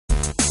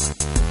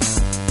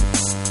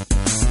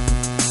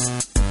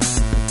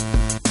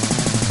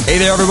Hey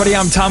there, everybody.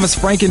 I'm Thomas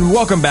Frank, and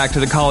welcome back to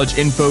the College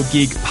Info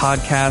Geek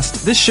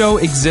podcast. This show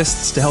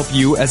exists to help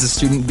you as a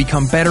student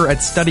become better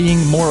at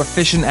studying, more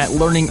efficient at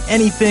learning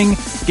anything,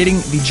 getting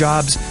the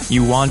jobs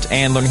you want,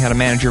 and learning how to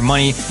manage your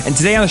money. And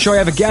today on the show, I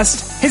have a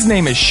guest. His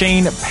name is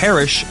Shane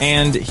Parrish,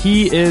 and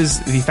he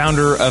is the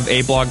founder of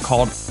a blog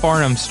called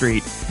Farnam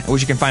Street,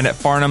 which you can find at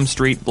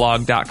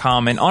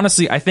farnamstreetblog.com. And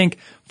honestly, I think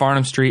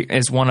Farnam Street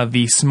is one of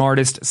the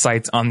smartest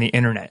sites on the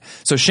internet.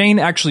 So Shane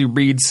actually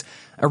reads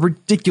a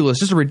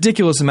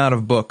ridiculous amount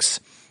of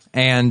books,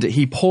 and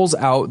he pulls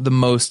out the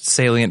most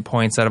salient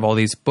points out of all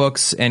these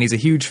books. And he's a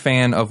huge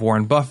fan of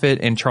Warren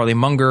Buffett and Charlie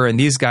Munger, and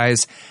these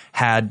guys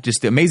had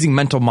just the amazing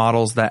mental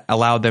models that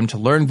allowed them to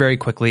learn very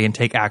quickly and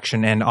take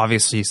action and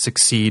obviously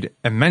succeed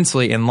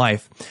immensely in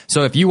life.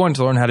 So if you want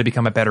to learn how to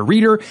become a better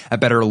reader, a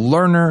better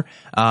learner,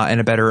 and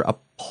a better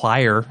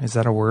applier, is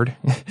that a word?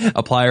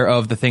 Applier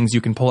of the things you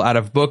can pull out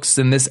of books,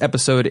 then this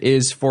episode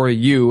is for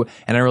you.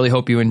 And I really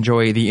hope you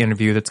enjoy the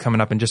interview that's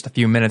coming up in just a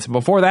few minutes.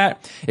 Before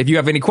that, if you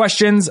have any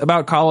questions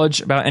about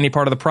college, about any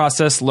part of the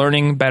process,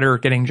 learning better,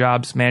 getting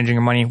jobs, managing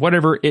your money,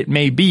 whatever it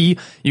may be,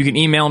 you can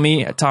email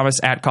me at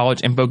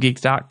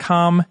thomas@collegeinfogeek.com.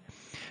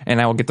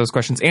 and I will get those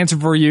questions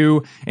answered for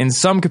you in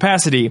some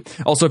capacity.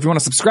 Also, if you want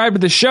to subscribe to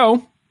the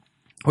show,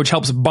 which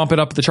helps bump it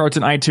up the charts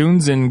in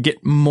iTunes and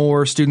get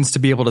more students to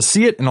be able to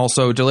see it, and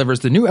also delivers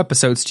the new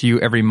episodes to you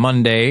every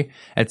Monday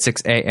at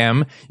 6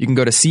 a.m. You can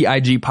go to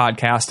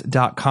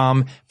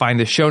cigpodcast.com, find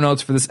the show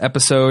notes for this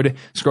episode,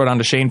 scroll down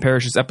to Shane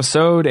Parrish's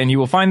episode, and you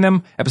will find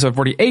them, episode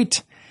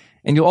 48.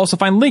 And you'll also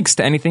find links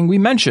to anything we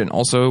mention.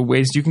 Also,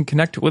 ways you can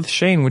connect with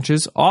Shane, which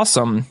is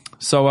awesome.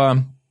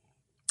 So,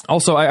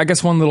 also, I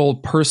guess one little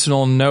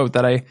personal note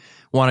that I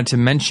wanted to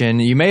mention,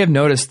 you may have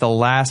noticed the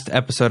last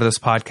episode of this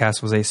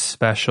podcast was a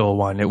special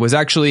one. It was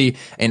actually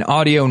an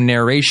audio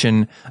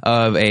narration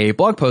of a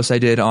blog post I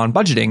did on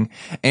budgeting.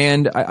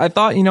 And I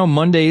thought,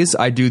 Mondays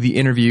I do the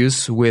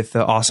interviews with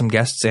awesome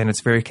guests, and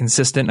it's very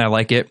consistent and I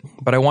like it,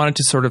 but I wanted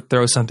to sort of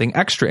throw something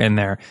extra in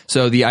there.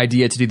 So the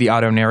idea to do the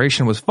audio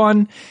narration was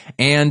fun.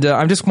 And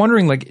I'm just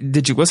wondering,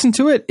 did you listen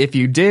to it? If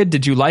you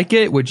did you like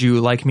it? Would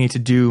you like me to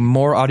do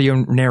more audio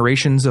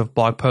narrations of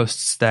blog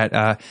posts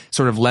that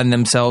sort of lend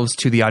themselves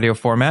to the audio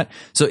format?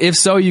 So if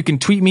so, you can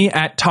tweet me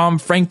at Tom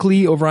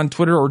Frankly over on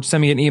Twitter, or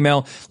send me an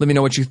email. Let me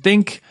know what you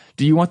think.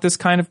 Do you want this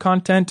kind of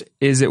content?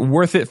 Is it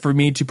worth it for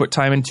me to put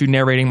time into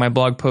narrating my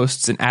blog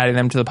posts and adding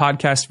them to the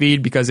podcast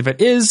feed? Because if it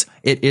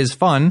is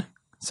fun.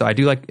 So I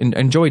do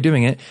enjoy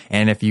doing it.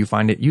 And if you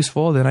find it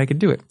useful, then I could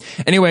do it.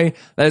 Anyway,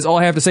 that is all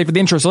I have to say for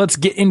the intro. So let's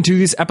get into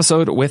this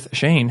episode with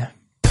Shane.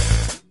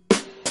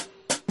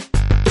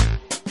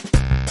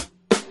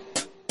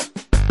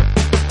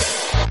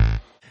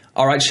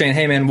 All right, Shane.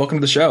 Hey, man. Welcome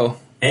to the show.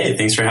 Hey,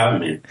 thanks for having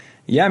me.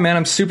 Yeah, man.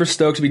 I'm super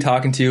stoked to be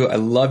talking to you. I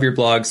love your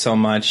blog so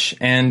much.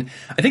 And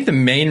I think the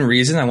main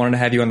reason I wanted to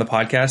have you on the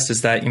podcast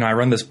is that, I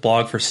run this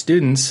blog for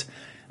students.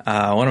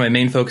 One of my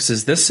main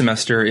focuses this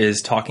semester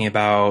is talking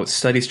about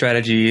study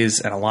strategies.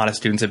 And a lot of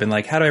students have been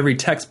like, how do I read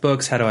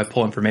textbooks? How do I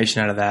pull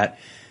information out of that?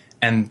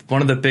 And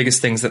one of the biggest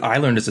things that I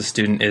learned as a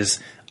student is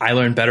I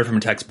learn better from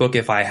a textbook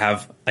if I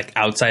have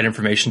outside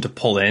information to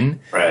pull in,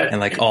 right,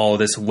 and all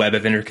this web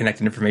of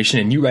interconnected information.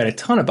 And you write a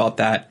ton about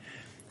that.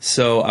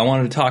 So I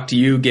wanted to talk to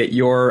you, get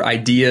your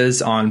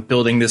ideas on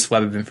building this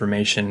web of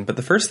information. But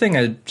the first thing,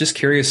 I'm just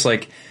curious,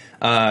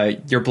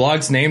 your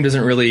blog's name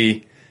doesn't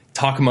really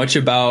talk much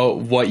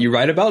about what you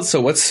write about.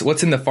 So what's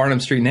in the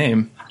Farnam Street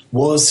name?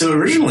 Well, so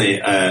originally,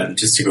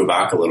 just to go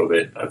back a little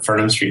bit,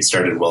 Farnam Street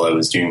started while I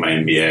was doing my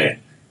MBA.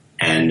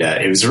 And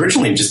it was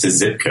originally just a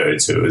zip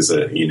code, so it was for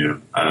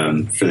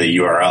the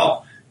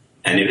URL,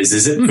 and it was a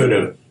zip code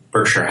of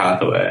Berkshire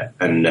Hathaway,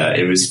 and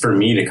it was for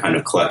me to kind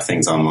of collect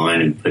things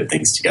online and put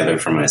things together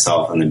for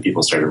myself, and then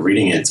people started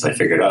reading it, so I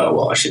figured,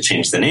 I should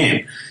change the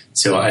name.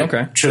 So I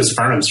chose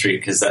Farnam Street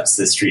because that's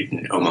the street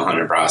in Omaha,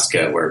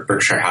 Nebraska, where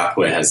Berkshire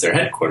Hathaway has their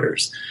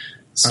headquarters.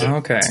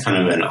 So it's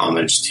kind of an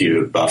homage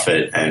to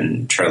Buffett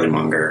and Charlie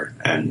Munger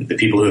and the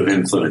people who have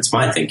influenced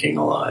my thinking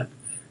a lot.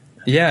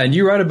 Yeah, and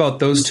you write about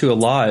those two a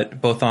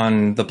lot, both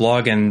on the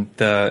blog and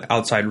the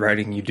outside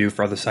writing you do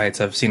for other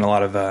sites. I've seen a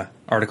lot of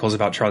articles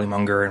about Charlie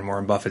Munger and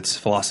Warren Buffett's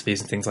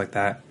philosophies and things like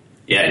that.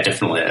 Yeah,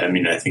 definitely. I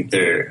mean, I think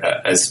they're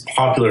as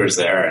popular as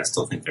they are. I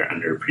still think they're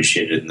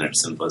underappreciated in their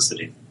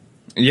simplicity.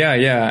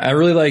 Yeah. I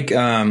really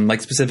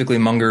like specifically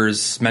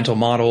Munger's mental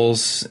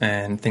models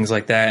and things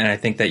like that, and I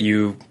think that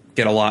you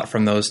get a lot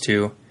from those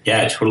two.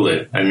 Yeah,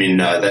 totally. I mean,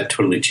 that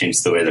totally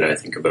changed the way that I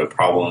think about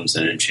problems,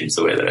 and it changed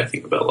the way that I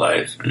think about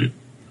life.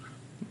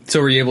 So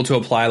were you able to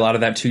apply a lot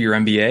of that to your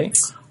MBA?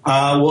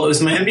 Well, it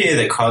was my MBA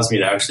that caused me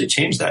to actually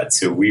change that.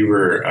 So we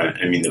were,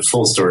 the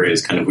full story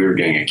is we were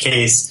doing a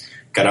case,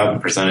 got up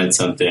and presented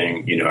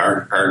something.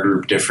 Our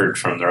group differed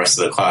from the rest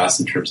of the class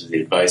in terms of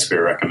the advice we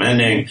were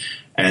recommending.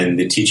 And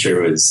the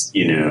teacher was,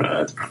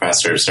 the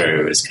professor,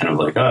 was kind of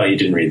like, oh, you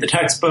didn't read the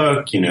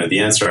textbook. The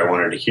answer I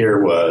wanted to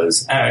hear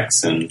was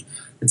X. And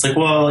It's like,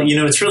 well,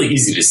 it's really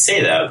easy to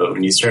say that, but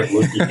when you start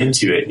looking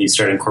into it and you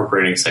start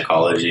incorporating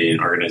psychology and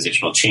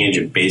organizational change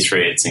and base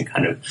rates and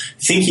kind of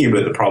thinking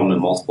about the problem in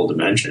multiple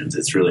dimensions,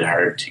 it's really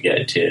hard to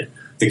get to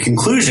the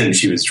conclusion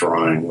she was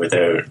drawing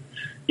without,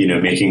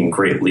 making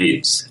great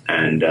leaps.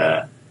 And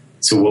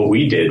so what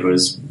we did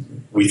was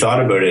we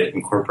thought about it,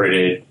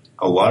 incorporated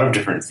a lot of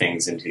different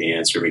things into the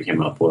answer we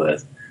came up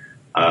with.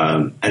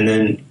 And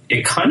then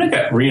it kind of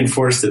got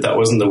reinforced that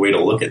wasn't the way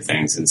to look at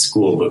things in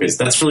school, because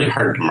that's really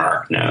hard to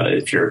mark now.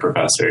 If you're a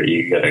professor,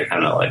 you got to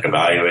kind of like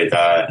evaluate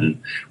that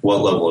and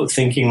what level of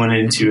thinking went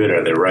into it.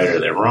 Are they right? Are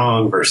they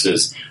wrong?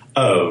 Versus,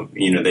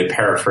 they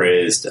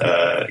paraphrased,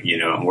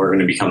 we're going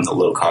to become the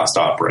low cost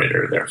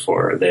operator.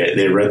 Therefore,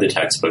 they read the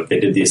textbook, they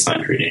did the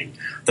assigned reading.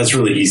 That's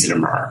really easy to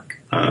mark.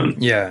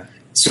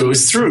 So it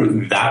was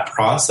through that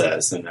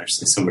process, and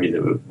actually somebody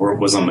that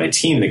was on my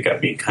team that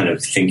got me kind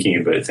of thinking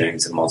about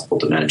things in multiple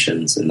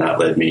dimensions, and that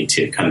led me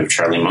to kind of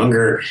Charlie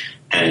Munger,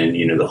 and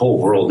the whole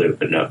world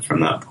opened up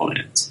from that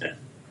point. So.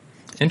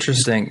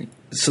 Interesting.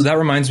 So that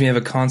reminds me of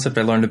a concept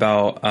I learned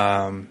about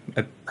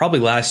probably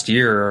last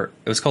year.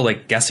 It was called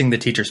like guessing the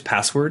teacher's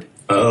password.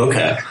 Oh,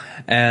 okay.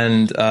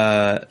 And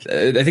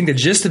I think the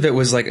gist of it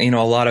was like, a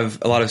lot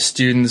of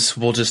students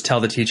will just tell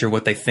the teacher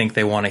what they think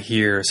they want to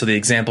hear. So the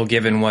example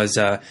given was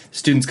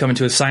students come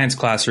into a science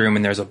classroom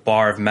and there's a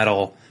bar of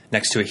metal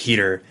next to a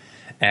heater.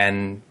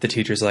 And the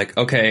teacher's like,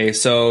 okay,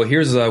 so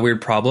here's a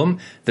weird problem.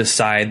 The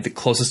side the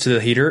closest to the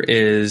heater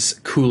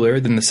is cooler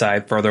than the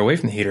side farther away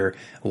from the heater.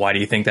 Why do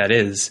you think that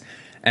is?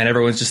 And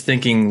everyone's just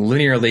thinking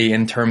linearly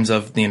in terms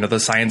of, the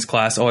science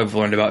class. Oh, I've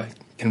learned about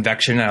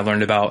convection. I've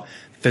learned about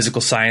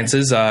physical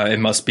sciences. It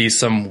must be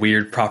some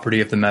weird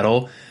property of the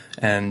metal.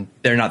 And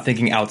they're not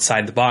thinking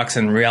outside the box.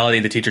 In reality,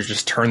 the teacher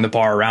just turned the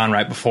bar around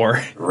right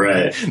before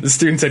the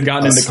students had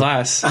gotten into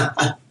class.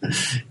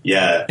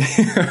 Yeah.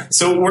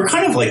 So we're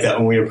kind of like that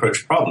when we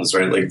approach problems,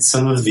 right? Like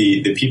some of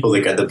the people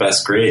that got the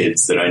best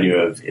grades that I knew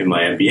of in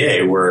my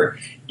MBA were,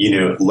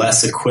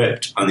 less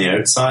equipped on the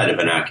outside of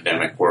an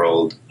academic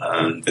world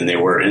than they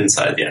were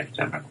inside the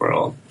academic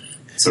world.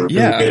 So really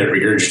good at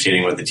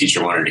regurgitating what the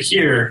teacher wanted to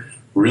hear,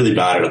 really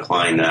bad at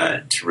applying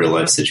that to real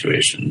life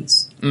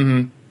situations.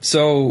 Mm-hmm.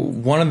 So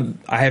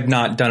I have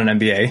not done an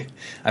MBA.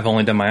 I've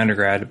only done my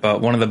undergrad,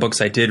 but one of the books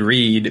I did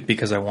read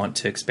because I want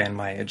to expand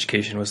my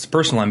education was the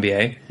Personal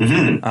MBA.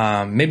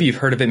 Mm-hmm. Maybe you've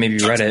heard of it, maybe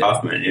you read it.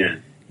 Hoffman, yeah.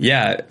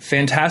 Yeah,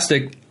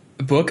 fantastic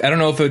book. I don't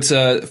know if it's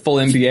a full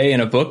MBA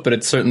in a book, but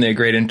it's certainly a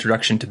great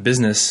introduction to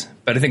business.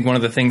 But I think one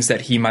of the things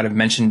that he might have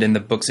mentioned in the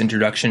book's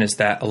introduction is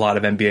that a lot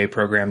of MBA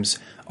programs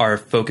are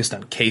focused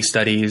on case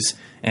studies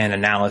and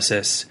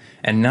analysis,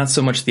 and not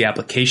so much the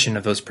application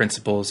of those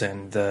principles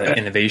and the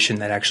innovation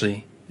that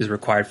actually is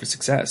required for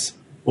success.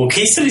 Well,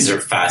 case studies are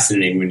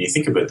fascinating when you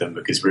think about them,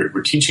 because we're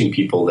teaching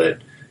people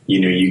that,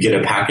 you get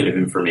a packet of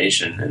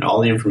information and all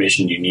the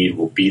information you need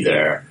will be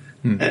there.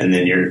 And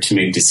then you're to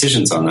make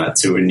decisions on that.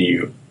 So when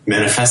you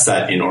manifest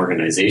that in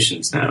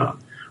organizations now,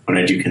 when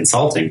I do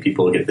consulting,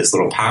 people get this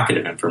little packet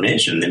of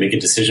information. They make a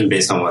decision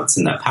based on what's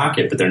in that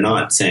packet, but they're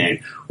not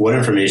saying what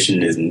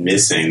information is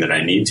missing that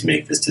I need to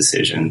make this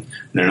decision. And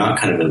they're not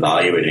kind of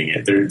evaluating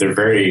it. They're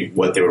very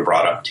what they were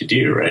brought up to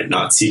do, right?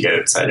 Not seek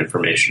outside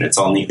information. It's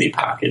all neatly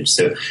packaged.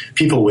 So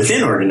people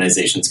within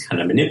organizations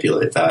kind of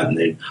manipulate that,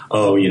 and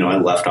I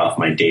left off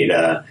my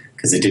data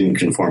because it didn't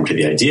conform to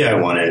the idea I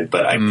wanted,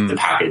 but I put the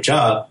package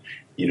up.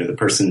 The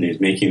person who's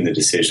making the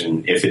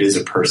decision, if it is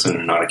a person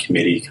and not a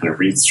committee, kind of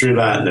reads through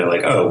that and they're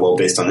like, oh, well,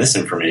 based on this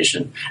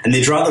information. And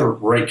they draw the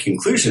right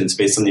conclusions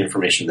based on the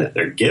information that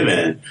they're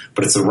given,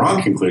 but it's the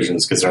wrong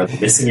conclusions because they're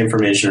missing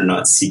information or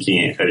not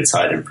seeking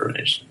outside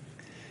information.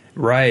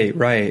 Right.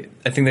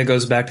 I think that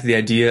goes back to the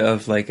idea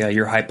of like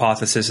your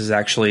hypothesis is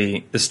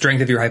actually, the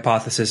strength of your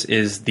hypothesis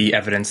is the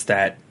evidence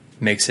that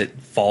makes it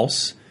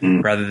false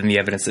rather than the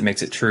evidence that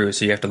makes it true.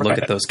 So you have to look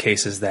at those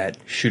cases that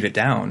shoot it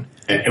down.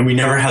 And we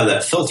never have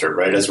that filter,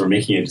 right? As we're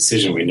making a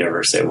decision, we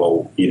never say,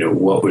 well,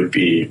 what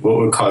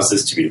would cause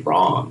this to be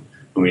wrong?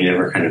 And we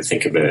never kind of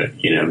think about,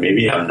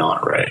 maybe I'm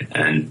not right.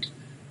 And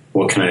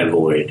what can I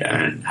avoid?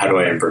 And how do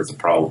I invert the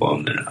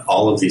problem? And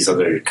all of these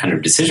other kind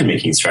of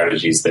decision-making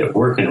strategies that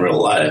work in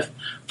real life,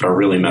 but are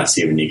really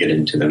messy when you get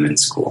into them in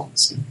school.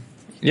 So.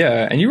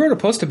 Yeah. And you wrote a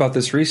post about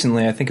this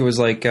recently. I think it was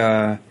like,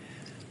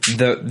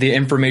 the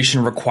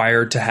information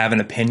required to have an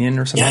opinion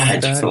or something like that?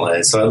 Yeah,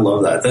 definitely. So I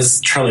love that.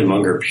 That's Charlie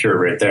Munger pure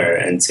right there.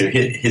 And so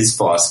his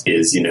philosophy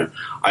is,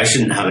 I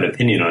shouldn't have an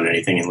opinion on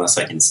anything unless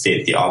I can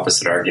state the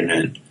opposite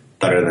argument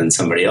better than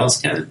somebody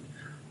else can.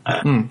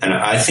 And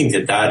I think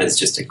that is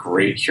just a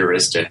great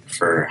heuristic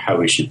for how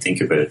we should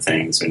think about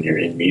things when you're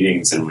in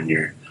meetings and when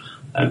you're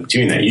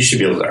doing that. You should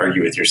be able to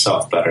argue with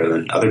yourself better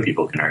than other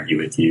people can argue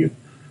with you.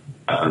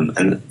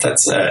 And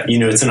that's,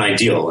 it's an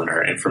ideal in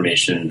our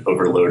information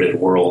overloaded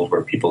world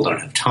where people don't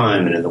have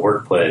time, and in the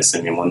workplace.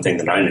 I mean, one thing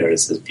that I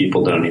notice is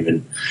people don't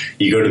even,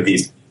 you go to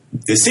these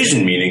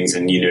decision meetings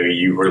and,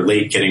 you were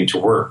late getting to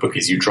work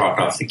because you dropped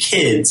off the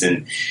kids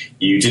and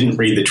you didn't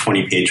read the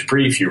 20-page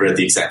brief, you read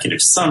the executive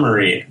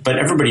summary, but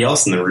everybody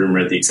else in the room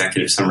read the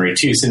executive summary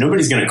too. So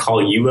nobody's going to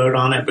call you out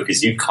on it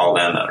because you'd call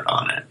them out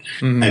on it.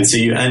 Mm-hmm. And so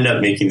you end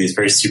up making these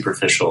very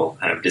superficial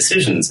kind of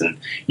decisions, and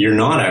you're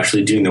not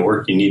actually doing the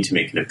work you need to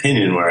make an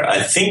opinion, where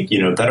I think,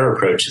 a better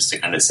approach is to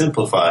kind of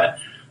simplify,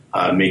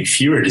 make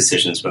fewer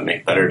decisions, but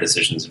make better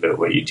decisions about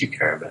what you do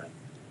care about.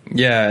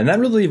 Yeah. And that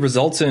really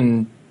results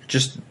in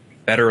just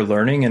better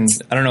learning. And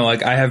I don't know,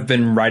 like I have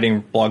been writing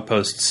blog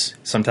posts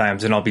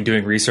sometimes, and I'll be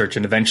doing research,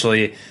 and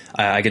eventually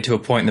I get to a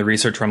point in the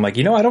research where I'm like,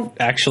 I don't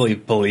actually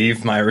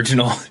believe my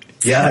original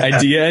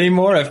idea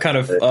anymore. I've kind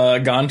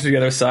of gone to the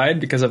other side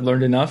because I've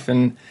learned enough.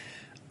 And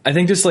I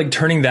think just like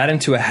turning that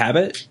into a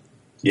habit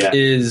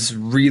is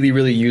really,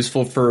 really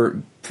useful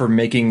for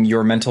making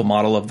your mental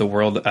model of the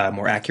world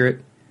more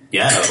accurate.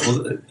 Yeah,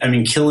 well, I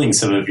mean, killing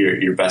some of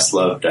your best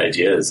loved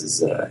ideas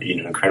is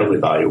incredibly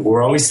valuable.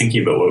 We're always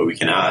thinking about what we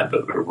can add,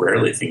 but we're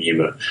rarely thinking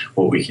about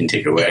what we can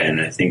take away.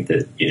 And I think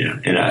that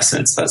in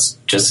essence, that's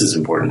just as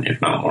important, if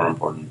not more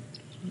important.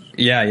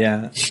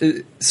 Yeah.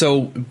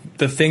 So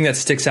the thing that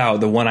sticks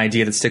out, the one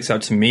idea that sticks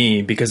out to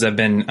me, because I've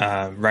been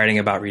writing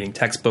about reading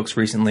textbooks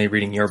recently,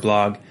 reading your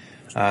blog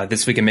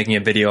this week, and making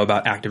a video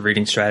about active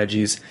reading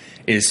strategies,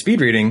 is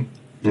speed reading.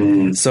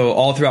 Mm-hmm. So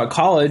all throughout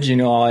college,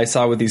 all I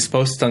saw with these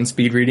posts on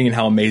speed reading and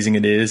how amazing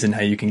it is, and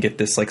how you can get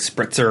this like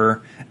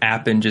Spritzer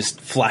app and just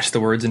flash the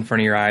words in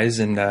front of your eyes.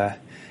 And I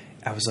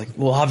was like,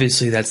 well,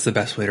 obviously that's the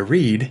best way to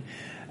read.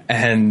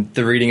 And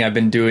the reading I've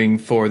been doing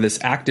for this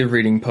active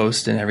reading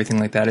post and everything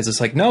like that is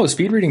just like, no,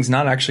 speed reading is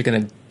not actually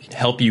going to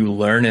help you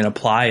learn and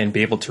apply and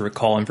be able to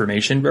recall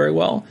information very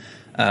well.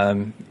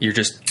 You're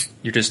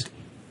just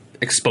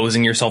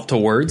exposing yourself to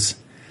words.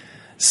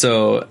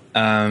 So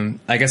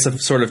I guess I've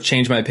sort of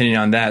changed my opinion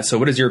on that. So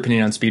what is your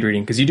opinion on speed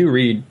reading? Because you do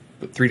read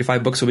 3 to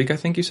 5 books a week, I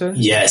think you said?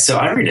 Yeah, so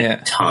I read a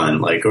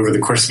ton. Like over the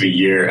course of a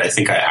year, I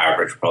think I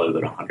average probably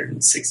about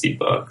 160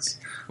 books.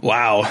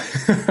 Wow.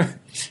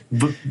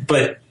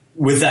 but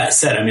with that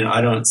said, I mean,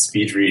 I don't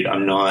speed read.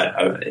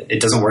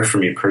 It doesn't work for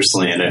me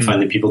personally. And I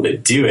find that people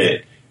that do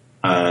it,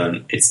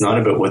 it's not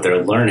about what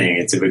they're learning.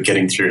 It's about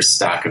getting through a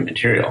stack of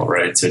material,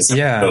 right? So it's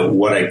not about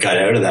what I got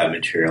out of that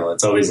material.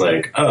 It's always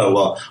like, oh,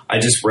 well, I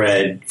just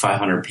read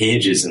 500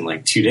 pages in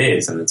like 2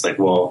 days. And it's like,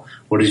 well,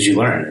 what did you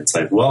learn? It's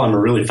like, well, I'm a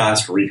really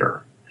fast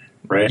reader,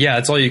 right? Yeah,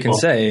 that's all you can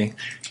say.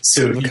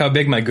 So look how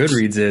big my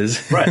Goodreads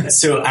is. Right.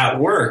 So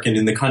at work, and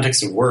in the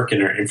context of work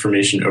and our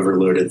information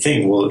overloaded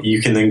thing, well,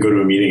 you can then go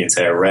to a meeting and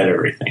say, I read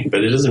everything,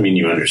 but it doesn't mean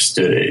you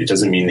understood it. It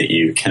doesn't mean that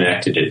you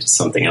connected it to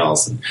something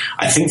else. And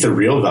I think the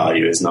real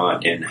value is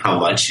not in how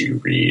much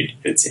you read.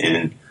 It's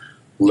in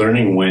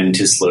learning when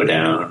to slow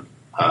down,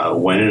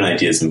 when an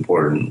idea is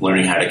important,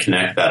 learning how to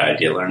connect that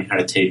idea, learning how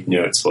to take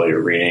notes while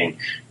you're reading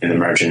in the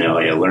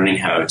marginalia, learning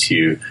how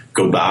to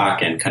go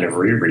back and kind of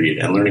reread,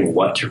 and learning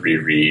what to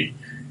reread.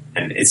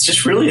 And it's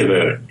just really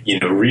about,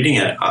 reading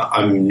it.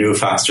 I'm no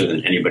faster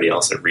than anybody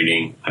else at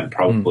reading. I'm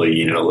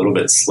probably, a little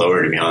bit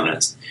slower, to be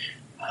honest.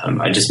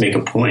 I just make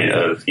a point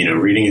of,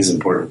 reading is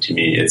important to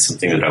me. It's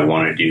something that I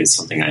want to do. It's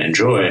something I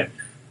enjoy.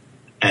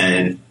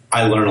 And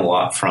I learn a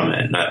lot from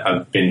it. And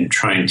I've been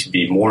trying to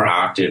be more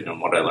active in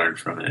what I learned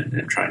from it,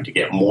 and trying to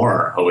get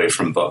more away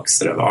from books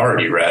that I've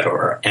already read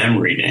or am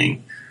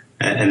reading.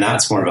 And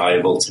that's more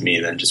valuable to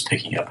me than just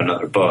picking up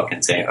another book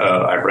and saying,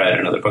 oh, I read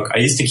another book. I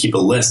used to keep a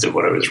list of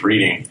what I was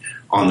reading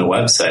on the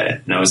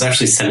website, and I was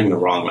actually sending the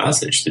wrong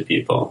message to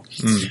people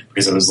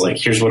because I was like,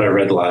 here's what I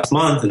read last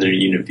month, and there,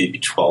 maybe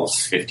 12,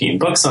 15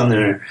 books on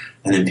there.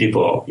 And then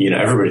people,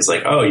 everybody's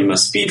like, oh, you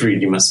must speed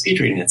read.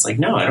 And it's like,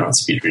 no, I don't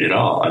speed read at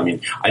all. I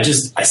mean, I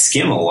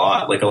skim a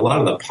lot, like a lot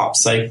of the pop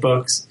psych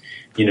books.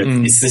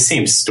 It's the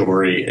same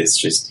story. It's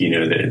just,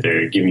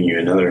 they're giving you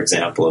another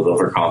example of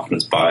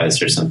overconfidence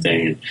bias or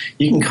something. And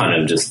you can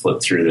kind of just flip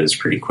through those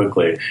pretty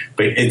quickly.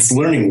 But it's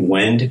learning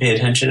when to pay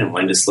attention and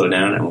when to slow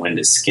down and when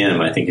to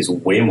skim, I think, is a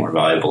way more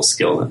valuable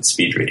skill than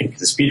speed reading.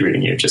 Because speed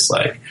reading, you're just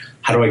like,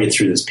 how do I get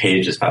through this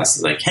page as fast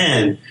as I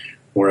can?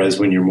 Whereas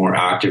when you're more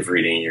active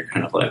reading, you're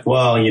kind of like,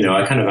 well,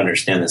 I kind of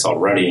understand this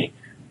already.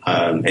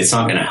 It's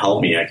not going to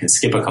help me. I can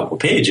skip a couple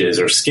pages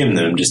or skim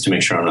them just to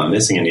make sure I'm not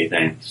missing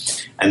anything.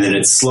 And then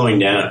it's slowing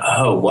down.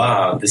 Oh,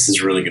 wow, this is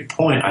a really good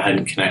point. I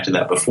hadn't connected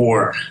that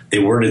before. They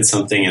worded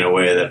something in a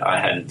way that I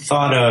hadn't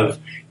thought of.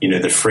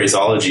 The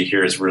phraseology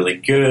here is really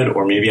good.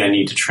 Or maybe I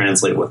need to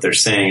translate what they're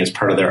saying as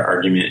part of their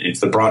argument into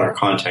the broader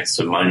context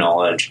of my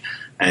knowledge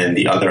and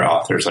the other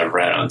authors I've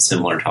read on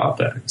similar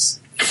topics.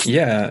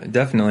 Yeah,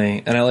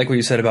 definitely. And I like what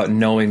you said about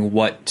knowing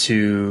what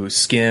to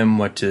skim,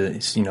 what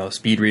to,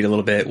 speed read a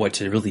little bit, what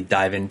to really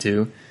dive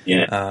into.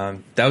 Yeah.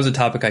 That was a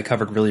topic I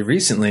covered really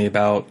recently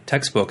about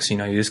textbooks. You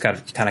just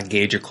got to kind of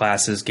gauge your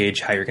classes, gauge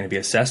how you're going to be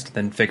assessed,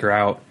 then figure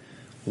out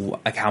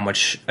how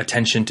much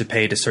attention to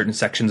pay to certain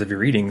sections of your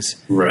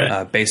readings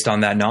based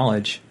on that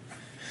knowledge.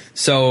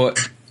 So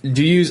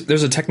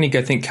there's a technique,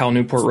 I think Cal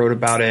Newport wrote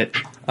about it,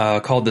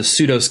 called the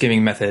pseudo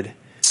skimming method,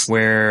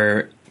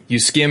 where you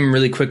skim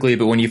really quickly,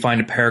 but when you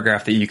find a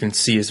paragraph that you can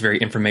see is very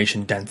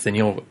information dense, then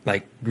you'll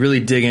like really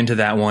dig into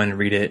that one and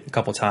read it a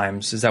couple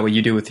times. Is that what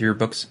you do with your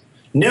books?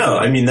 No,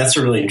 I mean, that's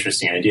a really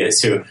interesting idea.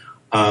 So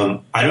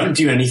I don't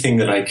do anything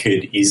that I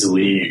could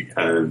easily,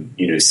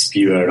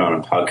 spew out on a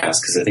podcast,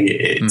 because I think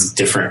it's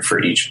different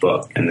for each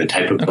book and the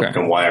type of book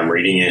and why I'm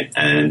reading it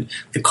and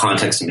the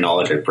context of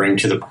knowledge I bring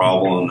to the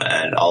problem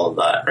and all of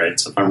that, right?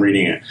 So if I'm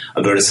reading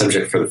about a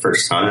subject for the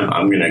first time,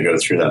 I'm going to go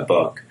through that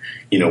book,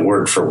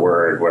 word for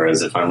word.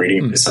 Whereas if I'm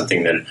reading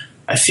something that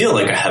I feel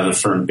like I have a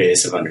firm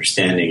base of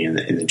understanding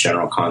in the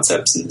general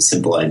concepts and the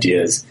simple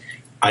ideas,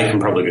 I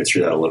can probably go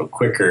through that a little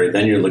quicker.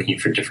 Then you're looking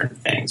for different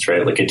things,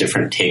 right? Like a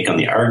different take on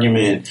the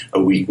argument,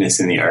 a weakness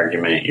in the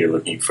argument. You're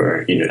looking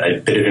for, a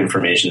bit of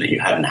information that you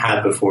hadn't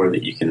had before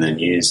that you can then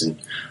use and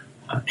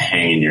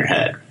hang in your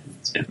head.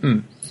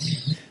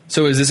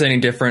 So is this any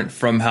different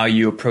from how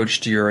you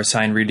approached your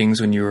assigned readings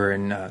when you were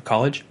in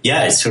college?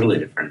 Yeah, it's totally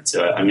different.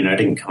 So, I mean, I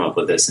didn't come up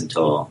with this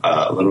until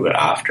a little bit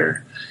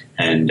after.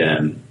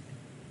 And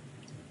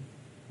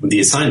with the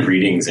assigned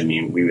readings, I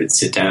mean, we would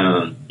sit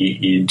down,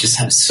 you just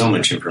have so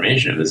much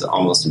information. It was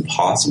almost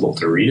impossible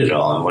to read it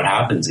all. And what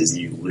happens is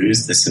you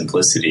lose the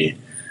simplicity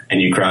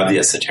and you grab the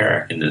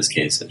esoteric in those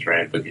cases,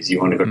 right? Because you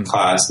want to go to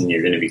class and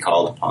you're going to be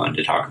called upon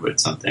to talk about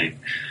something.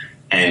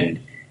 And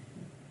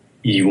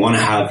you want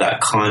to have that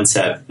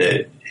concept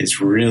that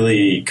is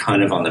really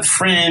kind of on the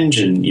fringe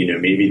and,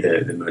 maybe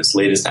the most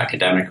latest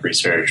academic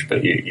research,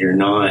 but you're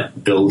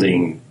not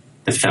building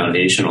the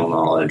foundational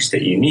knowledge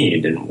that you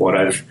need. And what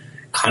I've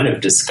kind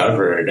of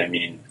discovered, I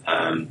mean,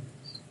 and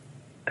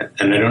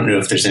I don't know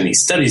if there's any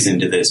studies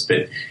into this,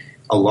 but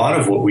a lot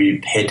of what we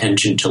pay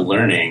attention to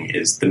learning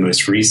is the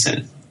most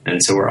recent.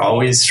 And so we're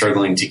always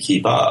struggling to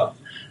keep up.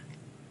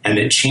 And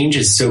it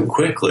changes so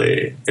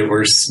quickly that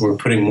we're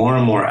putting more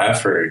and more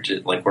effort,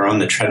 like we're on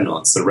the treadmill.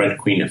 It's the Red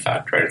Queen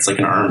effect, right? It's like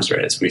an arms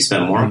race. We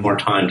spend more and more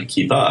time to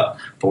keep up,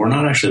 but we're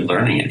not actually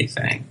learning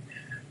anything.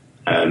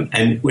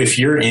 And if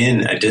you're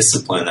in a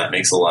discipline, that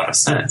makes a lot of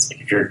sense.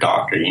 Like if you're a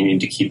doctor, you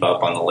need to keep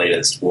up on the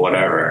latest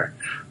whatever.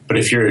 But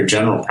if you're a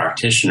general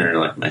practitioner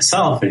like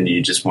myself and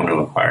you just want to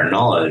acquire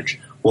knowledge,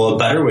 well, a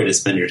better way to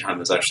spend your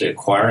time is actually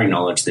acquiring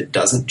knowledge that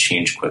doesn't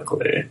change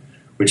quickly,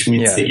 which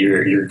means that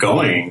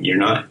you're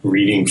not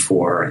reading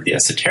for the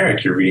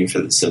esoteric, you're reading for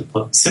the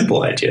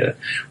simple idea.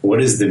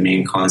 What is the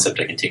main concept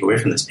I can take away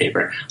from this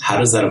paper? How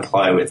does that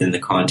apply within the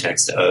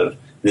context of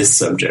this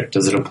subject?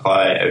 Does it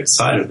apply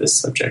outside of this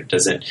subject?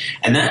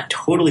 And that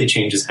totally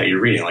changes how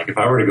you're reading. Like if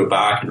I were to go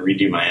back and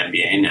redo my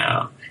MBA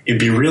now, it'd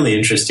be really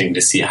interesting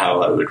to see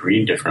how I would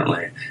read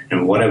differently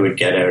and what I would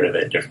get out of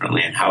it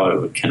differently and how I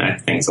would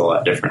connect things a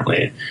lot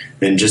differently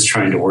than just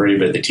trying to worry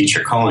about the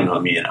teacher calling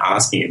on me and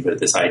asking about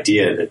this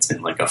idea that's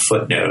in like a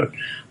footnote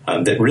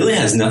that really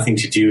has nothing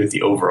to do with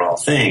the overall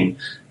thing,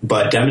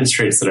 but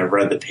demonstrates that I've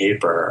read the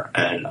paper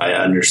and I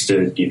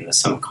understood,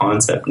 some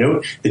concept.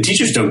 No, the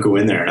teachers don't go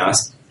in there and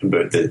ask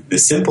about the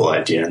simple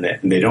idea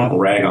and they don't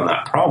rag on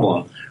that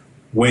problem,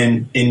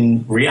 when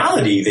in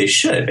reality they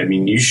should. I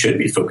mean, you should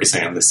be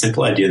focusing on the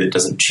simple idea that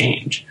doesn't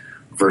change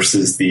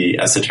versus the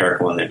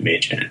esoteric one that may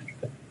change.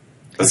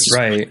 That's just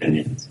my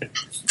opinion.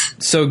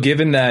 So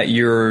given that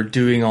you're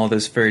doing all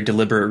this very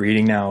deliberate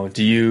reading now,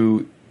 do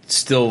you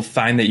still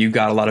find that you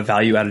got a lot of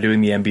value out of doing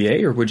the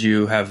MBA, or would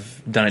you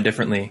have done it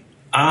differently?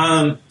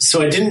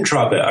 So I didn't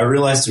drop it. I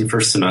realized in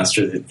first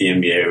semester that the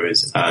MBA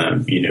was,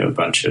 a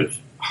bunch of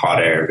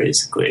hot air,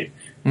 basically.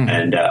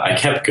 And I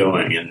kept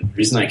going. And the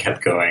reason I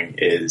kept going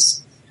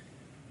is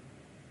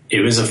it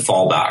was a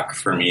fallback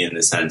for me in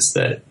the sense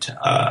that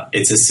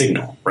it's a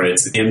signal, right?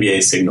 It's the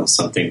MBA signals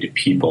something to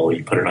people.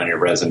 You put it on your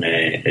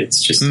resume.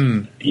 It's just,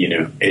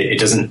 it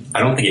doesn't,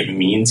 I don't think it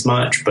means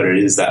much, but it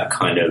is that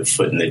kind of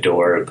foot in the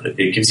door.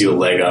 It gives you a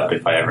leg up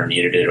if I ever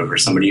needed it over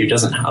somebody who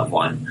doesn't have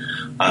one.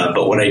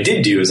 But what I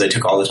did do is I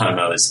took all the time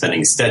I was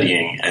spending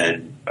studying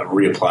and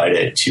reapplied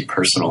it to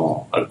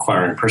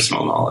acquiring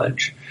personal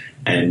knowledge.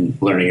 And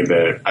learning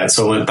about,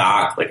 so I went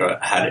back, like I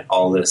had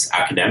all this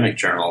academic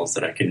journals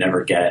that I could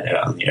never get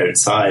on the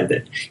outside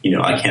that,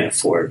 I can't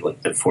afford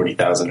like the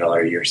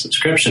 $40,000 a year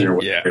subscription or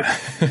whatever.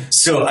 Yeah.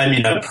 So, I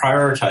mean, I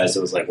prioritized, it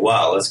was like,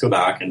 wow, let's go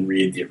back and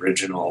read the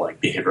original like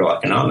behavioral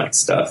economics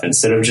stuff.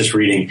 Instead of just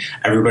reading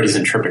everybody's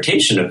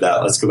interpretation of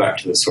that, let's go back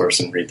to the source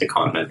and read the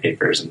Kahneman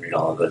papers and read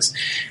all of this.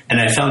 And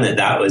I found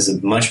that was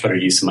a much better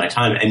use of my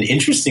time. And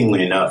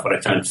interestingly enough, what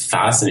I found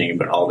fascinating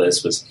about all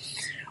this was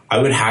I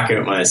would hack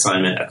out my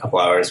assignment a couple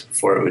hours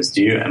before it was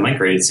due, and my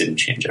grades didn't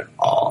change at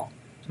all.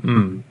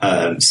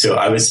 So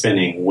I was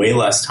spending way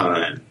less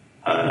time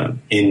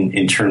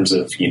in terms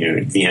of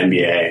the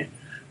MBA,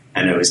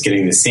 and I was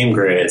getting the same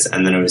grades,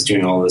 and then I was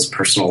doing all this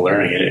personal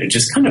learning, and it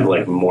just kind of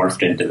like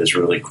morphed into this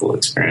really cool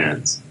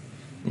experience.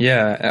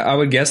 Yeah, I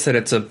would guess that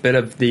it's a bit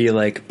of the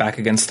like back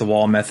against the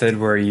wall method,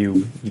 where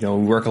you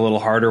work a little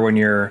harder when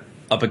you're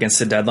up against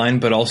the deadline,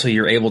 but also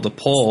you're able to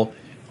pull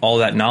all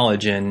that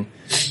knowledge in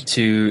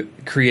to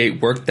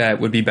create work that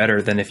would be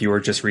better than if you were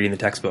just reading the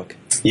textbook.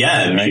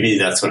 Yeah, maybe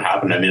that's what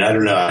happened. I mean, I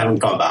don't know. I haven't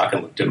gone back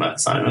and looked at my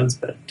assignments,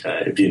 but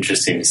it'd be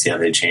interesting to see how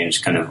they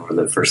changed kind of over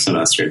the first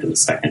semester to the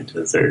second to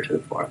the third to the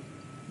fourth.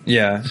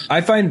 Yeah,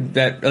 I find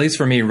that, at least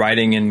for me,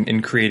 writing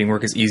and creating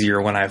work is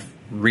easier when I've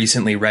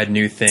recently read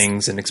new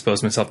things and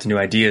exposed myself to new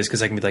ideas,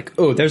 because I can be like,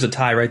 oh, there's a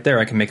tie right there.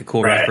 I can make a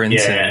cool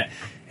reference. And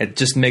it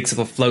just makes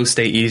the flow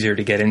state easier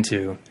to get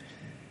into.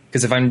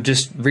 Because if I'm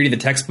just reading the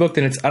textbook,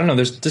 then I don't know,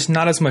 there's just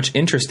not as much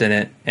interest in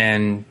it.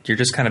 And you're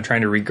just kind of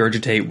trying to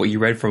regurgitate what you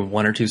read from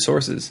one or two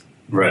sources.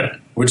 Right.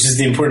 Which is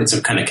the importance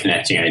of kind of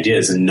connecting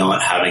ideas and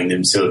not having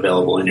them so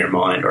available in your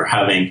mind, or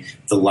having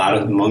the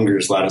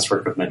Munger's lattice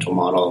work of mental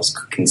models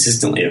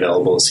consistently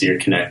available, so you're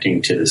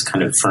connecting to this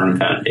kind of firm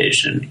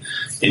foundation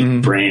in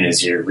your brain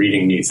as you're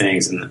reading new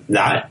things. And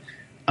that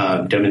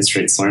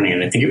demonstrates learning.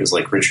 And I think it was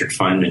like Richard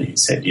Feynman who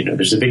said,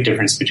 there's a big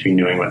difference between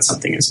knowing what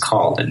something is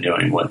called and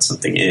knowing what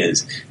something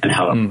is and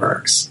how it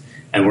works.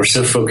 And we're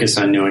so focused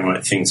on knowing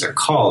what things are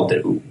called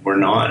that we're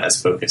not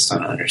as focused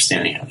on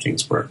understanding how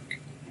things work.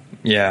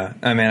 Yeah,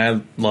 I mean, I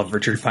love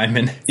Richard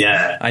Feynman.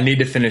 Yeah. I need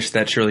to finish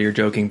that Surely You're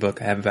Joking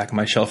book. I have it back on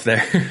my shelf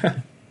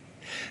there.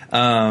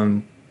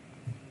 I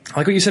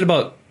like what you said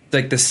about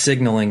like the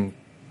signaling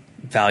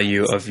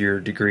value of your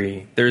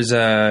degree. There's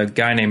a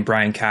guy named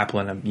Brian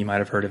Kaplan, you might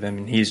have heard of him,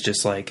 and he's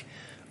just like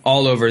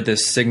all over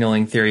this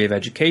signaling theory of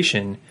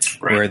education,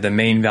 right, where the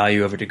main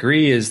value of a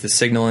degree is the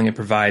signaling it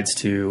provides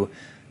to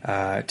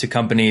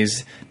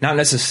companies. Not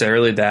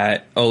necessarily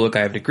that, oh, look, I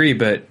have a degree,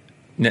 but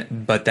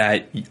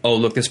that, oh,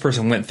 look, this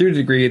person went through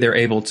the degree, they're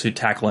able to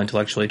tackle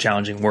intellectually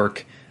challenging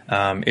work.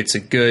 It's a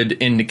good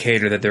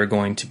indicator that they're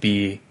going to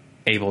be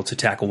able to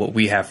tackle what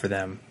we have for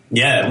them.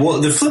 Yeah, well,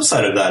 the flip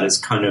side of that is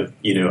kind of,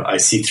 I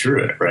see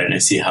through it, right? And I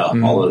see how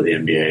hollow the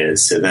MBA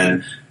is. So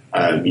then,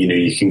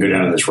 you can go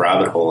down this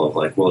rabbit hole of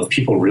like, well, if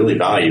people really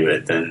value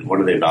it, then what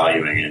are they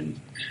valuing? And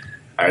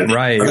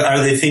are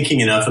they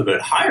thinking enough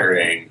about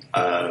hiring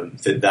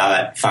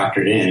that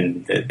factored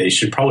in that they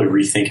should probably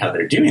rethink how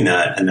they're doing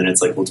that? And then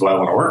it's like, well, do I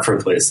want to work for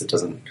a place that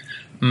doesn't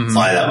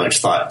apply that much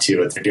thought to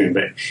what they're doing?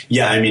 But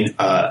yeah, I mean,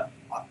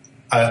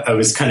 I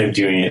was kind of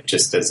doing it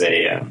just as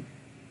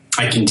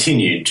I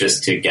continued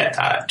just to get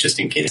that, just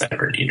in case I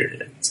ever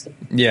needed it. So.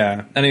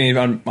 Yeah. I mean,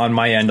 on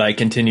my end, I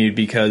continued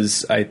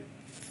because I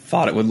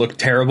thought it would look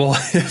terrible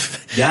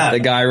if the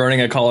guy running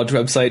a college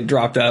website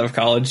dropped out of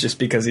college just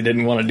because he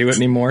didn't want to do it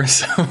anymore.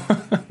 So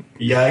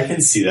yeah, I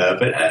can see that.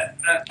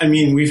 But I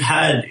mean, we've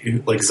had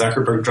like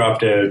Zuckerberg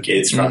dropped out,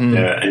 Gates dropped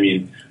out. I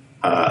mean,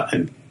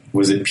 and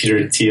was it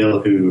Peter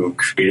Thiel who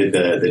created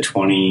the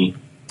 20...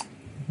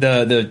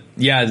 The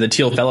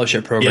Thiel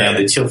Fellowship Program. Yeah,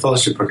 the Thiel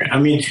Fellowship Program. I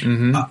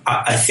mean,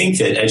 I think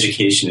that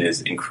education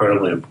is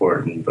incredibly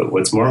important, but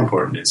what's more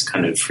important is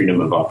kind of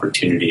freedom of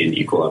opportunity and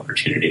equal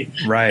opportunity.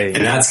 Right.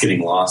 And that's getting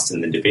lost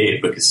in the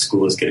debate because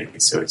school is getting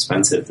so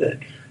expensive that,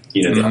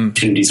 the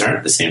opportunities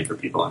aren't the same for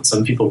people. And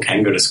some people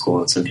can go to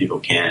school and some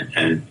people can't.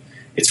 And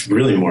it's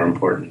really more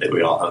important that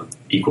we all have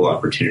equal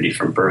opportunity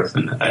from birth.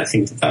 And I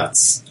think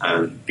that's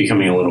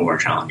becoming a little more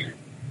challenging.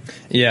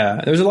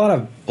 Yeah, there's a lot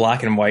of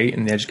black and white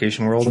in the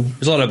education world.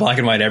 There's a lot of black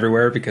and white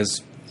everywhere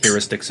because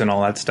heuristics and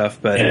all that stuff.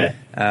 But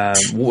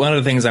one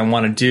of the things I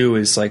want to do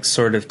is like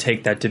sort of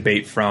take that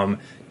debate from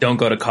don't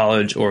go to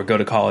college or go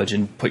to college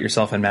and put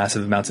yourself in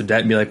massive amounts of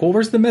debt and be like, well,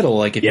 where's the middle?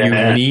 Like if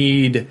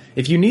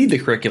you need the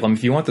curriculum,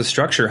 if you want the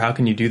structure, how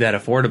can you do that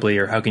affordably,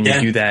 or how can you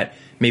do that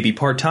maybe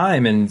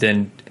part-time and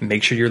then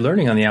make sure you're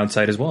learning on the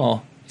outside as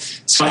well?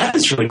 So I have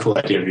this really cool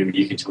idea. Maybe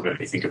you can tell me what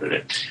you think of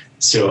it.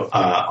 So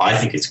I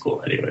think it's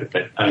cool anyway.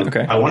 But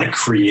I want to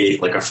create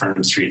like a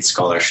Fernham Street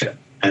scholarship,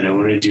 and I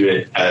want to do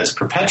it as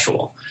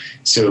perpetual.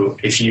 So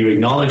if you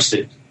acknowledge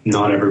that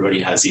not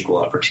everybody has equal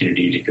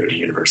opportunity to go to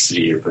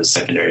university or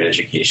post-secondary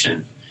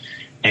education,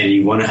 and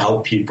you want to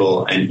help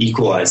people and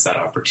equalize that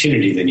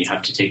opportunity, then you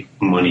have to take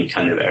money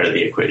kind of out of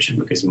the equation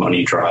because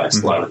money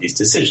drives a lot of these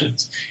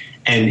decisions.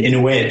 And in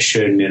a way it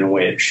should, and in a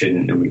way it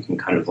shouldn't, and we can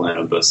kind of land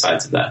on both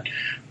sides of that.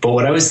 But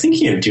what I was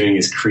thinking of doing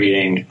is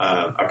creating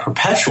a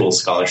perpetual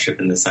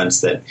scholarship in the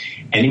sense that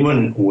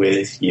anyone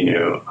with,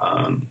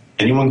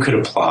 anyone could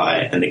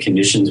apply, and the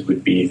conditions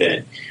would be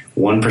that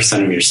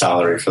 1% of your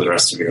salary for the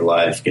rest of your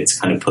life gets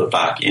kind of put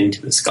back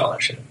into the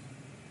scholarship.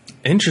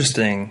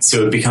 Interesting.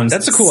 So it becomes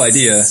that's a cool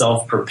idea,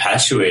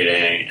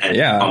 self-perpetuating and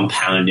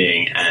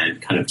compounding and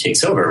kind of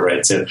takes over,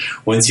 right? So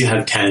once you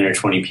have 10 or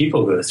 20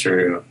 people go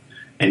through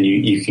and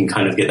you can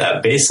kind of get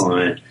that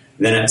baseline,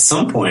 then at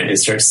some point it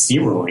starts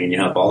steamrolling and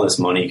you have all this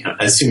money,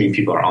 assuming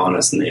people are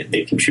honest and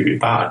they contribute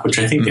back, which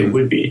I think they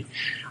would be.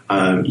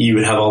 You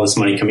would have all this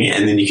money coming in,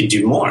 and then you could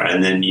do more,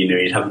 and then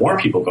you'd have more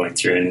people going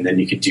through, and then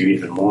you could do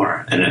even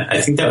more. And I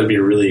think that would be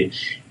a really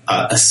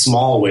a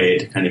small way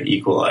to kind of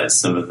equalize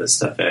some of this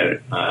stuff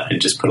out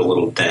and just put a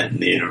little dent in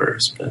the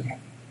universe. But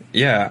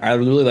yeah, I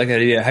really like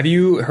that idea. Have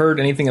you heard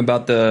anything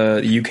about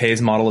the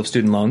UK's model of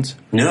student loans?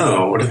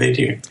 No, what do they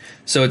do?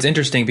 So it's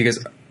interesting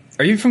because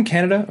are you from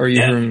Canada? Or are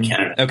you from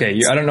Canada?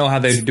 Okay, I don't know how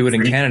they do it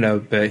in Canada,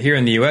 but here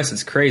in the US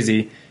it's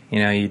crazy.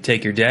 You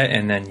take your debt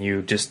and then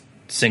you just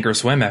sink or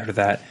swim after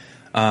that.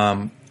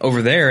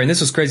 over there, and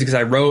this was crazy because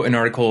I wrote an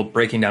article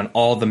breaking down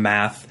all the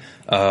math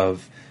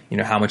of,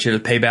 how much you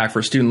have to pay back for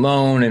a student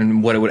loan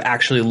and what it would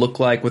actually look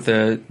like with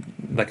a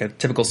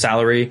typical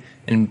salary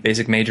in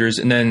basic majors.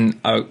 And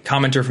then a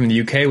commenter from the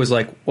UK was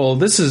like, well,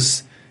 this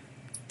is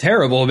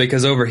terrible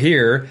because over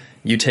here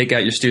you take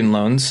out your student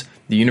loans.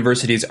 The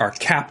universities are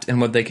capped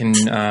in what they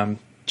can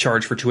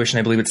charge for tuition.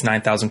 I believe it's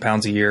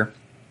 £9,000 a year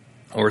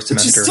or a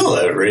semester. Which is still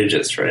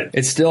outrageous, right?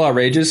 It's still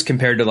outrageous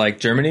compared to like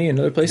Germany and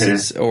other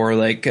places, or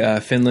like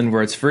Finland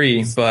where it's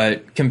free.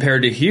 But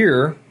compared to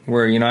here,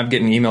 where I'm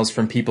getting emails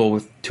from people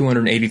with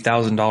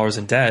 $280,000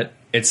 in debt,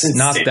 it's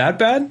not that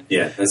bad.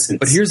 Yeah, that's insane.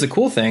 But here's the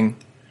cool thing: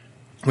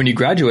 when you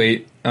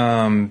graduate,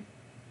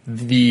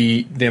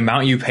 the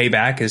amount you pay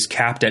back is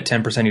capped at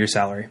 10% of your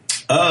salary.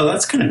 Oh,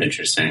 that's kind of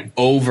interesting.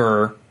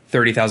 Over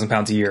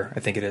 £30,000 a year, I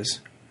think it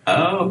is.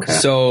 Oh, okay.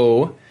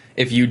 So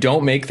if you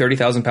don't make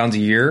 £30,000 a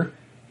year,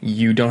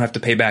 you don't have to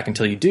pay back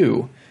until you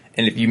do.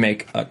 And if you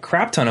make a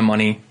crap ton of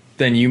money,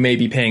 then you may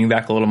be paying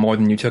back a little more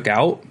than you took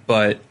out.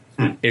 But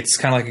it's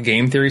kind of like a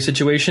game theory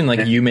situation.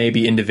 Like you may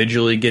be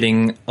individually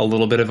getting a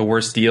little bit of a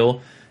worse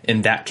deal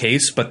in that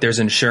case, but there's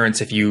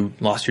insurance if you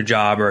lost your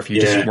job or if you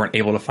just weren't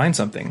able to find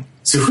something.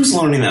 So who's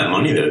loaning that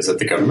money, though? Is that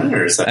the government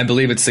or is that? I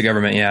believe it's the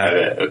government,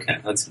 yeah. Okay,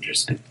 that's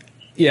interesting.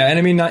 Yeah, and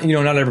I mean, not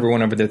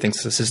everyone over there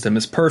thinks the system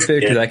is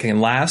perfect or that can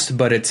last,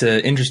 but it's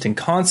an interesting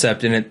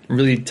concept, and it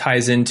really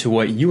ties into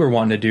what you were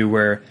wanting to do.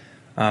 Where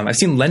I've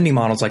seen lending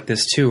models like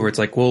this too, where it's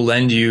like we'll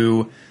lend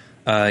you,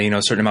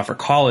 a certain amount for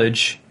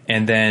college,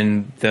 and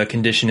then the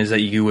condition is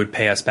that you would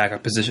pay us back a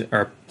position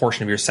or a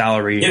portion of your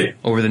salary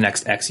over the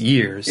next X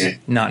years,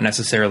 not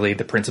necessarily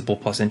the principal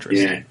plus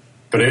interest. Yeah.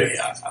 But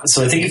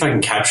so I think if I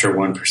can capture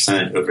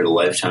 1% over the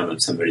lifetime of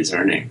somebody's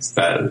earnings,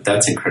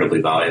 that's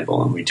incredibly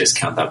valuable, and we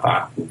discount that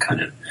back and kind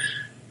of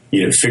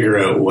figure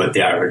out what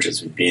the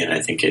averages would be, and I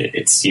think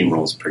it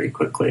steamrolls pretty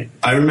quickly.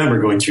 I remember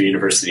going through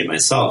university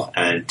myself,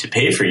 and to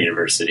pay for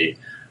university,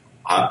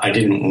 I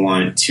didn't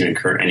want to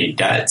incur any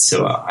debt,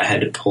 so I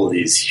had to pull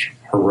these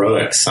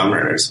heroic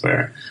summers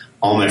where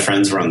all my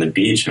friends were on the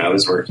beach and I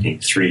was working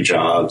 3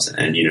 jobs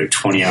and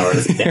 20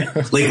 hours a day.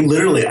 Like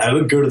literally, I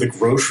would go to the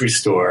grocery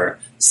store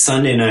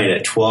Sunday night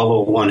at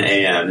 12:01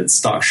 a.m. and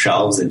stock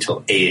shelves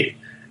until 8.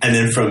 And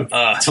then from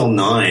till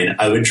 9,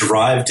 I would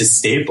drive to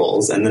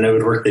Staples, and then I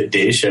would work the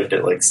day shift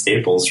at like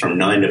Staples from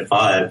 9 to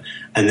 5.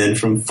 And then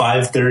from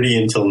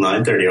 5:30 until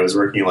 9:30, I was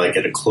working like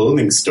at a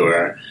clothing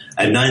store.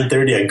 At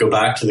 9:30, I'd go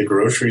back to the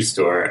grocery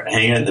store,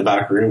 hang out in the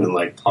back room, and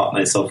like plot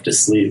myself to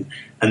sleep.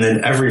 And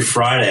then every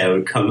Friday, I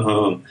would come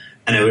home,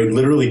 and I would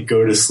literally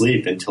go to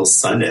sleep until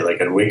Sunday.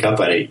 Like I'd wake up,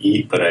 I'd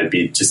eat, but I'd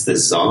be just a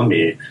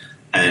zombie.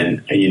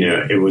 And,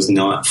 it was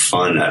not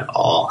fun at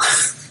all.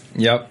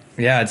 Yep.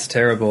 Yeah, it's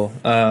terrible.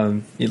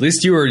 At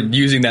least you were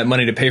using that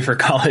money to pay for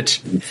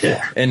college.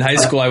 Yeah. In high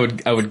school, I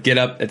would get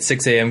up at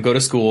 6 a.m., go to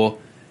school,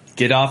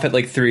 get off at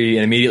like 3,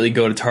 and immediately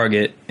go to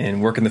Target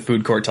and work in the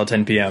food court till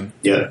 10 p.m.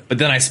 Yeah. But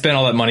then I spent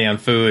all that money on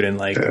food and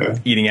like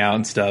eating out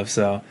and stuff.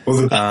 So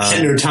well,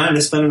 had no time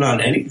to spend it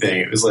on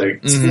anything. It was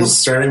like school's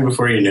starting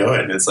before you know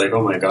it, and it's like,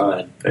 oh my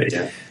god. But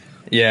yeah.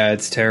 Yeah,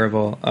 it's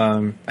terrible.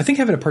 I think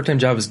having a part-time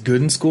job is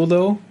good in school,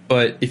 though.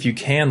 But if you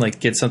can, like,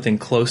 get something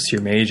close to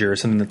your major or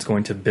something that's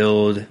going to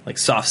build, like,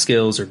 soft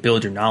skills or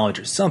build your knowledge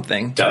or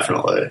something.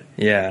 Definitely.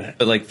 Yeah.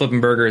 But, like,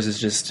 flipping burgers is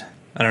just,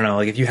 I don't know.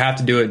 Like, if you have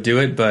to do it, do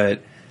it.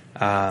 But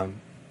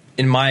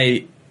in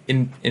my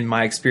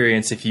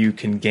experience, if you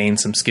can gain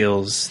some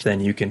skills, then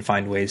you can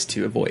find ways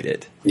to avoid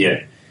it.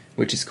 Yeah.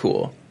 Which is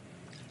cool.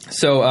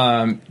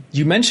 So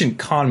you mentioned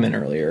Kahneman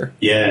earlier.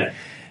 Yeah.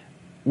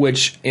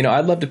 Which,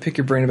 I'd love to pick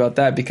your brain about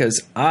that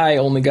because I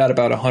only got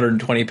about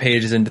 120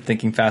 pages into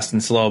Thinking Fast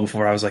and Slow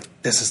before I was like,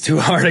 this is too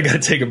hard. I got to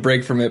take a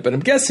break from it. But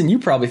I'm guessing you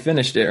probably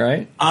finished it,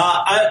 right?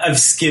 I've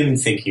skimmed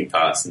Thinking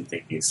Fast and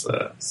Thinking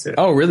Slow. So.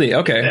 Oh, really?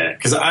 Okay. Yeah,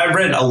 because I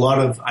read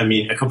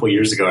a couple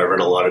years ago, I read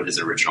a lot of his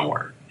original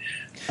work.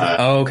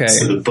 Okay.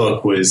 So the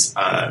book was,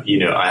 I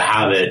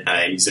have it, and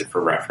I use it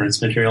for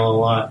reference material a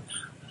lot.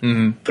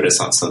 Mm-hmm. But it's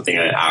not something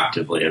I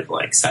actively have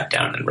like sat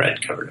down and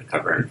read cover to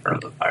cover in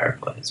front of the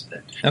fireplace.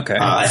 But okay,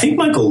 I think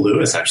Michael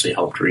Lewis actually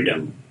helped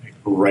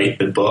write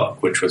the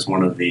book, which was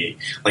one of the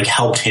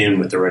helped him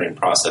with the writing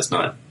process,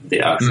 not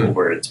the actual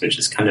words, which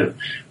is kind of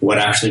what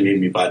actually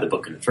made me buy the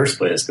book in the first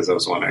place. Because I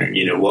was wondering,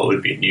 what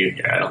would be new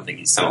here? I don't think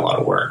he's done a lot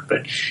of work,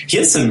 but he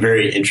has some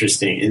very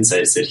interesting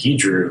insights that he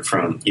drew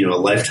from a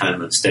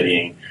lifetime of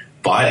studying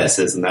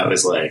biases, and that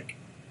was like,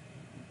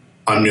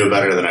 I'm no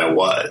better than I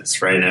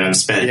was, right? And I'm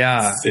spent.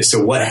 Yeah.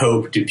 So what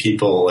hope do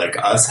people like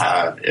us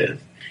have if,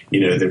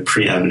 the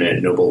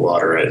preeminent Nobel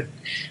laureate,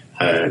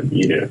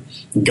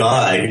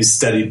 guy who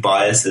studied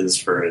biases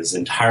for his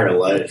entire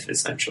life,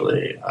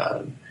 essentially,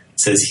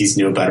 says he's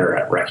no better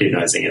at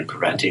recognizing and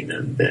preventing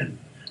them than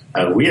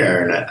we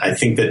are. And I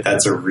think that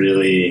that's a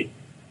really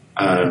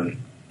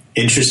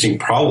interesting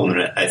problem.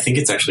 And I think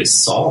it's actually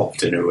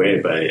solved in a way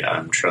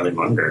by Charlie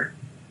Munger,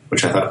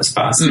 which I thought was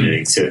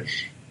fascinating. So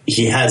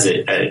he has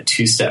a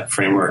two-step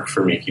framework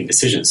for making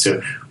decisions.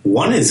 So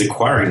one is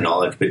acquiring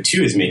knowledge, but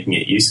two is making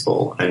it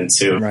useful. And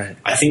so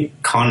I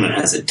think Kahneman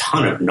has a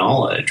ton of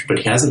knowledge, but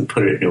he hasn't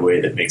put it in a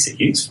way that makes it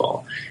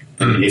useful.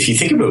 And if you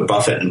think about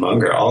Buffett and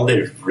Munger, all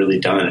they've really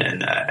done,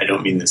 and I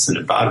don't mean this in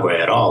a bad way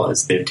at all,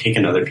 is they've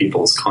taken other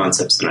people's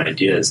concepts and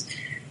ideas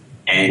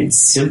and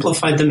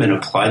simplified them and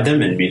applied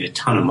them and made a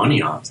ton of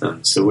money off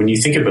them. So when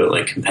you think about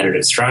like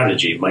competitive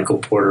strategy, Michael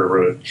Porter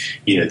wrote,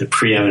 the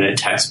preeminent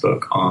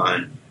textbook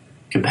on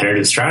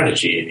competitive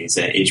strategy, and he's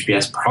an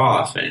HBS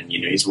prof, and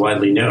he's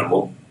widely known.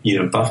 Well,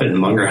 Buffett and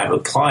Munger have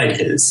applied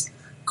his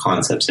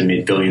concepts and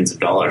made billions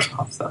of dollars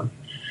off them.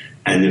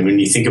 And then when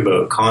you think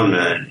about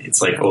Kahneman,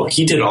 it's like, well,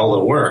 he did all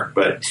the work,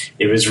 but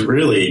it was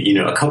really,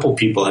 a couple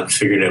people have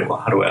figured out, well,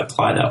 how do I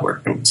apply that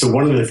work? And so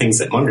one of the things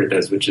that Munger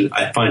does, which is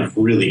I find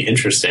really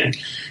interesting,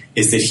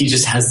 is that he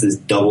just has this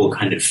double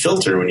kind of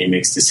filter when he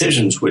makes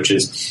decisions, which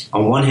is,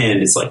 on one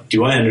hand, it's like,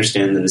 do I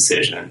understand the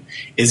decision?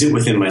 Is it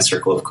within my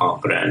circle of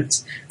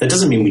competence? That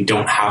doesn't mean we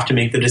don't have to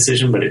make the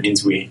decision, but it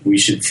means we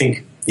should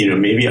think,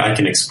 maybe I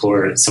can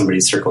explore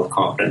somebody's circle of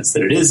competence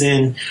that it is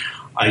in.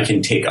 I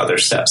can take other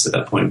steps at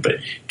that point, but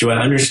do I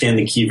understand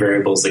the key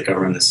variables that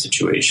govern the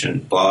situation?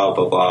 Blah,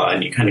 blah, blah.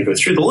 And you kind of go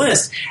through the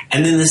list.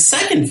 And then the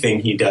second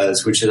thing he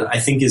does, which I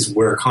think is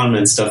where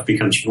Kahneman stuff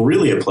becomes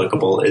really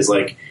applicable, is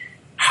like,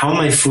 how am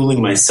I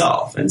fooling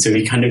myself? And so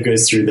he kind of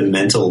goes through the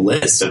mental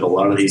list of a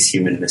lot of these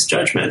human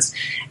misjudgments.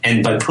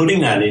 And by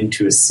putting that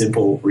into a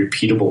simple,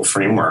 repeatable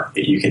framework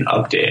that you can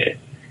update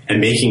and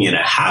making it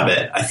a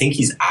habit, I think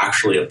he's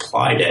actually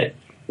applied it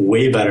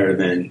way better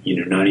than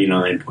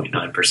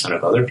 99.9%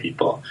 of other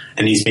people,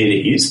 and he's made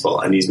it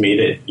useful, and he's made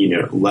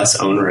it less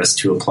onerous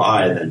to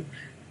apply than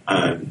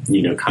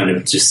kind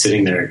of just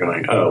sitting there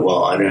going, oh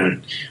well, I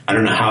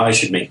don't know how I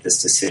should make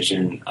this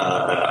decision.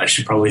 I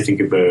should probably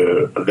think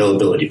about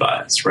availability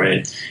bias,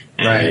 right?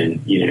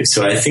 And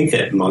so I think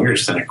that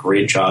Munger's done a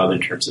great job in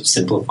terms of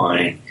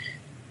simplifying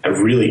a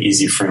really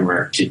easy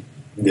framework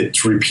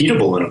that's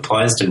repeatable and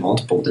applies to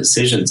multiple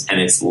decisions,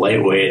 and it's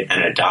lightweight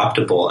and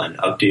adaptable and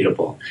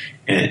updatable.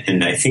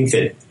 And I think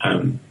that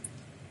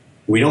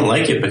we don't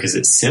like it because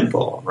it's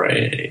simple,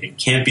 right? It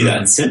can't be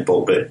that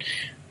simple, but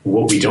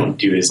what we don't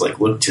do is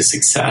like look to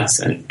success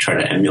and try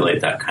to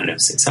emulate that kind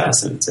of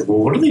success and say, well,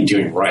 what are they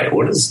doing right?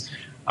 What is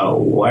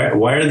why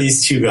are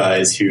these two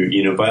guys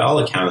who, by all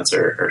accounts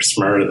are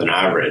smarter than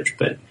average,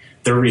 but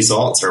their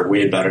results are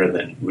way better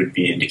than would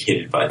be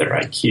indicated by their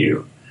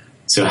IQ?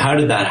 So how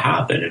did that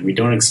happen? And we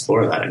don't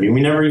explore that. I mean,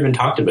 we never even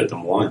talked about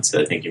them once,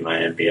 I think, in my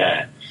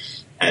MBA.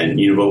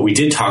 And, but we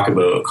did talk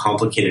about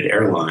complicated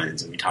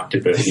airlines, and we talked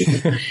about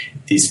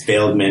these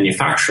failed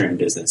manufacturing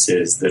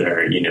businesses that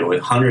are,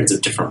 with hundreds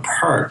of different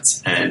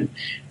parts. And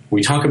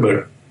we talk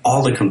about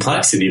all the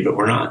complexity, but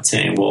we're not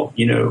saying, well,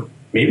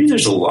 maybe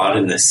there's a lot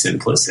in this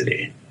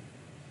simplicity.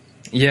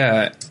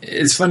 Yeah,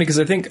 it's funny because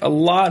I think a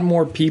lot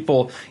more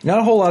people, not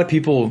a whole lot of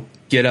people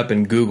get up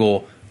and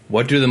Google,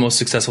 what do the most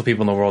successful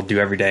people in the world do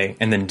every day,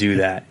 and then do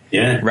that.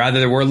 Yeah.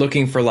 Rather, we're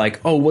looking for like,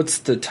 oh, what's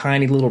the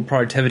tiny little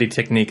productivity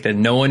technique that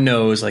no one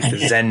knows, like the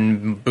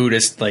Zen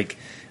Buddhist, like,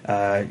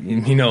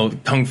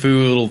 kung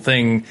fu little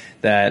thing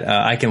that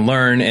I can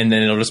learn, and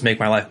then it'll just make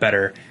my life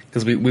better.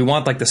 Because we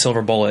want like the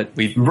silver bullet.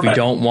 We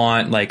don't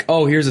want like,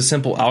 oh, here's a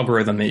simple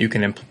algorithm that you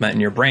can implement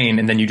in your brain,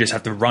 and then you just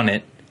have to run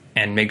it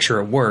and make sure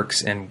it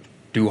works and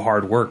do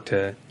hard work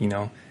to,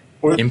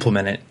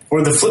 implement it.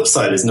 Or the flip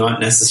side is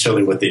not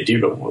necessarily what they do,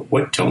 but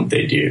what don't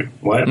they do?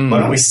 Why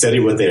don't we study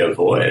what they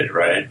avoid,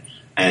 right?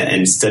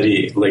 And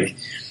study, like,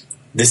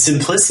 the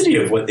simplicity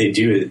of what they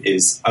do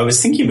is, I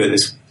was thinking about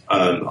this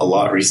a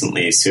lot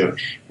recently. So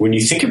when you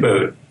think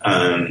about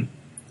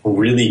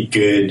really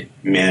good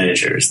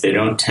managers, they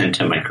don't tend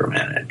to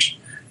micromanage.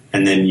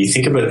 And then you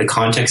think about the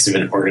context of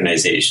an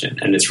organization,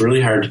 and it's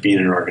really hard to be in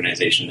an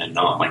organization and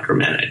not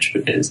micromanage,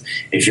 because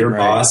if your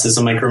boss is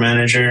a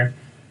micromanager,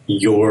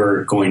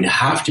 you're going to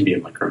have to be a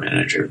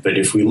micromanager. But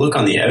if we look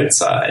on the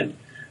outside,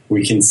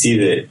 we can see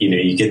that,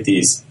 you get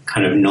these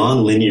kind of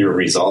nonlinear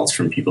results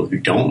from people who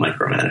don't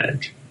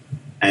micromanage,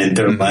 and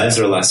their lives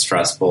are less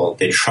stressful.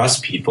 They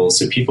trust people,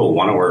 so people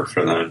want to work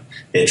for them.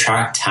 They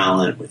attract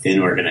talent within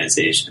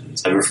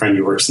organizations. I have a friend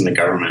who works in the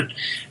government,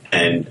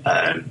 and,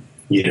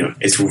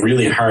 it's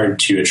really hard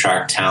to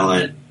attract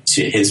talent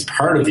to his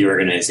part of the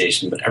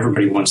organization, but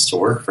everybody wants to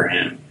work for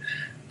him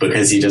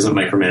because he doesn't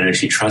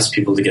micromanage. He trusts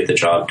people to get the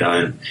job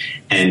done.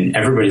 And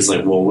everybody's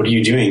like, well, what are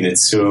you doing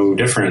that's so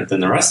different than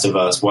the rest of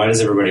us? Why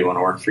does everybody want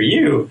to work for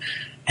you?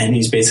 And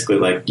he's basically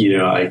like,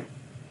 I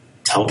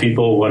tell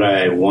people what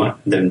I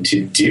want them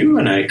to do,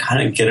 and I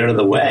kind of get out of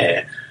the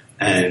way.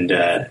 And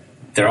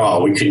they're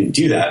all, we couldn't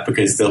do that,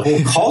 because the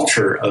whole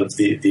culture of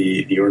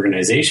the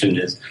organization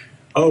is,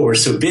 oh, we're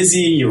so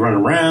busy, you run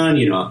around,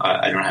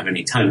 I don't have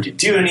any time to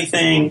do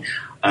anything.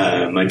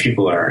 My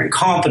people are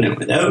incompetent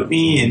without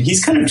me. And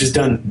he's kind of just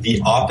done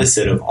the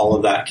opposite of all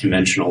of that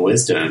conventional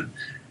wisdom,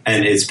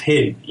 and it's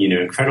paid,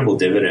 incredible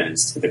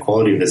dividends to the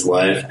quality of his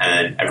life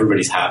and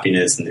everybody's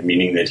happiness and the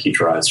meaning that he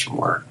derives from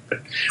work.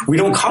 But we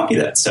don't copy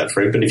that stuff,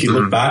 right? But if you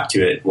look back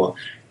to it, well,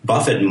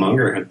 Buffett and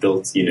Munger have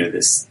built,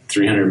 this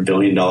 $300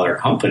 billion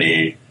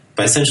company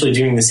by essentially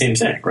doing the same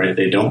thing, right?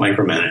 They don't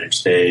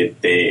micromanage.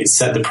 They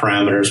set the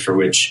parameters for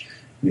which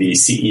the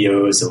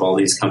CEOs of all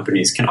these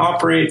companies can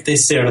operate. They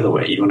stay out of the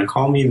way. You want to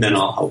call me, then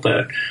I'll help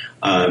out.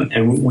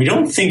 And we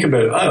don't think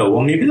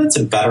about, maybe that's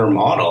a better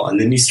model. And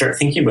then you start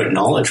thinking about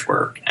knowledge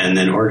work and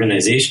then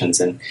organizations.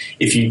 And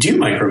if you do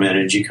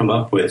micromanage, you come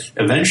up with,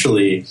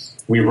 eventually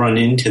we run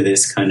into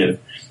this kind of,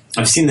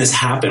 I've seen this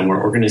happen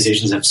where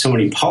organizations have so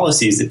many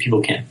policies that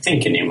people can't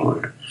think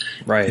anymore.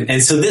 Right.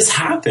 And so this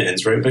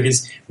happens, right?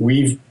 Because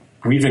we've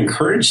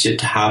encouraged it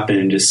to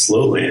happen just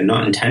slowly and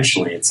not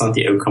intentionally. It's not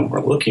the outcome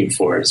we're looking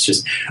for. It's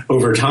just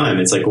over time.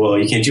 It's like, well,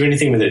 you can't do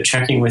anything without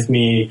checking with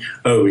me.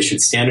 Oh, we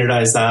should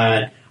standardize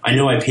that. I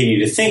know I pay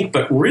you to think,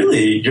 but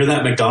really you're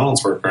that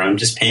McDonald's worker. I'm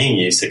just paying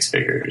you six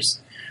figures.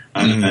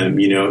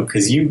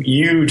 Because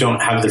you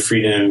don't have the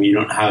freedom. You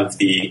don't have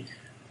the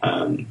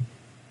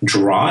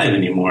drive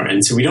anymore.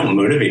 And so we don't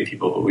motivate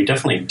people, but we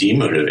definitely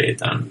demotivate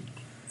them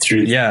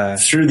through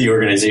the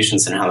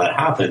organizations and how that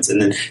happens.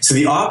 And then, so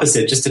the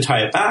opposite, just to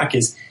tie it back,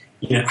 is,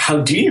 how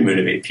do you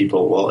motivate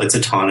people? Well, it's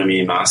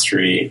autonomy,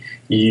 mastery.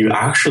 You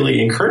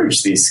actually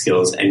encourage these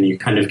skills and you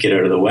kind of get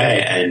out of the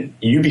way and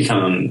you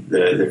become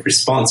the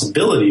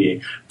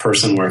responsibility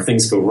person where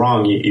things go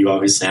wrong. You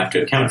obviously have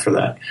to account for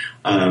that.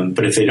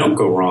 But if they don't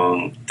go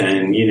wrong,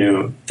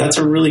 then, that's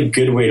a really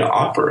good way to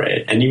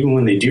operate. And even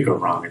when they do go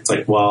wrong, it's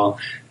like, well,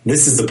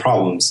 this is the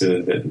problem.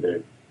 So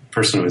the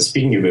person I was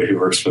speaking about who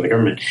works for the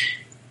government,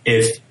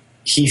 if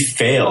he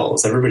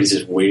fails, everybody's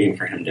just waiting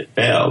for him to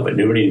fail, but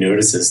nobody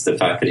notices the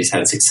fact that he's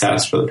had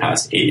success for the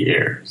past 8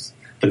 years.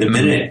 But the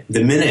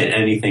minute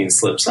anything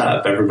slips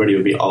up, everybody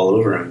will be all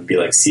over him and be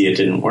like, see, it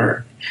didn't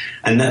work.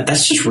 And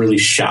that's just really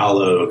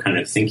shallow kind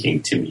of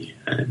thinking to me.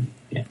 And,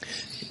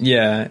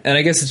 yeah. And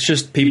I guess it's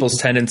just people's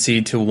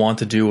tendency to want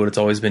to do what it's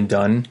always been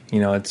done.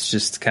 It's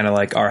just kind of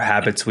like our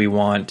habits. We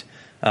want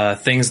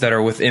things that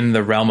are within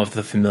the realm of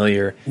the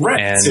familiar.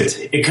 Right. And so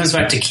it comes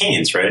back to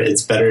Keynes, right?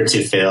 It's better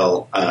to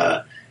fail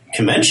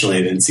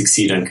conventionally than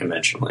succeed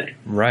unconventionally.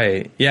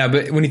 Right. Yeah.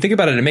 But when you think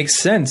about it, it makes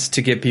sense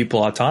to give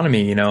people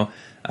autonomy,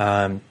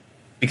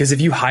 because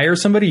if you hire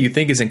somebody you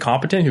think is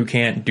incompetent, who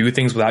can't do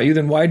things without you,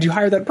 then why did you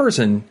hire that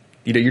person?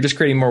 You're just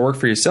creating more work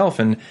for yourself.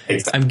 And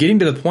exactly. I'm getting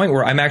to the point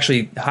where I'm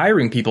actually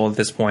hiring people at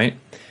this point.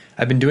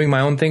 I've been doing my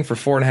own thing for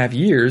 4.5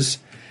 years.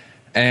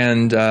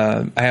 And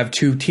I have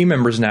 2 team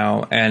members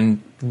now.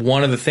 And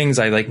one of the things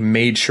I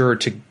made sure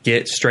to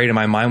get straight in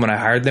my mind when I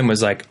hired them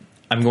was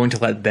I'm going to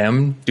let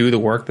them do the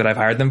work that I've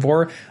hired them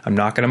for. I'm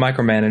not going to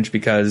micromanage,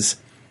 because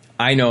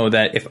I know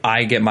that if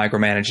I get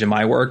micromanaged in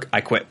my work,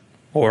 I quit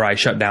or I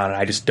shut down and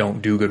I just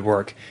don't do good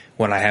work.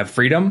 When I have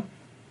freedom,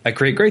 I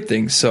create great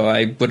things. So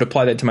I would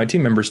apply that to my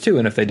team members too.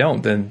 And if they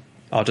don't, then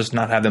I'll just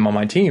not have them on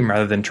my team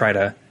rather than try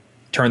to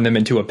turn them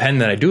into a pen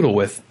that I doodle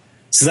with.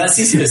 So that's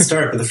easy to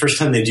start, but the first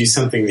time they do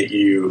something that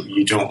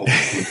you don't want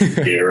them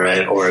to do,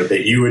 right, or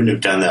that you wouldn't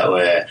have done that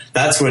way,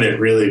 that's when it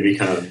really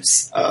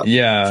becomes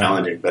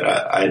challenging. But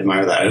I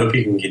admire that. I hope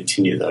you can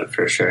continue that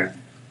for sure.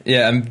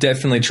 Yeah, I'm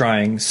definitely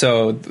trying.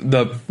 So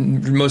the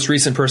most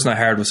recent person I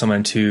hired was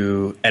someone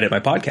to edit my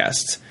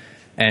podcasts.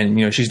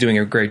 And, she's doing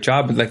a great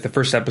job. But the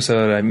first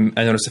episode, I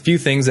noticed a few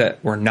things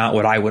that were not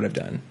what I would have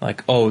done.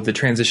 The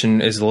transition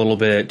is a little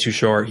bit too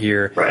short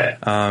here. Right.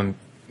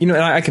 And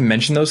I can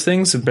mention those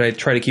things, but I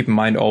try to keep in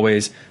mind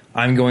always,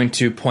 I'm going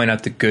to point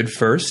out the good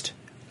first,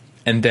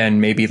 and then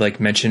maybe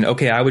mention,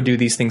 okay, I would do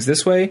these things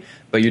this way,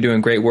 but you're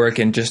doing great work,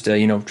 and just, try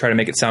to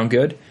make it sound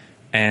good.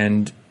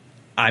 And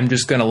I'm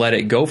just going to let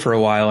it go for a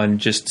while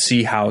and just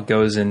see how it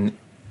goes. And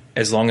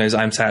as long as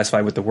I'm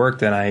satisfied with the work,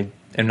 then I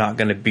am not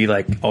going to be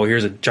like, oh,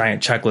 here's a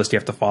giant checklist you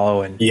have to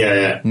follow and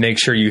make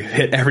sure you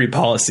hit every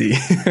policy.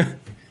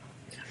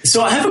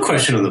 So I have a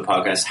question on the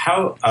podcast.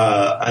 How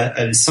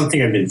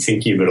something I've been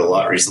thinking about a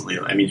lot recently.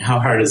 I mean, how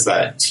hard is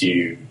that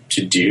to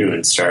do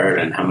and start,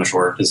 and how much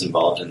work is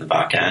involved in the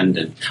back end?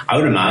 And I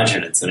would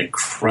imagine it's an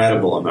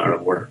incredible amount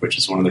of work, which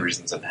is one of the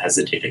reasons I've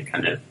hesitated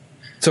kind of.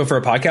 So for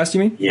a podcast, you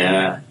mean?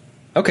 Yeah.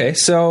 Okay.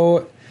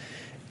 So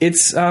it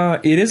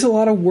is a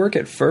lot of work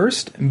at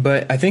first,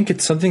 but I think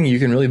it's something you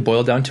can really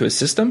boil down to a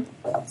system,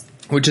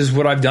 which is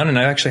what I've done. And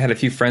I've actually had a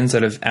few friends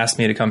that have asked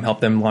me to come help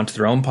them launch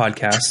their own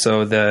podcast.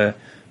 So the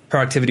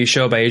Productivity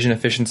Show by Asian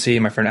Efficiency,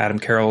 my friend Adam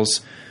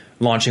Carroll's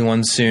launching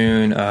one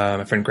soon.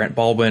 My friend Grant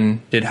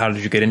Baldwin did How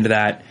Did You Get Into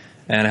That?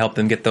 And I helped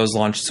them get those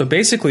launched. So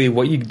basically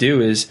what you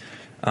do is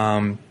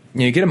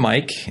you get a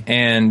mic,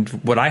 and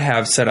what I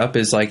have set up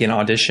is in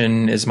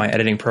Audition is my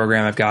editing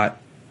program. I've got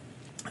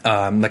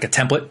a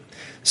template.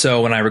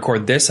 So when I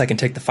record this, I can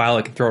take the file,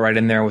 I can throw it right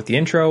in there with the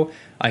intro.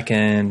 I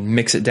can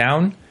mix it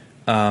down,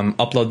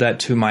 upload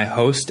that to my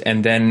host,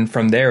 and then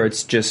from there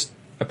it's just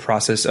a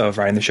process of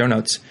writing the show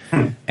notes.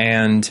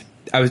 And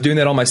I was doing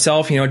that all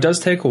myself. It does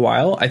take a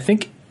while. I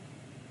think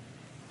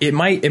it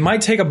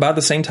might take about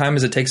the same time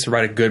as it takes to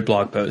write a good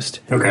blog post.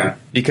 Okay.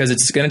 Because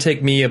it's going to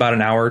take me about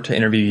an hour to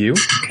interview you.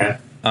 Okay.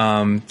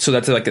 So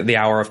that's the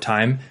hour of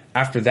time.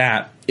 After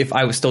that, if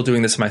I was still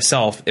doing this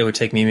myself, it would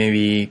take me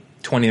maybe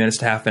 20 minutes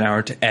to half an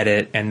hour to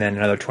edit, and then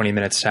another 20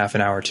 minutes to half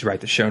an hour to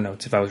write the show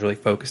notes if I was really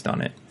focused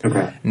on it.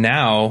 Okay.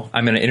 Now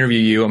I'm going to interview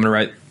you. I'm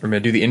going to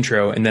do the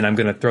intro, and then I'm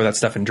going to throw that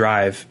stuff in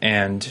Drive,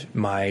 and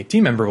my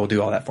team member will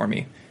do all that for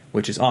me,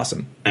 which is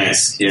awesome.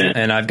 Nice. Yeah.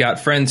 And I've got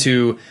friends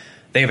who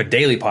they have a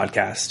daily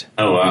podcast.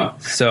 Oh, wow.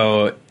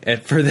 So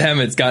for them,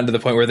 it's gotten to the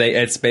point where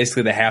it's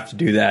basically they have to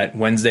do that.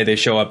 Wednesday, they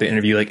show up, they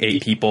interview like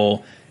 8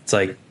 people. It's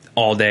like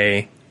all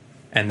day.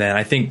 And then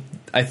I think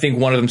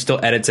one of them still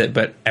edits it,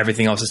 but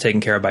everything else is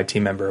taken care of by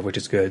team member, which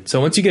is good. So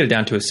once you get it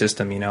down to a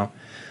system,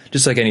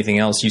 just like anything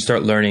else, you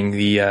start learning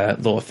the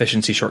little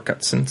efficiency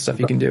shortcuts and stuff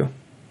you can do.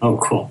 Oh,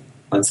 cool.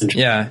 That's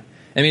interesting. Yeah.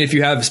 I mean, if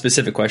you have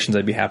specific questions,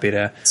 I'd be happy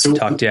to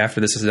talk to you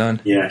after this is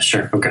done. Yeah,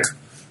 sure. Okay.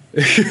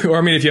 Or,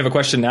 I mean, if you have a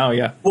question now,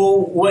 yeah. Well,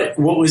 what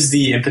was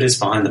the impetus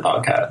behind the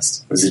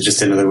podcast? Was it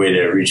just another way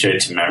to reach out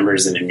to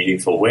members in a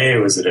meaningful way?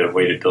 Was it a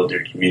way to build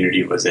your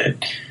community? Was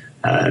it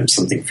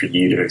something for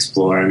you to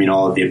explore? I mean,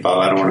 all of the above.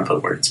 I don't want to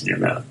put words in your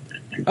mouth.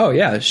 Oh,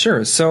 yeah,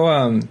 sure. So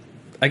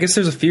I guess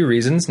there's a few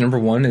reasons. Number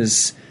one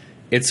is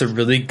it's a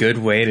really good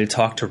way to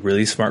talk to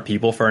really smart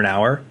people for an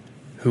hour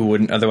who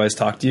wouldn't otherwise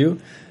talk to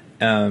you.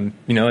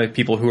 Like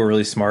people who are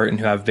really smart and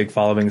who have big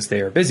followings,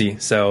 they are busy.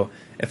 So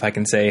if I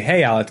can say,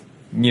 hey, Alec,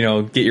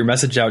 get your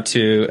message out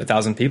to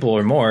 1,000 people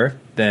or more,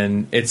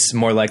 then it's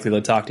more likely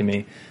to talk to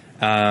me.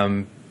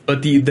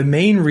 But the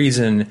main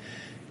reason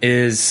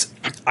is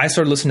I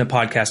started listening to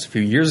podcasts a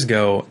few years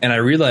ago, and I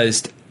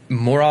realized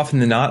more often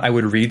than not, I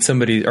would listen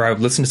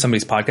to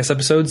somebody's podcast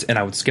episodes and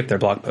I would skip their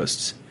blog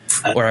posts.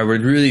 Or I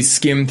would really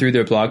skim through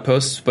their blog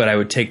posts, but I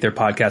would take their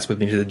podcast with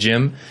me to the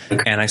gym.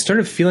 And I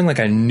started feeling like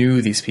I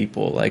knew these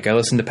people. Like I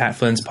listened to Pat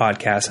Flynn's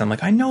podcast, and I'm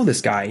like, I know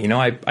this guy.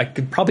 I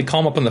could probably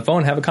call him up on the phone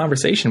and have a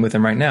conversation with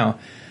him right now.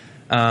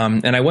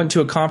 And I went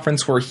to a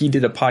conference where he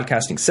did a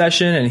podcasting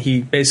session, and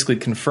he basically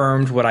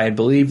confirmed what I had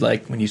believed.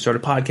 Like when you start a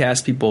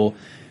podcast, people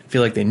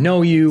feel like they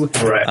know you.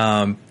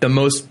 Right. The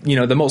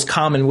most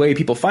common way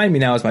people find me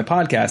now is my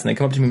podcast, and they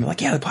come up to me and be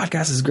like, yeah, the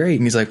podcast is great.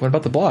 And he's like, what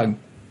about the blog?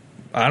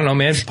 I don't know,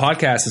 man.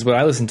 Podcast is what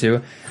I listen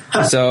to.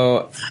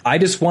 So I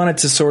just wanted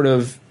to sort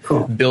of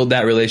build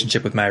that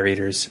relationship with my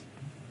readers.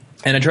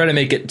 And I try to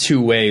make it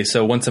two ways.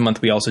 So once a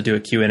month, we also do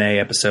a Q&A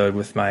episode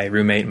with my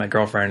roommate and my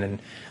girlfriend.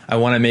 And I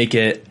want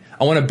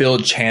to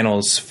build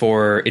channels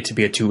for it to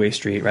be a two-way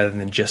street rather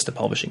than just a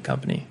publishing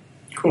company.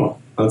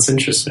 Cool. That's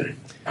interesting.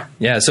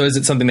 Yeah. So is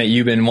it something that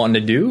you've been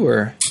wanting to do,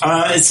 or?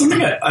 It's something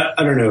I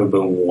don't know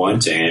about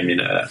wanting. I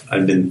mean,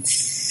 I've been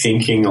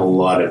thinking a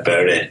lot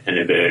about it and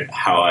about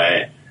how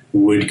I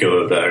would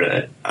go about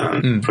it,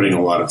 putting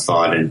a lot of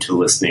thought into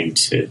listening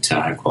to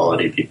high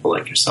quality people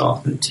like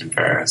yourself and Tim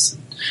Ferriss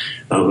and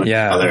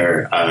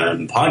other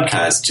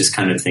podcasts, just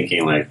kind of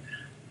thinking like,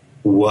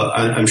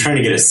 I'm trying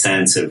to get a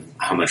sense of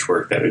how much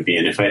work that would be.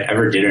 And if I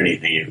ever did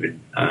anything, it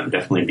would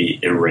definitely be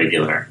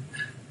irregular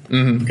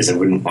because I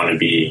wouldn't want to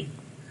be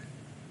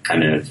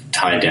kind of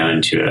tied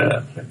down to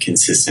a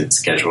consistent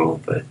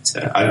schedule. But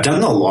I've done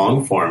the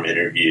long form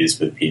interviews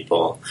with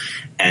people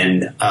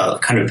and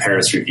kind of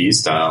Paris Review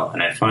style.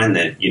 And I find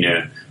that,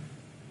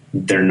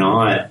 they're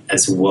not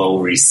as well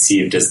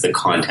received as the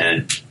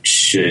content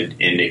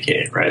should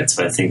indicate, right?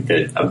 So I think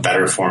that a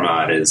better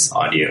format is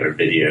audio or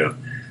video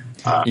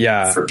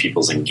for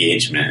people's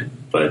engagement.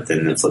 But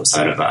then the flip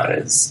side of that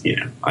is,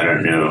 I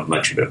don't know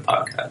much about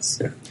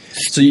podcasts.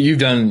 So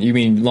you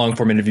mean long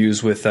form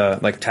interviews with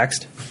like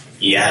text?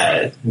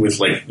 Yeah, with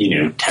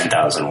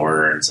 10,000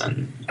 words.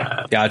 And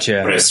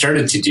gotcha. What I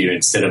started to do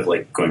instead of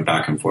going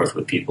back and forth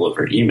with people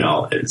over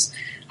email is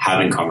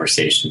having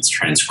conversations,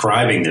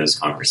 transcribing those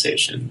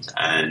conversations,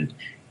 and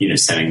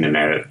sending them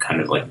out,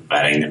 kind of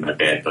vetting them a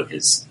bit,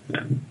 because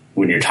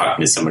when you're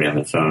talking to somebody on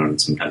the phone,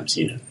 sometimes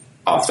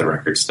off the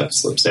record stuff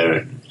slips out.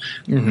 And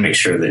make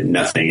sure that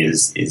nothing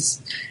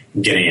is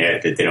getting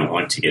out that they don't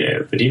want to get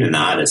out. But even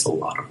that is a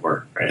lot of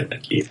work, right?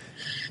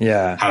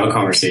 Have a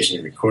conversation,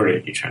 you record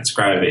it, you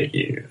transcribe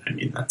it.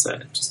 That's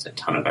just a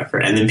ton of effort.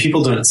 And then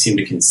people don't seem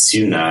to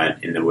consume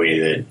that in the way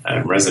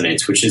that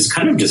resonates, which is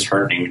kind of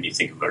disheartening when you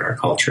think about our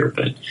culture.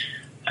 But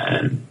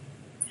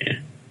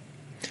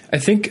I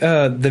think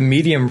the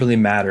medium really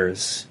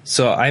matters.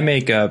 So I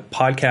make a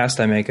podcast,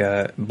 I make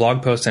a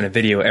blog post, and a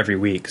video every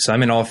week. So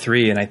I'm in all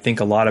three, and I think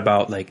a lot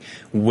about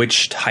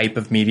which type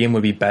of medium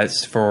would be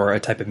best for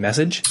a type of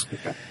message.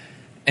 Okay.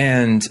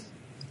 And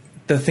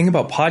the thing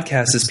about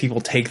podcasts is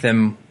people take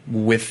them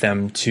with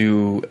them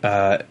to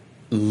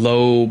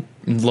low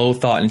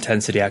thought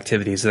intensity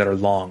activities that are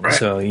long. Right.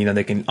 So,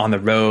 they can on the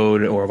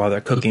road or while they're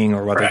cooking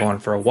or while they're going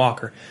for a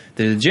walk or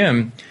to the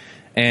gym.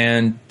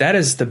 And that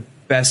is the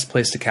best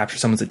place to capture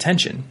someone's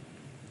attention.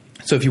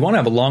 So if you want to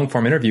have a long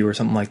form interview or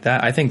something like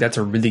that, I think that's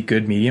a really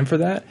good medium for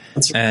that.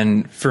 That's right.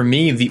 And for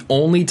me, the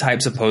only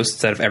types of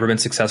posts that have ever been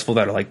successful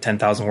that are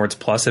 10,000 words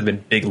plus have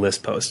been big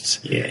list posts.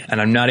 Yeah. And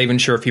I'm not even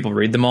sure if people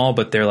read them all,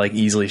 but they're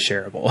easily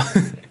shareable.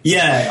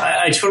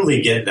 Yeah, I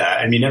totally get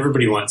that.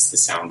 Everybody wants the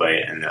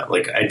soundbite, and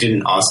I did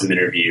an awesome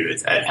interview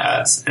with Ed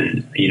Haas,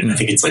 and I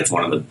think it's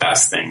one of the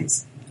best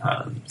things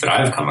that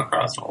I've come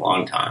across in a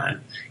long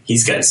time.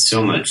 He's got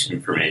so much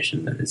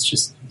information that it's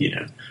just,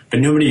 but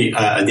nobody,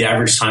 the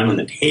average time on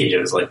the page, it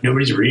was like,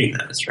 nobody's reading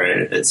this, right?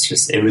 It's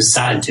just, it was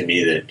sad to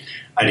me that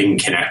I didn't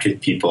connect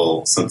with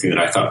people, something that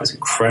I thought was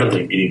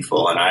incredibly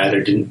meaningful, and I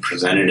either didn't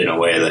present it in a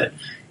way that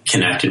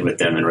connected with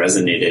them and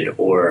resonated,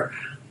 or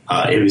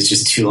it was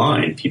just too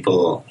long. And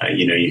people,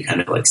 you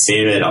kind of like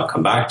save it, I'll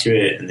come back to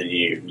it, and then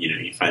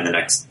you find the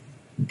next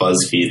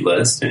BuzzFeed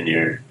list, and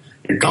you're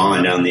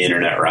gone down the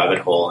internet rabbit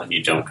hole, and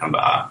you don't come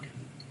back.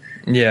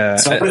 Yeah.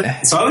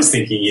 So I was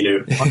thinking,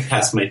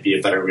 podcast might be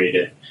a better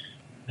way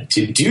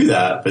to do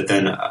that, but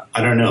then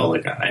I don't know,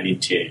 like I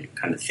need to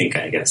kind of think,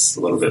 I guess, a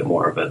little bit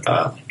more about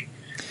that.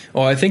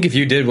 Well, I think if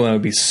you did one, it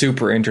would be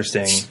super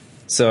interesting.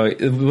 So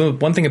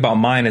one thing about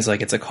mine is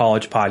like it's a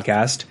college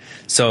podcast.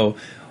 So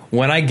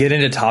when I get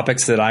into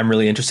topics that I'm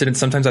really interested in,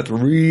 sometimes I have to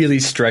really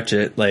stretch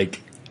it.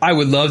 Like I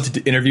would love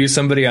to interview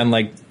somebody on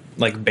like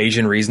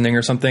Bayesian reasoning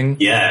or something.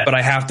 Yeah. But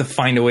I have to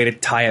find a way to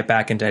tie it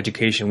back into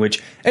education,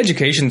 which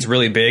education's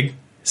really big.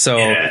 So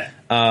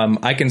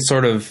I can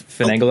sort of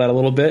finagle that a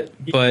little bit,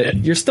 but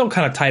you're still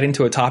kind of tied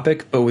into a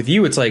topic. But with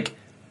you, it's like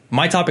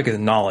my topic is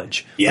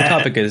knowledge. Yeah. My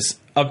topic is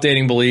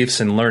updating beliefs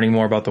and learning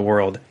more about the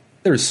world.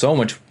 There's so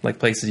much like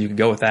places you could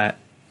go with that.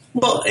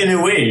 Well, in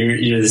a way,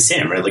 you're the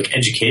same, right? Like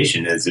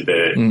education is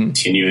about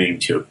continuing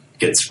to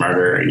get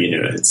smarter.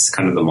 It's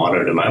kind of the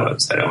motto to my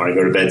website. I want to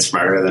go to bed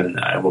smarter than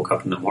I woke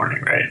up in the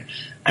morning, right?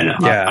 And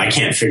I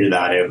can't figure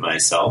that out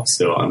myself,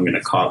 so I'm going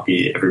to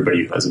copy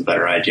everybody who has a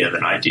better idea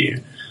than I do.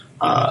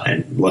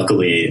 And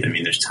luckily, I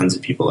mean, there's tons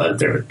of people out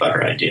there with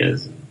better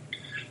ideas.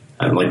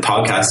 And like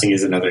podcasting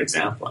is another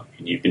example. I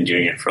mean, you've been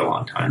doing it for a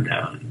long time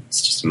now, and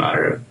it's just a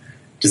matter of,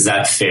 does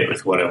that fit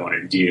with what I want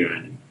to do,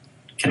 and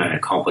can I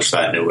accomplish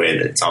that in a way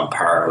that's on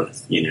par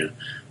with,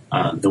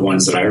 the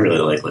ones that I really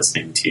like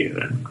listening to?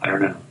 And I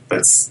don't know,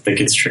 that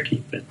gets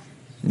tricky, but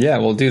yeah,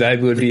 well, dude, I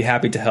would be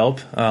happy to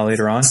help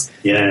later on.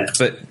 Yeah,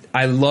 but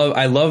I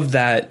love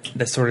that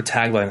sort of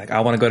tagline. Like, I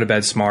want to go to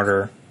bed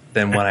smarter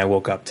than when I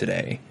woke up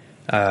today.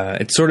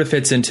 It sort of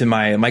fits into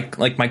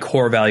my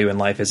core value in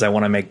life is I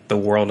want to make the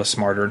world a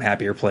smarter and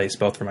happier place,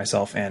 both for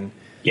myself and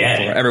for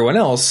everyone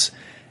else.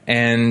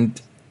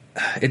 And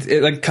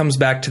it like comes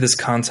back to this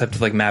concept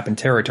of like map and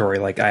territory.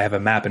 Like I have a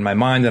map in my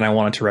mind and I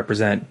want it to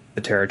represent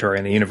the territory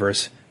in the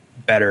universe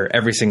better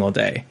every single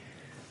day.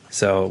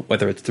 So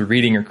whether it's through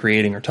reading or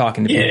creating or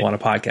talking to people on a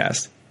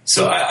podcast.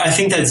 So I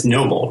think that's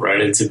noble, right?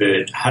 It's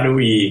about how do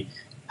we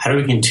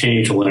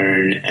continue to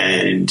learn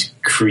and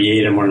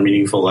create a more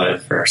meaningful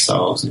life for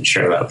ourselves and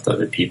share that with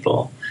other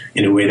people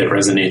in a way that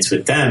resonates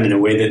with them, in a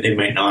way that they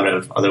might not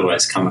have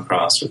otherwise come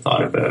across or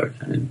thought about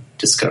and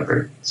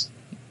discovered.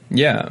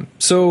 Yeah.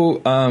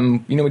 So,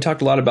 we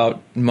talked a lot about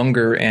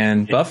Munger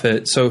and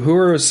Buffett. So who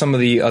are some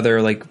of the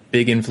other like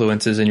big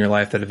influences in your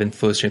life that have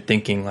influenced your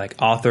thinking, like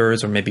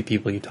authors or maybe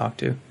people you talk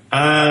to?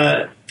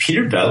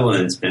 Peter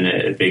Bevelin's been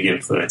a big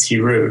influence. He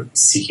wrote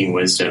Seeking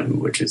Wisdom,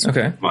 which is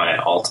my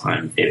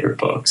all-time favorite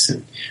books.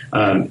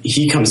 And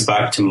he comes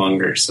back to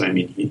Munger. So, I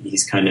mean,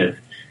 he's kind of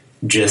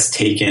just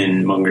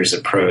taken Munger's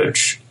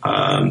approach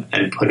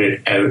and put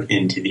it out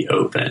into the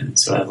open.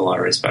 So I have a lot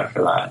of respect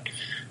for that.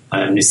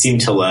 Nassim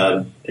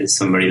Taleb is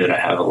somebody that I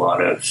have a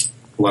lot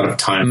of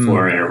time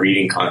for and a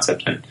reading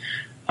concept. And,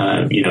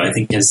 I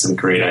think he has some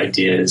great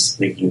ideas.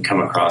 They can come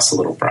across a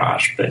little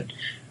brash, but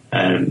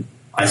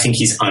I think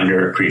he's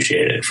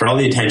underappreciated. For all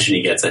the attention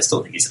he gets, I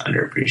still think he's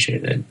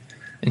underappreciated.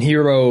 And he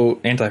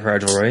wrote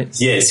Anti-Fragile, right?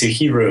 Yeah, so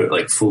he wrote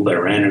like Fooled by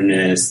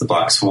Randomness, The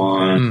Black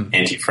Swan,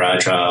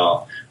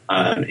 Anti-Fragile.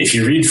 If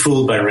you read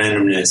Fooled by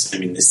Randomness, I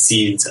mean, the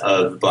seeds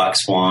of Black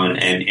Swan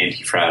and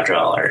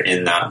Anti-Fragile are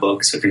in that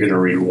book. So if you're going to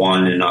read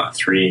one and not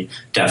three,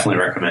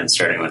 definitely recommend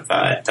starting with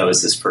that. That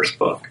was his first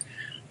book.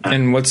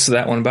 And what's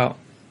that one about?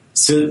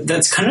 So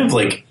that's kind of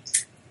like,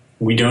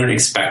 we don't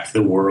expect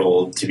the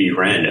world to be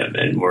random,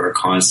 and we're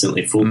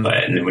constantly fooled by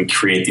it. And then we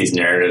create these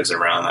narratives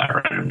around that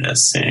randomness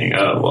saying,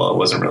 oh, well, it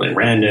wasn't really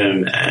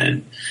random.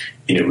 And,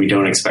 we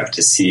don't expect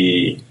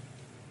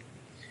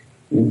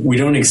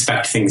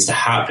things to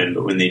happen,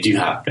 but when they do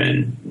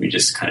happen, we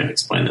just kind of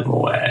explain them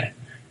away.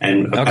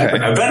 And a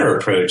better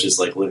approach is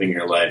like living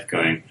your life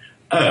going,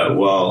 oh,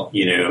 well,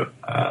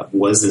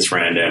 was this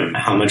random?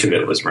 How much of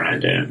it was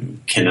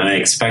random? Can I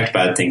expect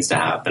bad things to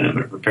happen? Am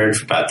I prepared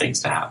for bad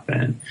things to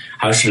happen?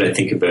 How should I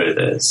think about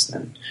this?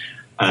 And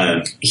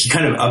he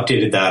kind of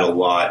updated that a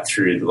lot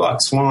through The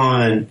Black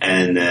Swan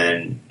and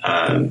then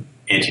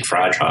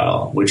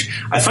Anti-Fragile, which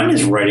I find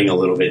his writing a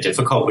little bit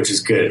difficult, which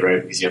is good,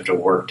 right? Because you have to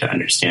work to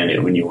understand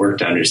it. When you work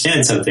to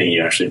understand something,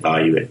 you actually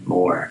value it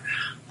more.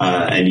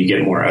 And you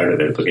get more out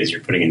of it because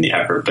you're putting in the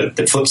effort. But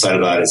the flip side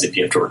of that is if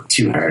you have to work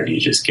too hard, you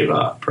just give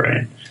up,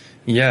 right?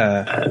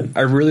 Yeah.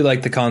 I really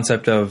like the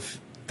concept of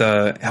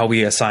how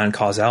we assign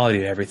causality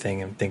to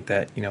everything and think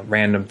that,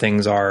 random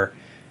things are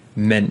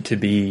meant to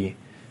be.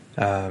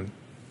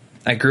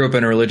 I grew up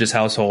in a religious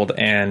household,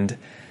 and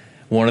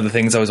one of the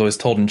things I was always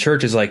told in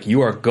church is like,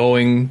 you are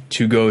going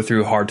to go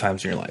through hard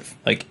times in your life.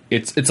 Like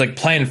it's like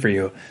planned for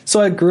you.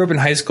 So I grew up in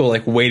high school,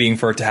 like waiting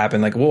for it to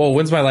happen. Like, whoa,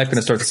 when's my life going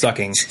to start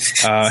sucking?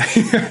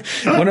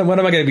 When am I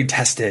going to be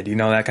tested? You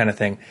know, that kind of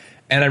thing.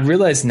 And I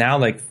realize now,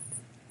 like,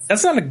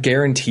 that's not a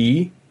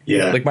guarantee.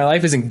 Yeah. Like my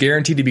life isn't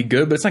guaranteed to be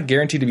good, but it's not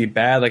guaranteed to be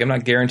bad. Like I'm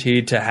not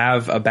guaranteed to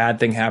have a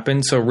bad thing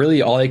happen. So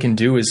really all I can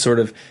do is sort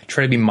of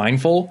try to be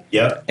mindful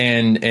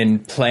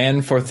and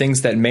plan for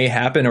things that may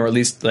happen, or at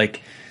least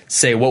like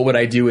say, what would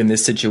I do in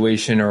this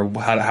situation, or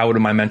how would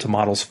my mental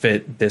models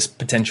fit this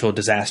potential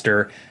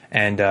disaster,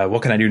 and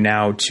what can I do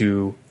now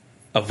to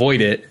avoid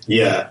it?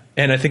 Yeah.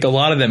 And I think a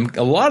lot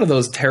of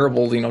those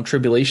terrible, you know,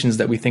 tribulations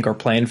that we think are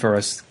planned for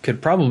us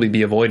could probably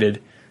be avoided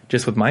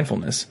just with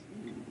mindfulness.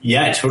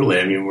 Yeah, totally.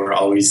 I mean, we're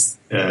always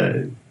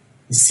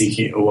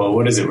seeking. Well,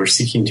 what is it? We're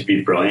seeking to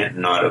be brilliant,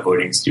 and not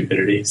avoiding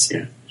stupidities.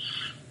 Yeah,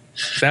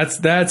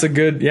 that's a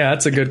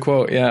good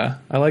quote. Yeah,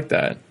 I like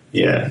that.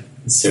 Yeah.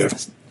 So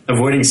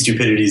avoiding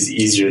stupidity is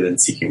easier than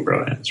seeking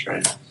brilliance,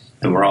 right?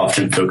 And we're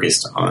often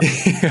focused on.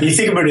 You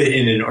think about it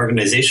in an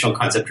organizational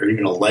concept or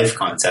even a life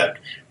concept.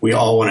 We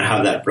all want to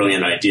have that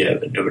brilliant idea,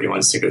 but nobody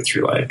wants to go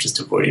through life just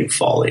avoiding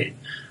folly.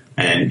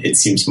 And it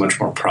seems much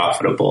more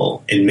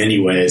profitable in many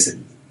ways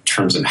in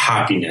terms of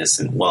happiness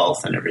and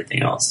wealth and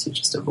everything else to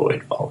just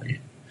avoid folly.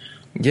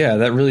 Yeah,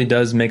 that really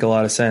does make a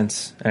lot of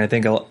sense. And I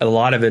think a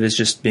lot of it is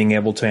just being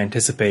able to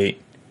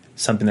anticipate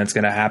something that's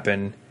going to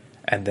happen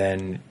and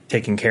then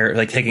taking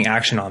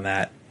action on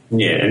that.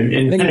 Yeah,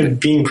 and kind of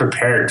being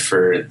prepared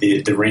for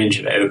the range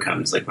of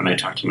outcomes. Like when I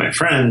talk to my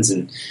friends,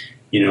 and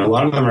you know, a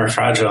lot of them are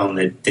fragile and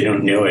they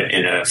don't know it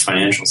in a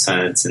financial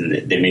sense, and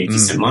they make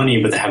decent money,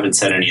 but they haven't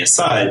set any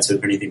aside. So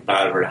if anything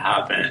bad were to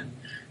happen,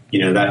 you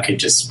know, that could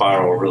just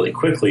spiral really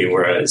quickly.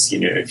 Whereas, you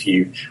know, if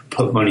you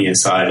put money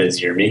aside as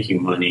you're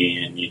making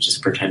money and you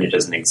just pretend it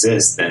doesn't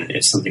exist, then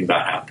if something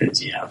bad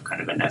happens, you have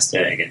kind of a nest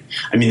egg. And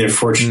I mean, they're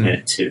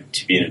fortunate to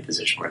be in a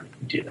position where they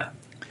can do that.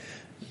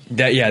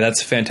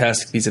 That's a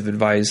fantastic piece of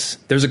advice.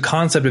 There's a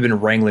concept I've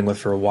been wrangling with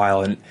for a while,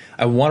 and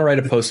I want to write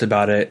a post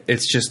about it.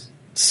 It's just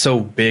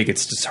so big,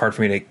 it's just hard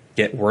for me to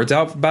get words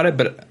out about it.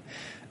 But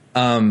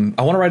I want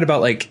to write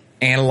about like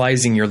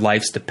analyzing your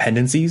life's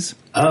dependencies.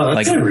 Oh,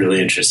 that's a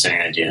really interesting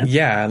idea.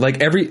 Yeah,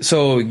 like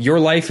so your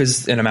life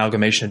is an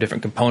amalgamation of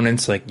different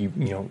components. Like you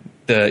know,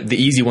 the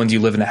easy ones, you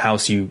live in a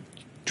house, you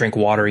drink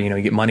water, you know,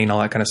 you get money and all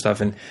that kind of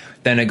stuff. And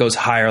then it goes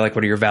higher, like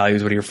what are your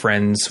values, what are your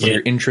friends, what are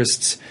your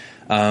interests?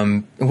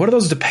 And what do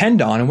those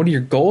depend on, and what do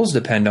your goals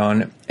depend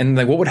on? And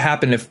like, what would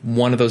happen if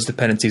one of those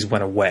dependencies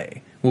went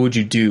away? What would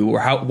you do,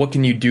 or what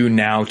can you do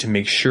now to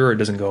make sure it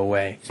doesn't go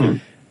away?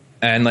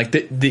 And like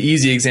the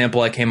easy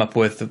example I came up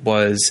with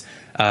was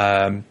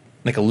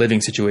like a living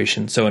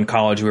situation. So in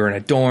college, we were in a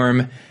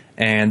dorm,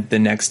 and the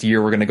next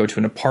year we're going to go to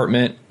an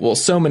apartment. Well,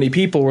 so many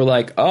people were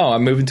like, "Oh,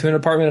 I'm moving to an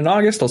apartment in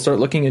August. I'll start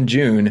looking in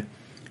June."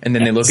 And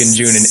then they look in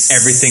June and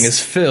everything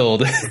is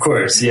filled. Of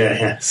course,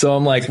 yeah. So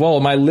I'm like, well,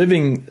 my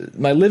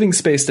living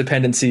space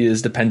dependency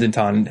is dependent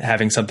on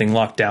having something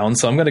locked down.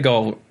 So I'm going to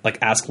go like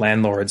ask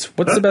landlords,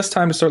 what's the best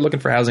time to start looking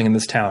for housing in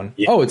this town?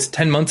 Yeah. Oh, it's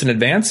 10 months in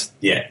advance?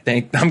 Yeah.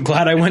 I'm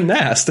glad I went and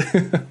asked.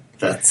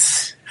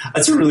 That's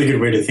a really good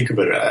way to think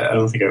about it. I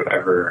don't think I've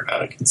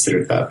ever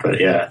considered that,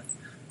 but yeah.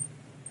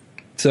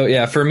 So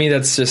yeah, for me,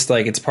 that's just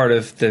like, it's part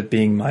of the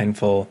being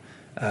mindful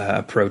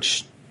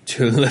approach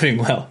to living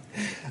well.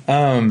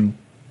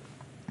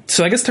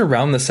 So I guess to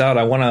round this out,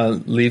 I want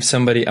to leave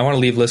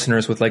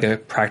listeners with like a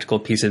practical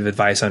piece of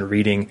advice on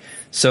reading.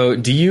 So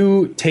do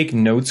you take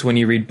notes when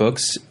you read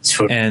books?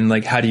 Sure. And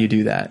like, how do you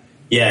do that?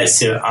 Yeah,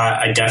 so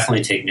I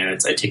definitely take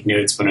notes. I take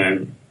notes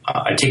when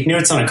I take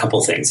notes on a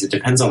couple things. It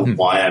depends on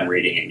why I'm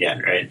reading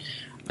again, right?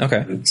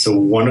 Okay. So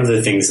one of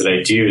the things that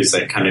I do is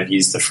I kind of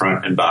use the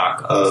front and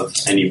back of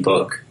any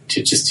book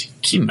to just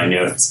keep my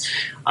notes.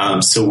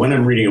 So when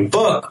I'm reading a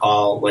book,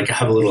 I'll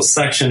have a little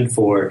section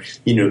for,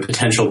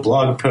 potential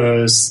blog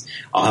posts.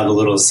 I'll have a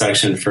little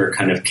section for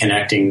kind of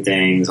connecting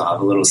things. I'll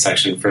have a little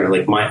section for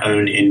like my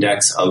own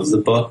index of the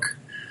book,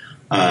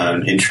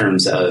 in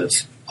terms of,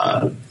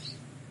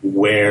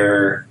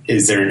 where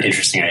is there an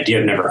interesting idea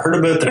I've never heard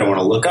about that I want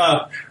to look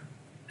up.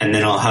 And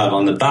then I'll have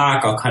on the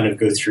back, I'll kind of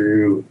go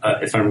through,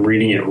 if I'm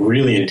reading it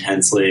really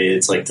intensely,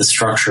 it's like the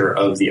structure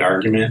of the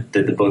argument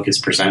that the book is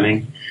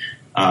presenting,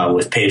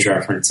 with page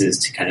references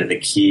to kind of the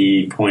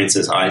key points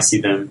as I see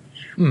them.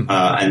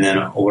 And then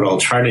what I'll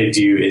try to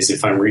do is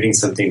if I'm reading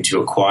something to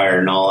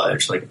acquire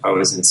knowledge, like if I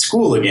was in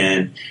school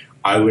again,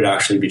 I would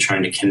actually be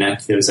trying to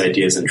connect those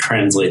ideas and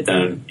translate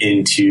them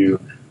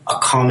into a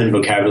common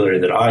vocabulary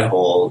that I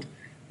hold,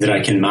 that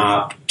I can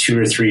map 2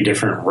 or 3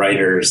 different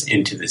writers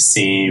into the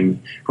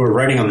same, who are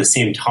writing on the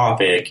same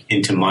topic,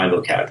 into my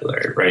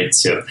vocabulary, right?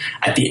 So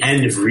at the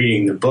end of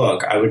reading the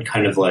book, I would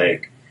kind of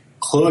like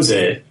close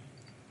it,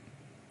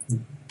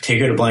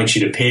 take out a blank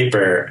sheet of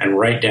paper and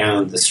write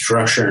down the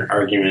structure and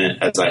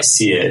argument as I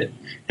see it.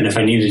 And if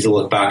I needed to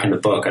look back in the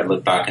book, I'd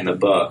look back in the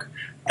book.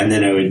 And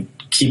then I would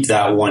keep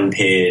that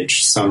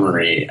 1-page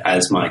summary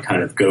as my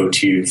kind of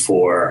go-to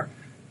for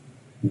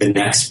the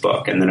next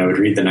book, and then I would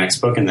read the next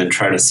book and then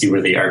try to see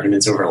where the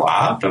arguments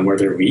overlap and where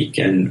they're weak,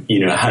 and, you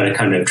know, how to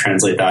kind of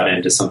translate that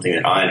into something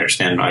that I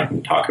understand and I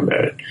can talk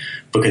about,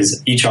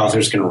 because each author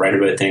is going to write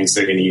about things.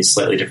 They're going to use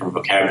slightly different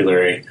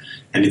vocabulary,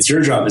 and it's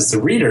your job as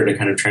the reader to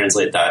kind of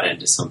translate that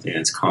into something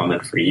that's common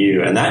for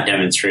you. And that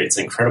demonstrates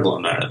an incredible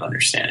amount of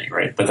understanding,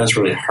 right? But that's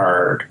really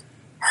hard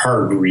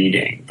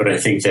reading. But I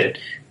think that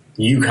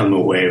you come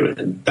away with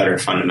a better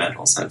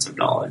fundamental sense of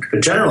knowledge.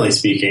 But generally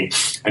speaking,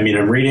 I mean,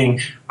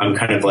 I'm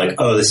kind of like,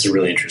 oh, this is a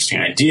really interesting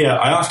idea.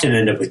 I often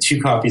end up with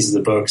 2 copies of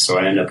the book, so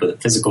I end up with a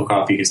physical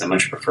copy because I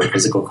much prefer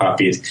physical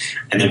copies.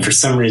 And then for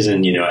some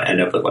reason, you know, I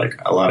end up with like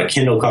a lot of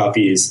Kindle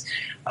copies,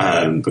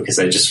 because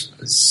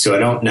I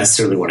don't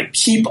necessarily want to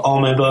keep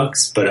all my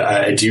books, but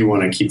I do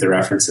want to keep the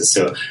references.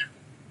 So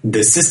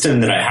the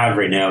system that I have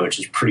right now, which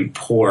is pretty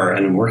poor,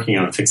 and I'm working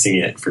on fixing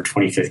it for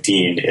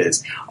 2015,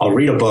 is I'll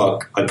read a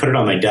book, I put it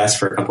on my desk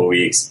for a couple of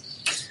weeks,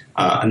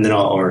 and then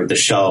or the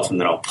shelf, and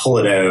then I'll pull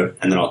it out,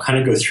 and then I'll kind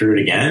of go through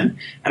it again,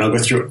 and I'll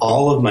go through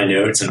all of my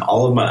notes and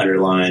all of my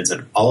underlines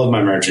and all of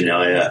my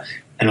marginalia,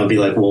 and I'll be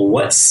like, well,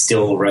 what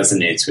still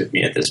resonates with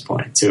me at this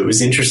point? So it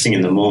was interesting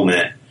in the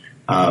moment,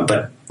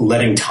 but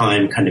letting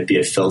time kind of be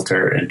a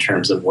filter in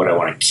terms of what I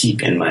want to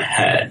keep in my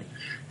head.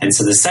 And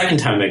so the second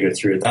time I go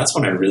through it, that's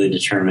when I really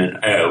determine,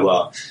 oh,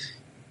 well,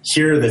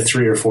 here are the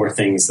 3 or 4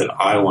 things that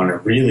I want to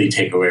really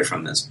take away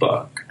from this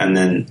book. And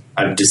then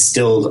I've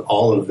distilled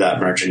all of that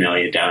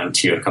marginalia down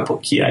to a couple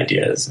key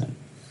ideas. And,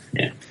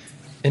 yeah.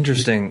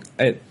 Interesting.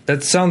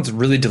 That sounds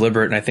really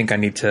deliberate, and I think I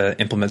need to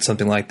implement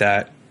something like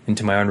that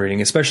into my own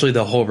reading, especially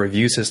the whole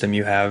review system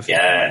you have.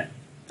 Yeah.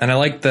 And I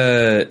like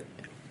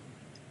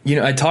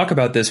I talk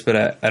about this,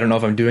 but I don't know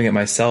if I'm doing it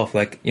myself.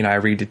 Like, you know, I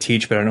read to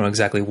teach, but I don't know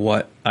exactly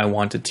what I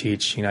want to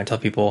teach. You know, I tell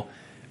people,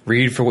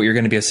 read for what you're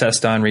going to be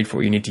assessed on, read for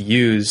what you need to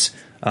use.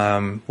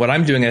 What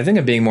I'm doing, I think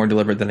I'm being more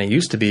deliberate than I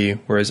used to be,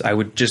 whereas I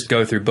would just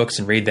go through books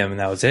and read them,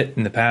 and that was it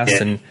in the past.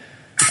 Yeah.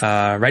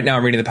 And right now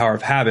I'm reading The Power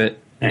of Habit.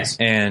 Nice.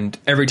 And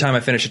every time I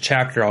finish a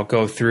chapter,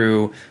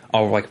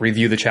 I'll like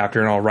review the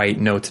chapter, and I'll write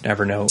notes in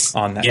Evernote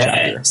on that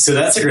chapter. So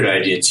that's a good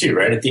idea too,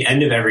 right? At the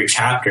end of every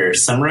chapter,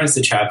 summarize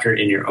the chapter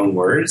in your own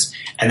words,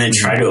 and then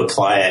try to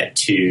apply it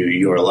to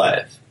your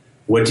life.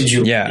 What did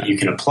you you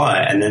can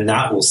apply, and then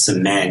that will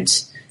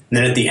cement. And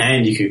then at the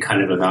end, you could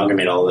kind of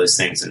amalgamate all those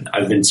things. And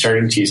I've been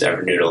starting to use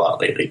Evernote a lot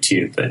lately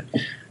too, but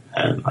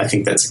I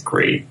think that's a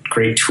great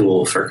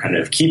tool for kind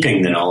of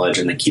keeping the knowledge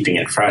and then keeping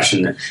it fresh.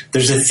 And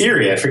there's a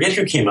theory, I forget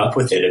who came up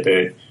with it,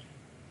 about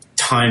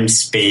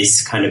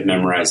time-space kind of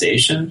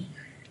memorization.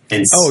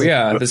 And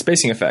the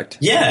spacing effect.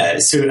 Yeah.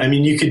 So, I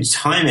mean, you could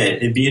time it.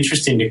 It'd be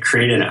interesting to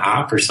create an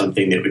app or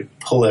something that would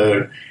pull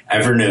out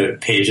Evernote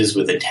pages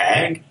with a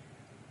tag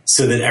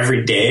so that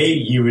every day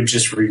you would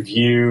just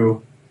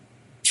review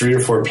 3 or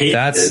 4 pages.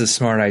 That's a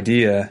smart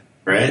idea.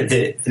 Right? And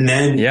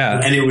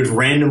it would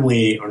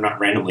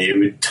it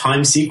would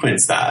time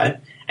sequence that.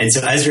 And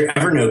so as your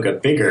Evernote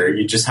got bigger,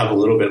 you just have a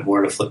little bit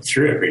more to flip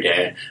through every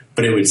day,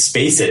 but it would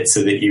space it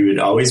so that you would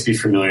always be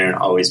familiar and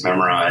always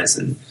memorize.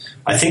 And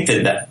I think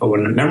that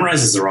when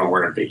memorize is the wrong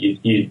word, but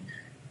you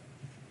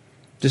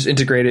just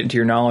integrate it into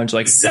your knowledge,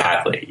 like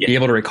exactly, be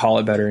able to recall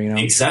it better, you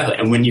know? Exactly.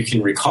 And when you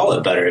can recall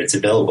it better, it's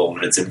available.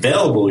 When it's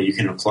available, you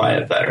can apply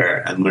it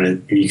better. And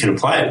when you can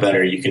apply it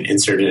better, you can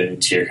insert it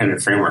into your kind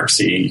of framework.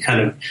 So you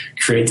kind of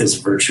create this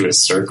virtuous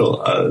circle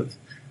of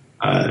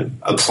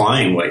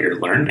applying what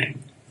you're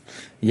learning.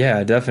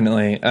 Yeah,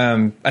 definitely.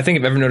 I think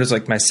of Evernote as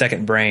like my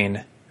second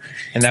brain,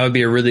 and that would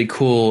be a really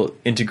cool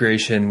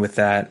integration with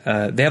that.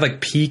 They have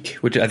like Peak,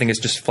 which I think is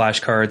just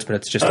flashcards, but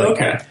it's just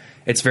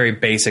it's very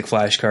basic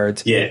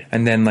flashcards. Yeah.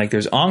 And then like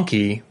there's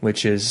Anki,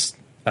 which is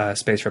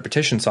spaced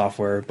repetition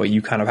software, but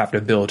you kind of have to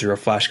build your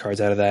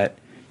flashcards out of that.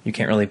 You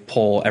can't really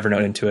pull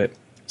Evernote into it.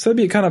 So that'd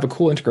be kind of a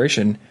cool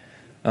integration.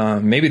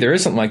 Maybe there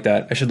is something like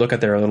that. I should look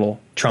at their little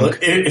trunk. Well,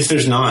 if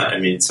there's not, I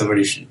mean,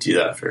 somebody should do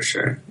that for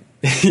sure.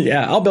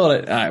 Yeah, I'll build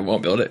it. I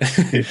won't build it.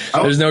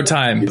 There's no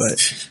time,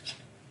 but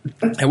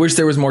I wish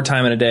there was more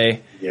time in a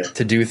day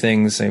to do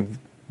things. I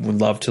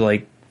would love to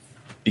like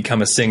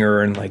become a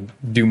singer and like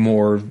do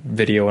more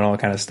video and all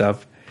that kind of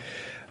stuff.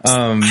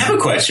 I have a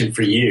question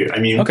for you. I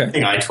mean, one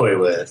thing I toy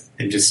with,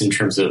 and just in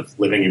terms of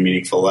living a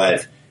meaningful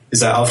life,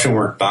 is I often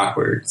work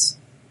backwards.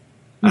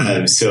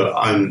 So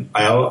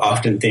I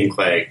often think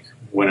like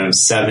when I'm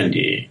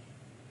 70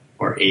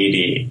 or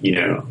 80, you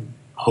know,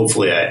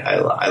 hopefully I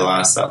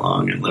last that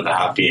long and live a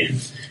happy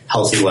and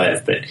healthy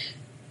life. But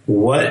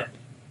what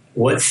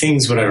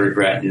things would I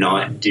regret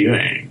not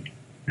doing?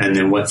 And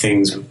then what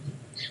things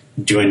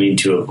do I need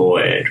to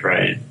avoid,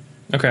 right?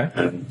 Okay.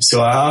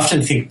 So I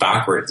often think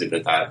backwards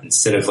about that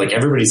instead of like,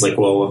 everybody's like,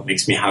 well, what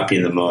makes me happy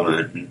in the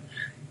moment? And,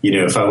 you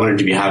know, if I wanted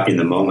to be happy in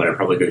the moment, I'd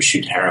probably go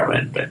shoot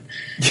heroin, but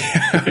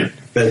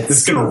this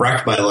is going to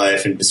wreck my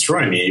life and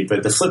destroy me.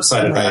 But the flip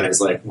side of that is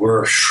like,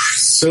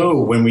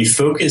 when we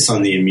focus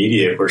on the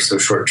immediate, we're so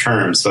short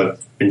term. So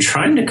I've been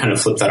trying to kind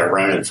of flip that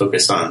around and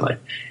focus on like,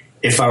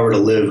 if I were to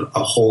live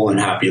a whole and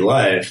happy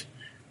life,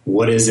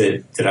 what is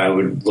it that I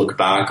would look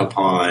back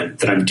upon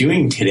that I'm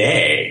doing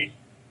today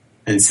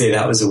and say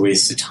that was a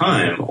waste of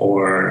time,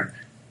 or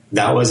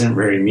that wasn't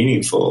very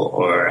meaningful,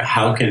 or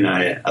how can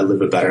I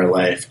live a better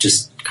life?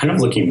 Just kind of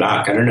looking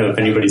back. I don't know if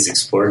anybody's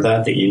explored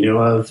that you know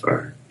of,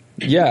 or...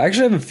 Yeah, I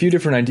actually have a few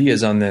different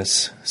ideas on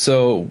this.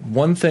 So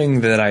one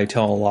thing that I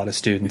tell a lot of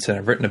students and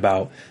I've written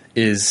about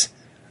is,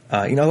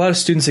 a lot of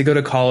students, they go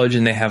to college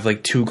and they have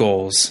like two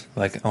goals.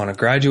 Like, I want to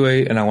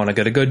graduate and I want to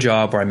get a good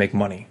job where I make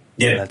money.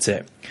 Yeah. And that's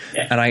it.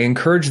 Yeah. And I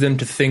encourage them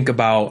to think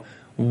about,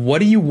 what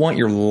do you want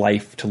your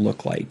life to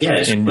look like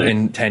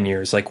in 10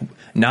 years? Like,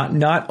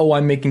 not, oh,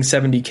 I'm making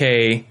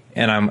 $70K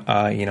and I'm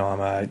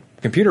a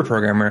computer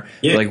programmer.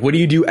 Yeah. Like, what do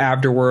you do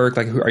after work?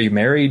 Like, are you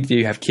married? Do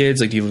you have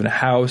kids? Like, do you live in a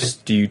house?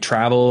 Do you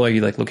travel? Are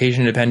you like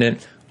location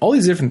independent? All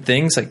these different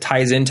things like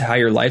ties into how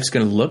your life's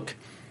going to look.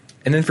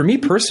 And then for me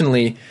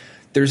personally,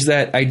 there's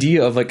that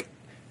idea of like,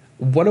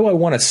 what do I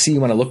want to see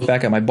when I look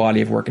back at my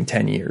body of work in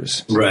 10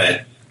 years?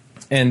 Right.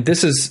 And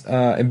this is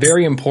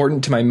very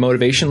important to my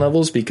motivation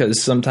levels,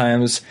 because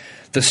sometimes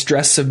the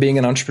stress of being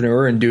an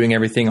entrepreneur and doing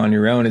everything on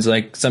your own is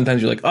like,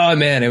 sometimes you're like, oh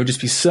man, it would just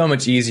be so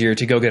much easier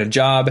to go get a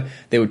job.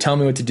 They would tell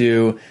me what to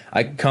do.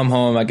 I could come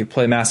home. I could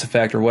play Mass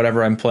Effect or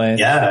whatever I'm playing.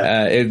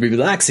 Yeah. It would be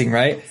relaxing,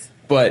 right?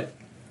 But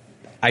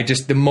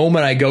the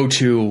moment I go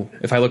to,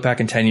 if I look back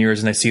in 10 years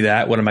and I see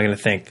that, what am I going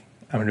to think?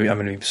 I'm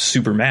going to be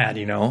super mad,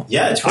 you know?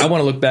 Yeah. I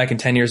want to look back in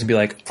 10 years and be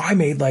like, I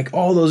made like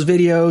all those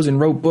videos and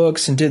wrote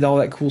books and did all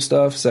that cool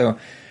stuff. So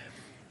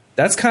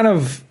that's kind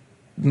of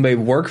my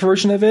work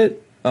version of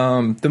it.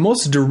 The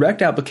most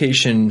direct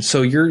application.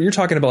 So you're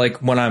talking about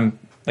like when I'm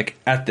like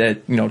at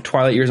the,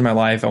 twilight years of my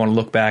life, I want to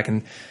look back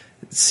and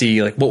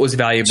see like what was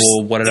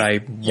valuable. What did I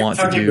want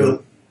to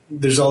do?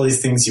 There's all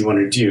these things you want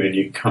to do, and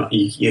you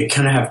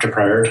kind of have to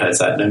prioritize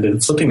that. And I've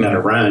been flipping that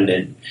around,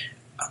 and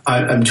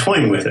I'm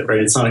toying with it, right?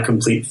 It's not a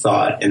complete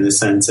thought in the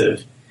sense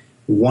of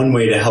one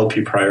way to help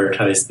you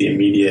prioritize the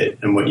immediate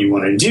and what you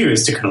want to do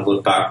is to kind of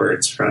look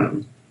backwards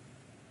from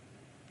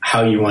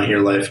how you want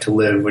your life to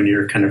live when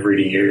you're kind of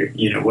reading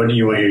your, what do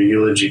you want your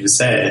eulogy to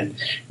say? And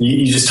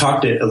you just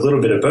talked a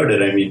little bit about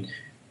it. I mean,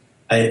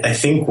 I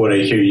think what I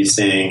hear you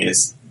saying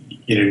is,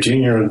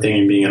 doing your own thing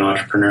and being an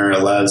entrepreneur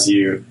allows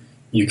you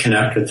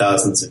connect with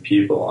thousands of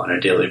people on a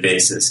daily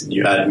basis, and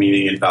you add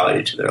meaning and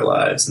value to their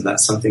lives. And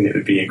that's something that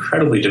would be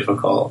incredibly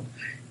difficult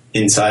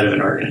inside of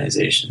an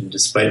organization,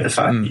 despite the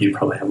fact that you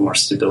probably have more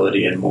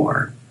stability and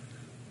more,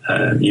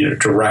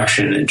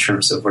 direction in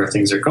terms of where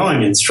things are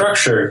going and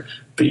structure,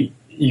 but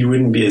you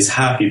wouldn't be as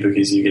happy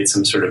because you get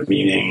some sort of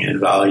meaning and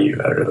value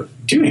out of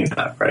doing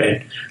that.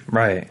 Right.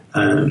 Right.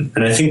 And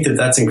I think that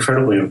that's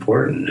incredibly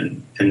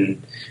important.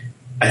 And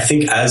I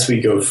think as we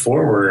go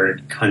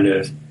forward, kind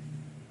of,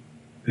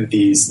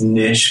 these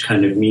niche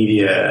kind of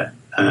media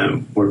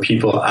where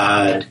people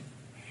add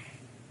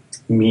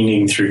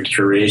meaning through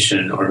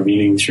curation or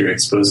meaning through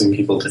exposing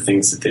people to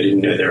things that they didn't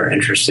know they were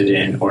interested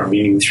in, or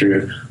meaning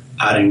through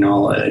adding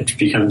knowledge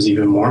becomes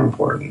even more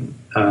important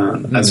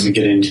as we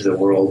get into the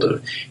world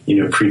of,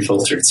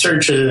 pre-filtered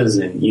searches.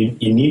 And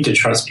you need to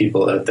trust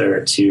people out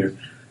there to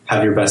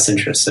have your best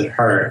interests at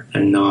heart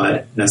and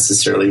not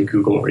necessarily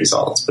Google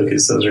results,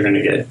 because those are going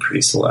to get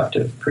pretty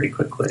selective pretty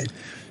quickly.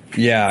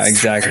 Yeah,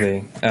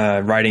 exactly.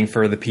 Writing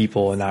for the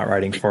people and not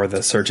writing for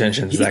the search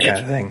engines, that kind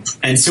of thing.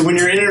 And so when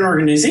you're in an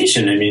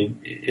organization, I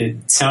mean,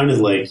 it sounded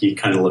like you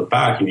kind of look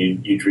back and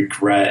you'd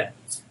regret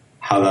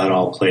how that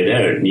all played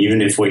out. And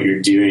even if what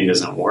you're doing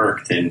doesn't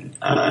work, then,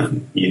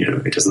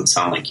 it doesn't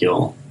sound like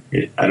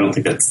I don't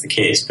think that's the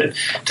case, but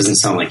it doesn't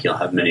sound like you'll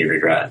have many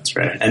regrets,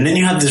 right? And then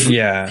you have this.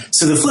 Yeah.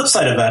 So the flip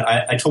side of that,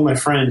 I told my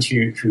friend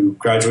who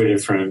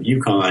graduated from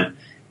UConn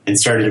and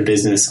started a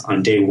business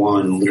on day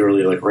one,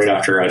 literally like right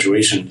after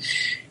graduation.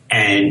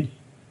 And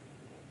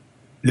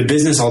the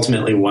business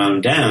ultimately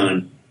wound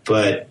down,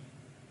 but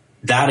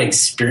that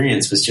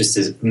experience was just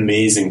an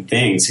amazing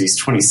thing. So he's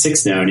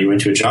 26 now and he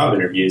went to a job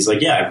interview. He's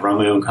like, yeah, I've run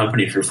my own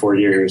company for 4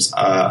 years.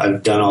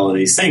 I've done all of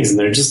these things. And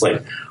they're just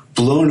like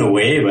blown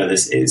away by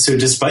this. So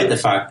despite the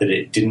fact that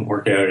it didn't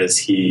work out as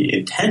he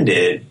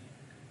intended,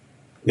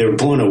 they were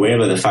blown away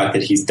by the fact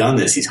that he's done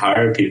this. He's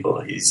hired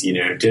people. He's,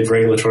 did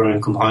regulatory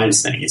and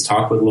compliance thing. He's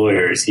talked with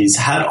lawyers. He's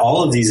had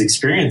all of these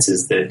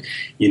experiences that,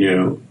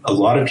 a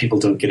lot of people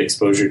don't get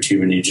exposure to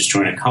when you just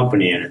join a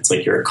company and it's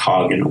like you're a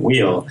cog in a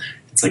wheel.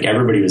 It's like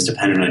everybody was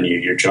dependent on you.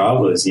 Your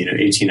job was,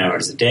 18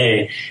 hours a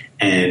day,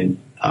 and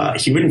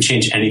he wouldn't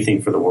change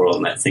anything for the world.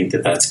 And I think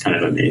that that's kind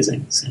of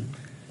amazing. So.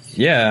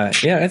 Yeah.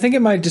 I think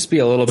it might just be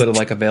a little bit of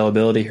like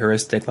availability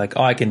heuristic. Like,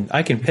 oh, I can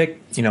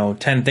pick,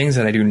 10 things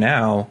that I do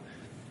now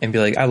and be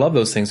like, I love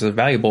those things. They're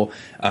valuable.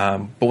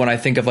 But when I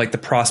think of like the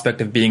prospect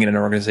of being in an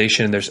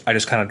organization, I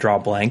just kind of draw a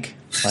blank.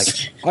 Like,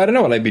 I don't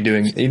know what I'd be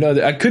doing.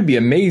 I could be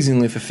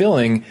amazingly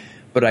fulfilling,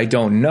 but I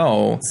don't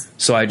know.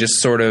 So I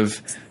just sort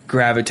of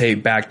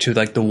gravitate back to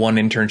like the one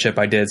internship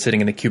I did sitting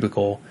in a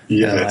cubicle.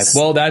 Yes.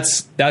 Well,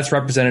 that's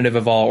representative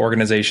of all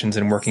organizations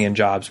and working in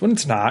jobs when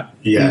it's not,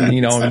 exactly.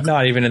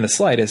 Not even in the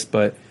slightest,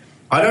 but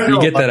I don't know.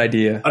 You get that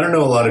idea. I don't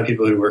know a lot of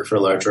people who work for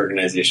large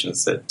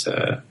organizations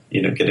that,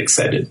 get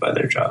excited by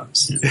their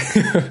jobs.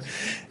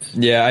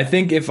 Yeah, I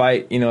think if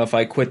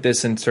I quit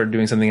this and started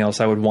doing something else,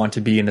 I would want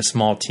to be in a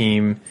small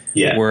team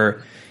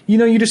where,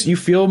 you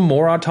feel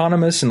more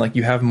autonomous and like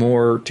you have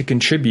more to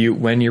contribute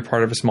when you're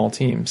part of a small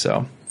team.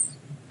 So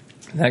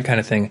that kind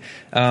of thing.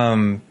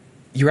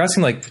 You're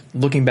asking like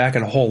looking back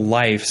at a whole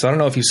life. So I don't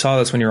know if you saw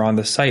this when you're on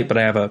the site, but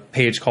I have a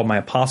page called my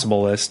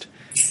possible list.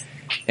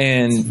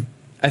 And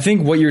I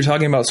think what you're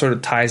talking about sort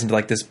of ties into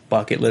like this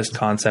bucket list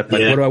concept.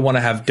 Like, what do I want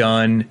to have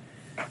done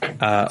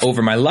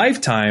over my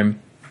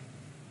lifetime?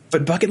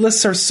 But bucket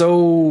lists are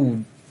so,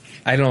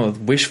 I don't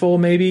know, wishful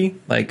maybe.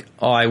 Like,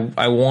 I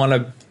want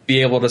to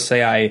be able to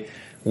say I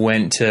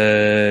went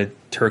to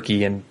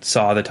Turkey and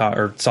saw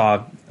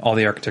all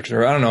the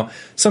architecture. Or I don't know,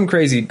 some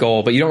crazy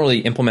goal, but you don't really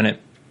implement it.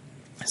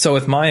 So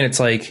with mine, it's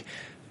like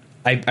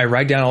I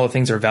write down all the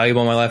things that are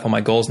valuable in my life, all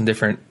my goals in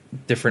different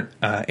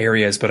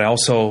areas, but I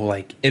also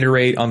like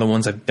iterate on the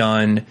ones I've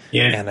done,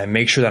 and I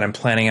make sure that I'm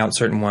planning out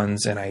certain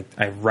ones, and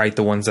I write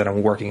the ones that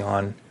I'm working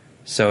on.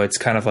 So it's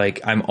kind of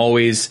like I'm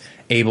always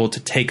able to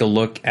take a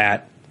look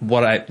at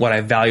what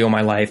I value in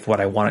my life, what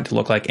I want it to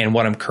look like, and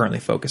what I'm currently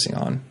focusing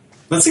on.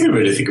 That's a good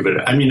way to think about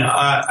it. I mean,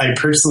 I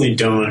personally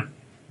I'm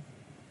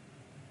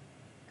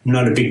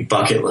not a big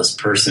bucket list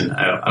person.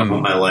 I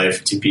want my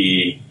life to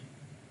be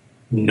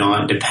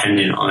not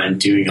dependent on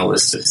doing a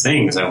list of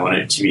things. I want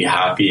it to be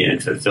happy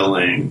and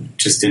fulfilling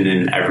just in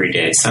an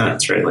everyday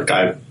sense, right? Like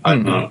I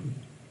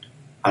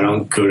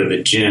don't go to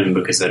the gym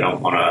because I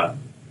don't want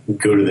to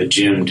go to the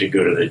gym to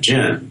go to the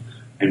gym.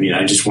 I mean,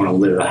 I just want to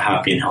live a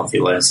happy and healthy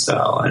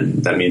lifestyle,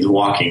 and that means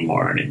walking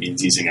more, and it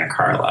means using a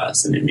car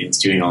less, and it means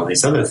doing all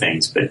these other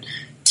things. But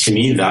to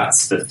me,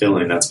 that's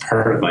fulfilling. That's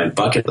part of my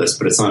bucket list,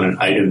 but it's not an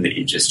item that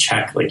you just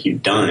check like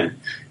you've done.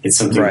 It's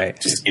something that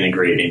just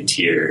integrate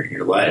into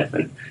your life.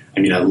 And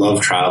I mean, I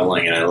love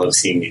traveling and I love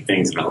seeing new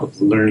things and I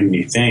love learning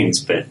new things,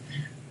 but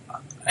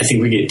I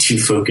think we get too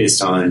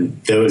focused on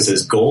those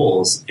as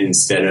goals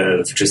instead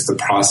of just the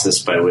process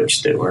by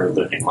which that we're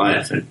living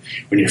life. And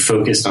when you're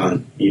focused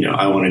on,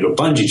 I want to go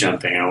bungee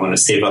jumping, I want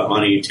to save up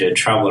money to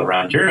travel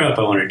around Europe,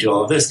 I want to do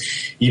all of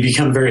this, you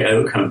become very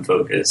outcome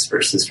focused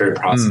versus very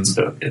process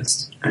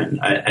focused.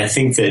 And I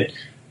think that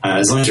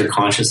as long as you're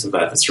conscious of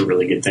that, that's a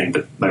really good thing.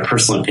 But my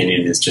personal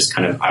opinion is just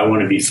kind of, I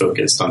want to be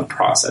focused on the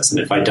process. And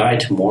if I die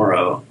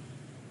tomorrow,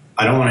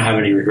 I don't want to have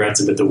any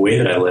regrets about the way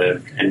that I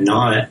lived, and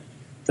not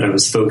that I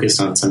was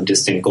focused on some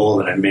distant goal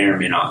that I may or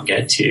may not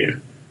get to.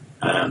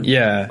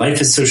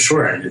 Life is so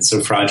short and it's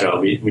so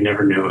fragile. We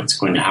never know what's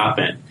going to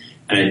happen.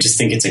 And I just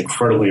think it's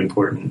incredibly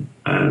important,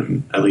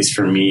 at least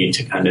for me,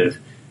 to kind of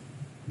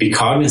be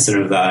cognizant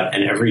of that,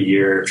 and every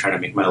year try to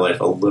make my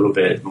life a little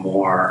bit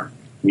more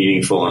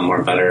meaningful and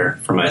more better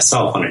for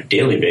myself on a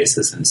daily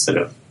basis instead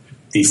of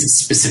these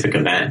specific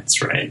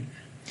events, right?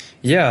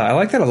 Yeah, I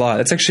like that a lot.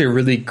 That's actually a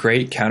really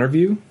great counter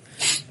view.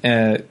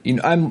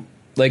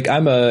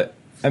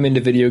 I'm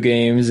into video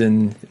games,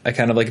 and I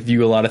kind of like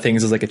view a lot of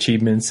things as like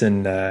achievements,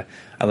 and I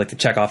like to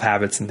check off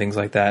habits and things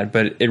like that.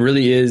 But it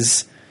really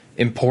is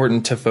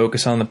important to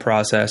focus on the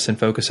process and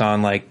focus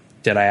on like,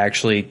 did I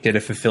actually get a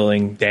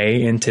fulfilling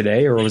day in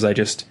today, or was I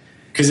just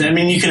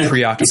you can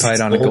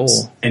preoccupied on a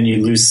goal and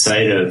you lose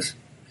sight of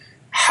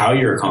how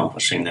you're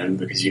accomplishing them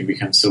because you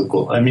become so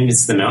goal. I mean,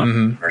 it's the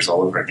mountain climbers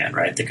all over again,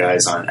 right? The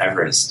guys on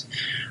Everest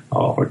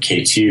or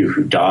K2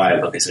 who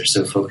die because they're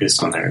so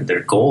focused on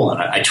their goal.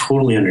 And I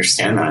totally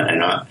understand that.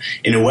 And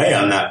in a way,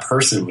 I'm that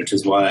person, which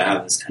is why I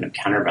have this kind of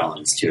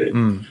counterbalance to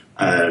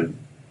it,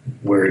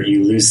 where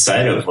you lose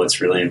sight of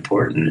what's really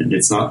important. And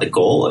it's not the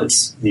goal.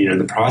 It's,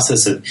 the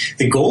process of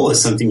the goal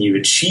is something you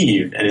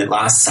achieve and it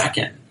lasts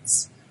seconds.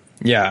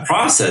 Yeah. The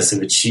process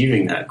of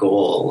achieving that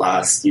goal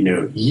lasts,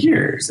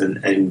 years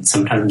and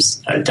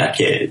sometimes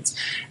decades.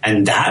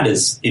 And that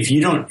is, if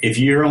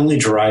you're only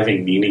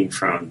deriving meaning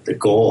from the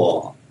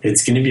goal,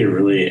 it's going to be a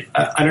really,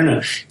 I don't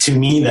know, to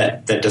me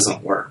that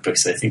doesn't work,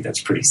 because I think that's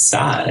pretty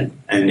sad.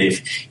 And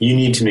if you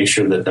need to make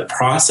sure that the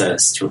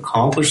process to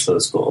accomplish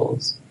those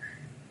goals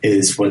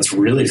is what's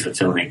really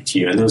fulfilling to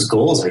you. And those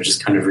goals are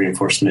just kind of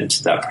reinforcement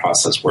to that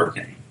process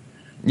working.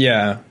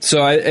 Yeah.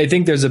 So I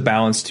think there's a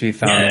balance to be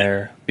found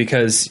there,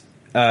 because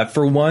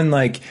for one,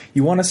 like,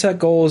 you want to set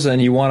goals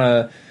and you want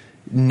to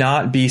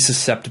not be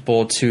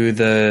susceptible to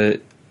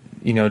the,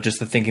 just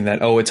the thinking that,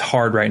 it's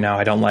hard right now,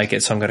 I don't like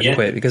it, so I'm going to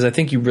quit. Because I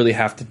think you really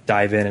have to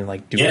dive in and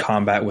like do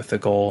combat with the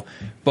goal.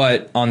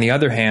 But on the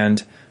other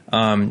hand,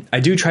 I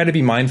do try to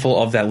be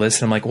mindful of that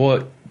list. And I'm like,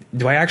 well,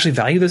 do I actually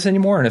value this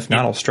anymore? And if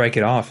not, I'll strike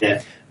it off.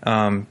 Yeah.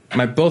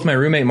 Both my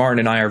roommate Martin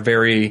and I are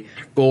very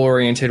goal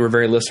oriented. We're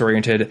very list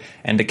oriented,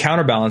 and to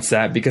counterbalance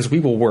that, because we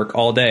will work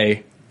all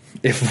day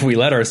if we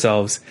let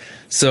ourselves.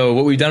 So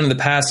what we've done in the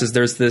past is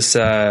there's this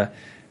Zig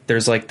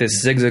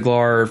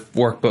Ziglar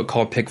workbook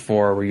called Pick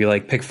 4, where you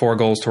like pick 4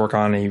 goals to work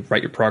on and you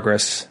write your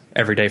progress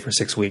every day for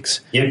 6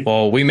 weeks. Yep.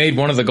 Well, we made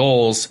one of the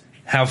goals,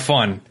 have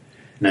fun.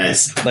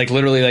 Nice. Like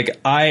literally, like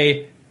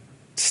I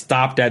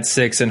stopped at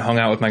 6 and hung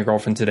out with my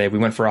girlfriend today. We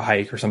went for a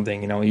hike or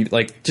something,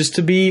 like just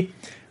to be,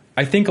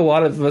 I think a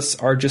lot of us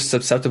are just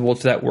susceptible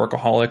to that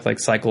workaholic like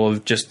cycle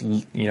of just,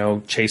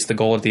 chase the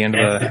goal at the end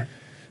of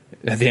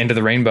at the end of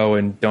the rainbow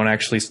and don't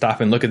actually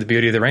stop and look at the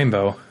beauty of the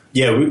rainbow.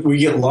 Yeah, we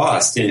get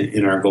lost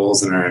in our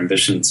goals and our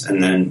ambitions,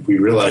 and then we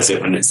realize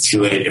it when it's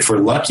too late. If we're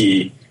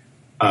lucky,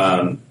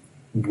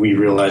 we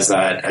realize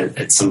that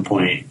at some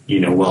point,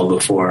 well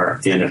before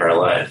the end of our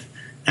life.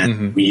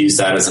 And we use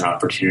that as an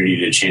opportunity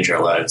to change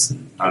our lives.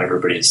 And not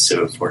everybody is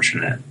so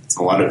fortunate.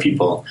 A lot of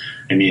people,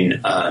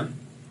 in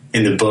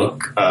the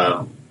book,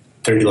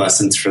 30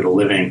 Lessons for the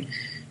Living,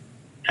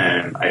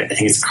 I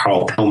think it's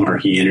Carl Pilmer,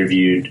 he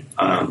interviewed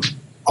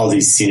all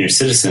these senior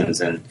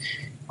citizens, and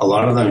a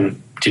lot of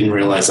them didn't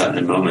realize that in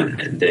the moment,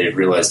 and they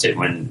realized it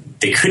when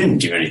they couldn't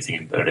do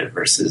anything about it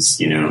versus,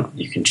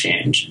 you can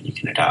change and you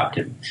can adapt.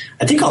 And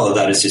I think all of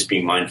that is just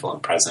being mindful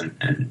and present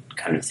and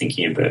kind of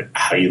thinking about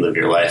how you live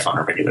your life on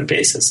a regular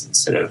basis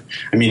instead of,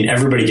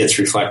 everybody gets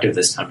reflective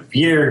this time of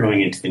year,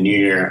 going into the new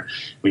year.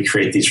 We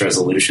create these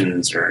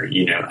resolutions or,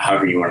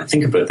 however you want to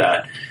think about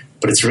that.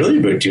 But it's really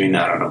about doing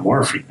that on a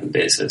more frequent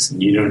basis.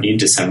 And you don't need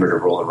December to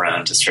roll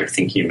around to start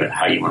thinking about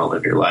how you want to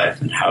live your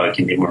life and how it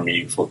can be more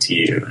meaningful to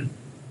you.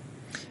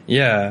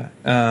 Yeah.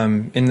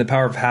 In The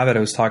Power of Habit, I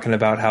was talking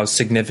about how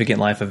significant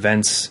life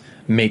events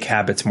make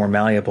habits more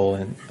malleable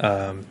and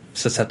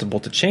susceptible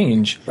to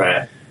change.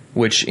 Right.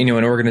 Which, in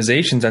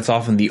organizations, that's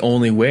often the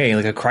only way.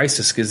 Like a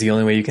crisis is the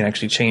only way you can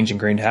actually change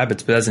ingrained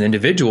habits. But as an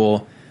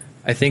individual,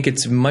 I think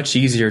it's much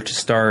easier to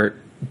start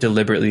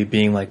deliberately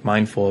being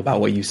mindful about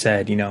what you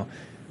said,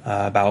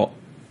 about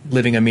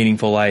living a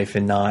meaningful life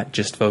and not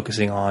just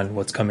focusing on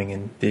what's coming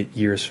in the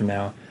years from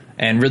now.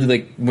 And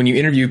really, when you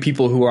interview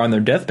people who are on their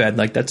deathbed,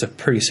 that's a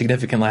pretty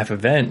significant life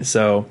event.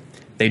 So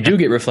they do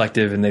get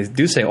reflective and they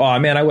do say, oh,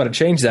 man, I want to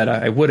change that.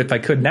 I would if I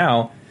could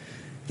now.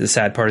 The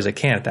sad part is I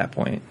can't at that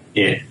point.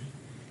 Yeah.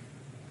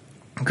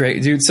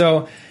 Great, dude.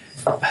 So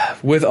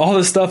with all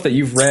the stuff that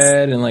you've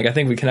read, and I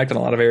think we connect on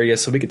a lot of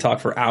areas, so we could talk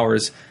for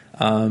hours.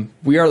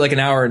 We are an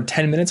hour and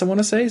 10 minutes, I want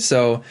to say.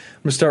 So I'm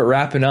going to start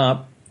wrapping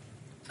up.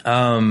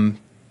 I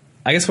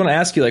guess I want to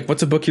ask you,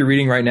 what's a book you're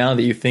reading right now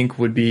that you think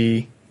would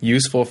be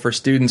useful for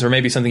students, or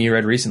maybe something you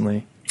read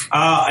recently?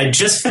 I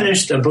just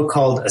finished a book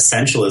called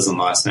Essentialism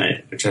last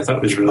night, which I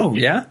thought was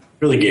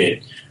really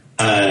good.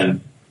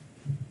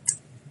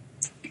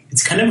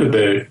 It's kind of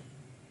about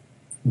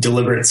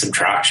deliberate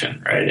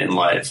subtraction, right, in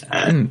life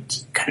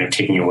and kind of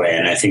taking away.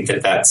 And I think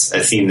that that's a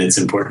theme that's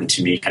important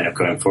to me kind of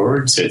going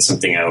forward. So it's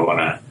something I want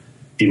to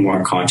be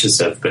more conscious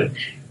of, but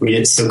we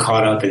get so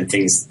caught up in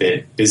things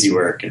that busy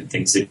work and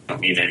things that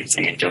don't mean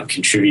anything and don't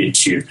contribute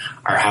to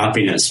our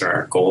happiness or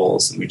our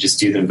goals. And we just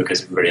do them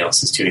because everybody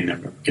else is doing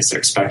them or because they're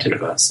expected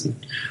of us.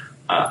 And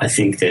I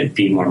think that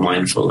being more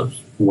mindful of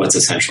what's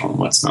essential and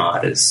what's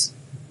not is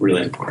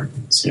really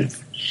important. So,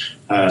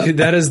 dude,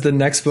 that is the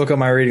next book on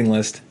my reading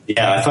list.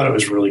 Yeah, I thought it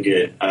was really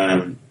good.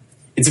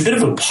 It's a bit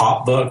of a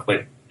pop book.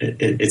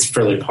 It's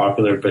fairly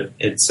popular, but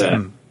it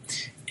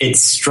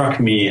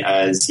struck me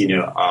as,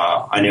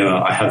 I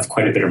know I have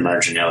quite a bit of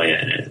marginalia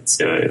in it.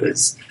 So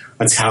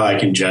that's how I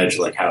can judge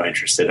how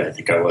interested I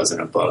think I was in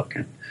a book.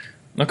 And,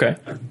 okay.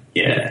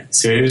 Yeah.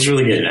 So it was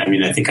really good.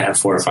 I think I have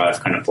 4 or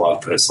 5 kind of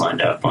blog posts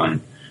lined up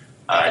on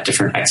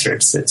different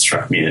excerpts that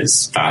struck me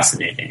as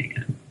fascinating.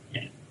 And,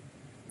 yeah.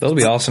 That'll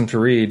be awesome to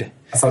read.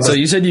 So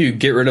you said you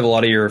get rid of a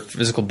lot of your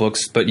physical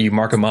books, but you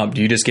mark them up.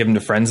 Do you just give them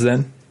to friends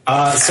then?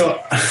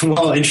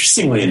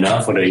 Interestingly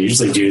enough, what I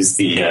usually do is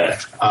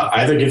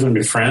either give them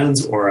to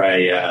friends or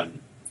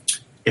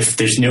if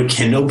there's no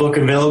Kindle book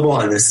available,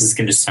 and this is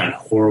going to sound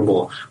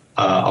horrible,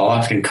 I'll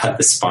often cut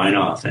the spine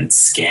off and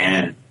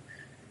scan.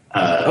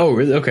 Oh,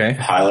 really? Okay.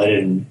 Highlight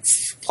it and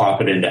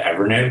plop it into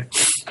Evernote,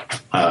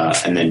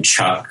 and then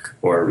chuck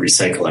or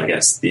recycle, I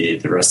guess, the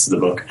rest of the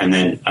book. And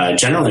then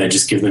generally I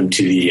just give them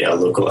to the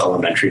local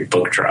elementary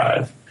book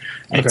drive.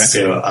 And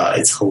so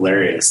it's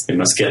hilarious. They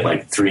must get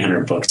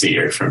 300 books a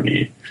year from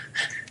me.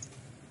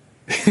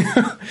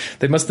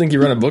 They must think you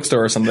run a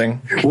bookstore or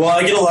something. Well,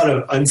 I get a lot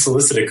of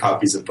unsolicited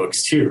copies of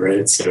books too,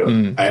 right?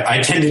 So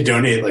I tend to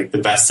donate the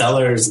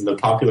bestsellers and the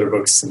popular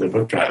books to the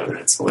book drive, and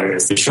it's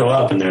hilarious. They show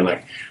up and they're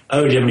like,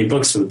 "Oh, do you have any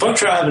books for the book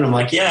drive?" And I'm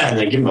like, "Yeah."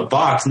 And I give them a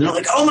box, and they're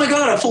like, "Oh my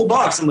god, a full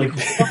box!" I'm like,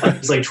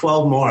 "There's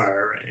 12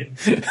 more, right?"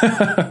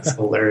 It's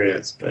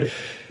hilarious, but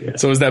yeah.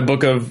 So is that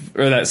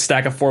that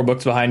stack of 4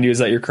 books behind you? Is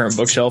that your current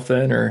bookshelf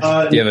then, or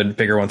do you have a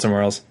bigger one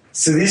somewhere else?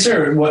 So these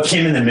are what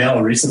came in the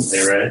mail recently,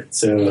 right?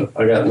 So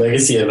I got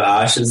Legacy of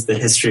Ashes, The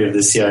History of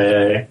the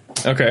CIA.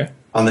 Okay.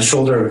 On the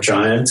Shoulder of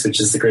Giants, which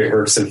is the great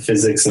works of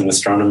physics and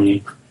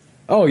astronomy.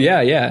 Oh,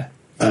 yeah.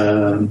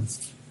 My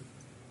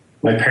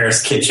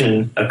Paris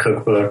Kitchen, a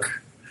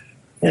cookbook.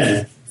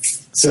 Yeah.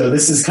 So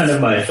this is kind of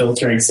my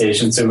filtering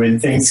station. So when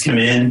things come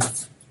in,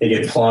 they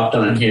get plopped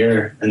on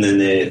here, and then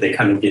they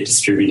kind of get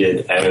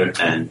distributed out.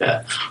 And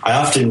I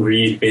often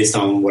read based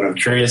on what I'm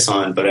curious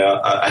on, but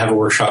I have a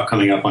workshop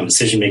coming up on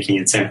decision-making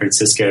in San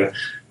Francisco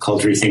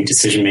called Rethink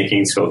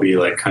Decision-Making, so I'll be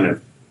kind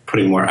of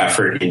putting more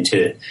effort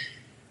into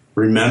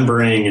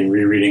remembering and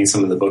rereading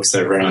some of the books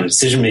that I've read on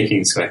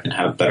decision-making so I can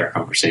have better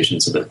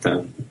conversations about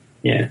them.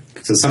 Yeah.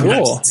 So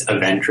sometimes it's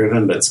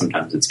event-driven, but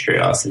sometimes it's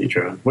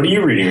curiosity-driven. What are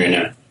you reading right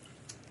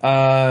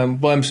now?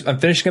 Well, I'm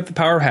finishing up The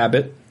Power of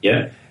Habit.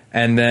 Yeah.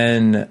 And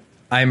then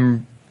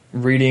I'm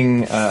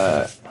reading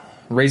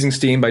Raising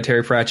Steam by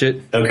Terry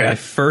Pratchett. Okay. My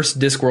first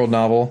Discworld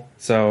novel.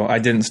 So I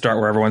didn't start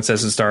where everyone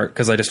says to start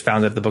because I just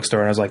found it at the bookstore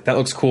and I was like, that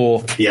looks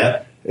cool.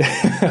 Yeah.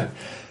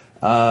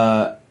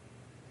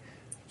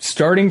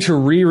 Starting to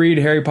reread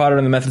Harry Potter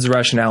and the Methods of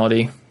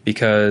Rationality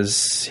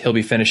because he'll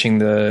be finishing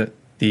the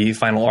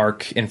final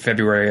arc in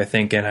February, I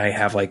think, and I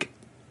have like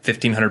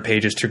 1,500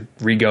 pages to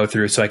re-go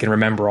through so I can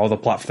remember all the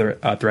plot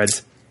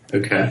threads.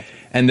 Okay.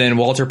 And then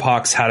Walter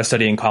Pock's How to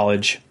Study in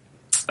College,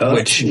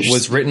 which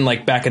was written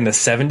like back in the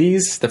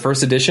 70s, the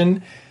first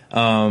edition.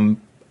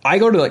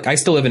 I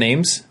still live in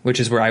Ames, which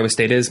is where Iowa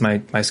State is,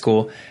 my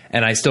school,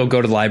 and I still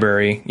go to the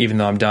library even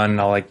though I'm done, and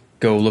I'll like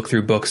go look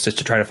through books just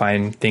to try to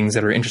find things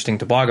that are interesting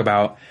to blog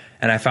about.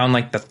 And I found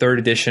like the third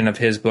edition of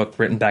his book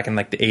written back in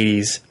like the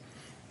 80s.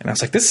 And I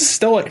was like, this is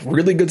still like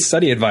really good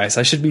study advice.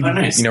 I should be,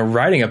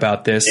 writing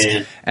about this.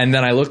 Yeah. And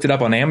then I looked it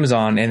up on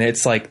Amazon, and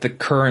it's like the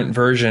current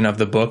version of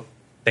the book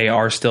they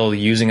are still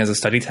using as a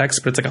study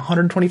text, but it's like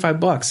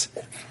 $125.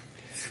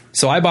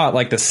 So I bought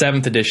like the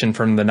 7th edition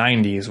from the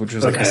 90s, which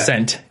was like a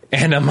cent.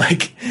 And I'm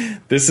like,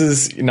 this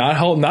is not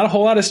a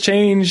whole lot has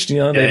changed.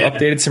 They've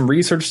updated some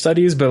research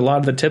studies, but a lot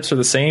of the tips are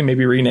the same,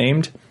 maybe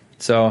renamed.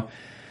 So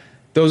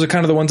those are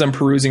kind of the ones I'm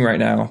perusing right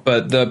now.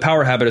 But the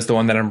Power Habit is the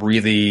one that I'm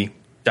really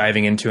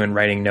diving into and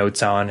writing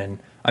notes on. And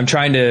I'm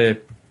trying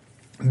to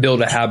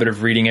build a habit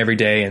of reading every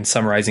day and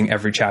summarizing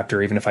every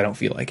chapter, even if I don't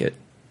feel like it.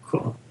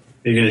 Cool.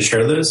 Are you going to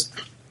share those?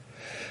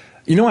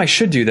 I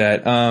should do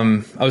that.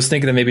 I was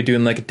thinking of maybe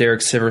doing like a Derek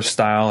Sivers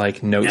style,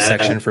 like note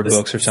section for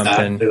books or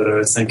something. Exactly what I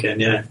was thinking.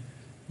 Yeah.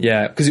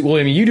 Yeah. Because,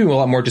 you do a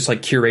lot more just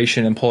like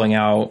curation and pulling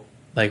out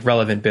like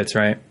relevant bits,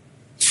 right?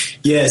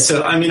 Yeah.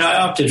 So,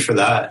 I opted for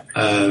that.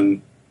 I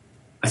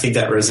think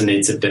that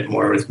resonates a bit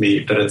more with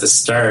me. But at the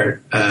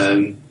start,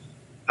 I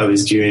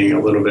was doing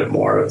a little bit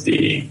more of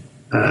the,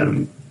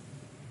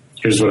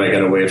 here's what I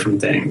got away from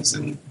things.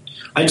 And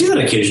I do that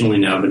occasionally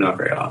now, but not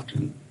very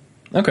often.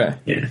 Okay.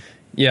 Yeah.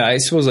 Yeah, I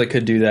suppose I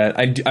could do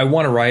that. I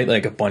want to write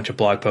like a bunch of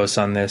blog posts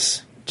on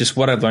this. Just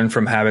what I've learned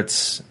from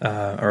habits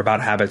or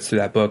about habits through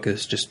that book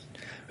has just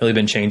really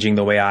been changing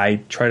the way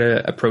I try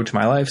to approach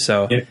my life.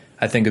 So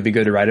I think it'd be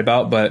good to write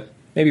about, but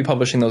maybe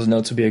publishing those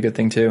notes would be a good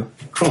thing too.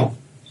 Cool.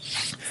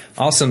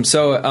 Awesome.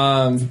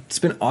 So it's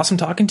been awesome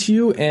talking to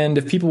you. And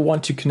if people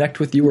want to connect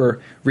with you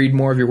or read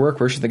more of your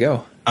work, where should they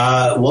go?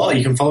 Well,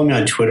 you can follow me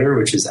on Twitter,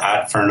 which is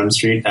at Farnham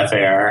Street,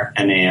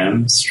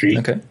 FARNAM Street.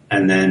 Okay.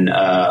 And then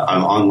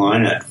I'm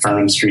online at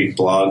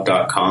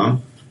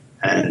farnhamstreetblog.com.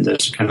 And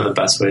those are kind of the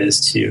best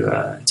ways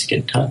to get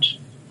in touch.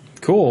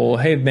 Cool.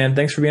 Hey, man,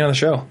 thanks for being on the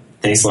show.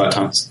 Thanks a lot,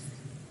 Thomas.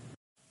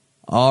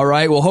 All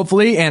right. Well,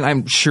 hopefully, and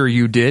I'm sure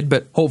you did,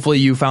 but hopefully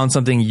you found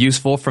something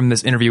useful from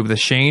this interview with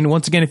Shane.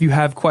 Once again, if you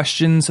have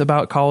questions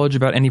about college,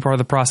 about any part of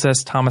the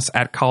process,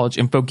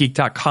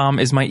 thomas@collegeinfogeek.com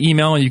is my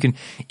email. You can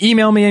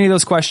email me any of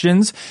those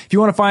questions. If you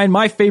want to find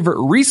my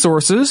favorite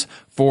resources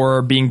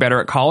for being better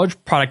at college,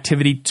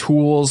 productivity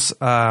tools,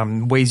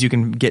 ways you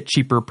can get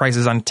cheaper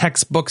prices on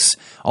textbooks,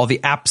 all the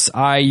apps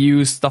I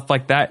use, stuff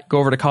like that, go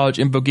over to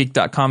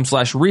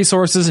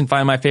collegeinfogeek.com/resources and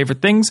find my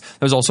favorite things.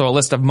 There's also a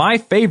list of my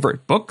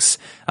favorite books,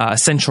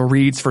 essential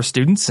reads for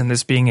students, and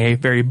this being a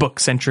very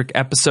book-centric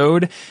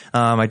episode,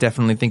 I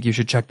definitely think you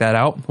should check that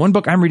out. One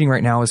book I'm reading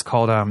right now is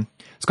called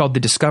The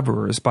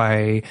Discoverers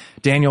by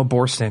Daniel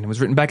Boorstin. It was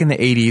written back in the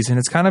 80s, and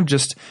it's kind of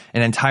just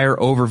an entire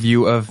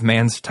overview of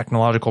man's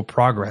technological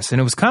progress.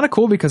 And it was kind of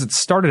cool because it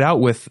started out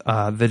with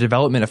the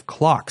development of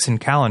clocks and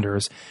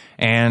calendars,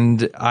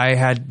 and I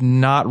had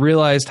not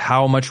realized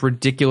how much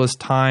ridiculous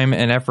time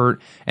and effort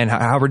and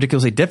how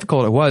ridiculously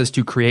difficult it was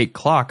to create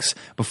clocks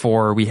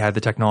before we had the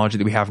technology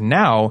that we have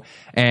now,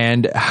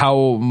 and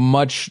how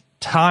much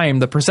time,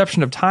 the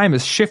perception of time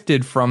has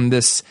shifted from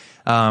this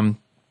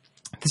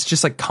it's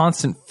just like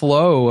constant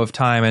flow of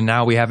time, and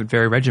now we have it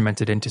very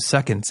regimented into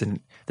seconds,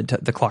 and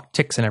the clock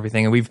ticks and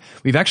everything. And we've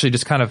actually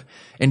just kind of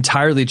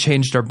entirely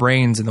changed our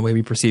brains in the way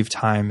we perceive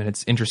time. And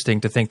it's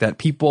interesting to think that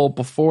people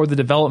before the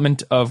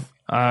development of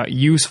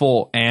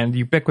useful and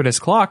ubiquitous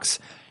clocks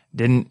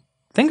didn't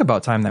think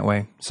about time that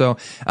way. So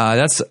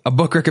that's a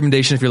book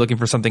recommendation if you're looking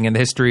for something in the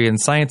history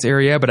and science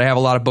area, but I have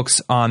a lot of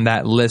books on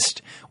that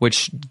list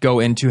which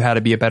go into how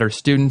to be a better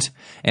student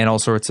and all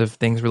sorts of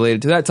things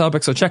related to that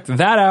topic. So check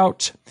that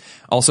out.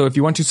 Also, if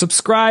you want to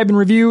subscribe and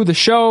review the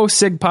show,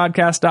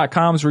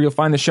 sigpodcast.com is where you'll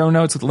find the show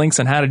notes with links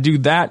on how to do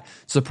that.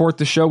 Support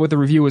the show with a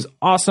review is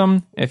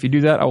awesome. If you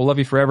do that, I will love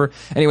you forever.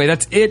 Anyway,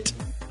 that's it.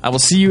 I will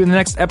see you in the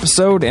next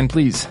episode, and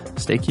please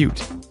stay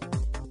cute.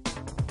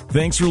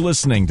 Thanks for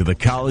listening to the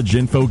College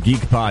Info Geek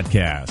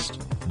Podcast.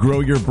 Grow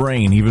your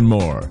brain even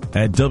more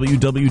at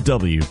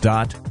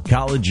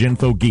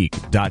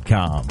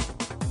www.collegeinfogeek.com.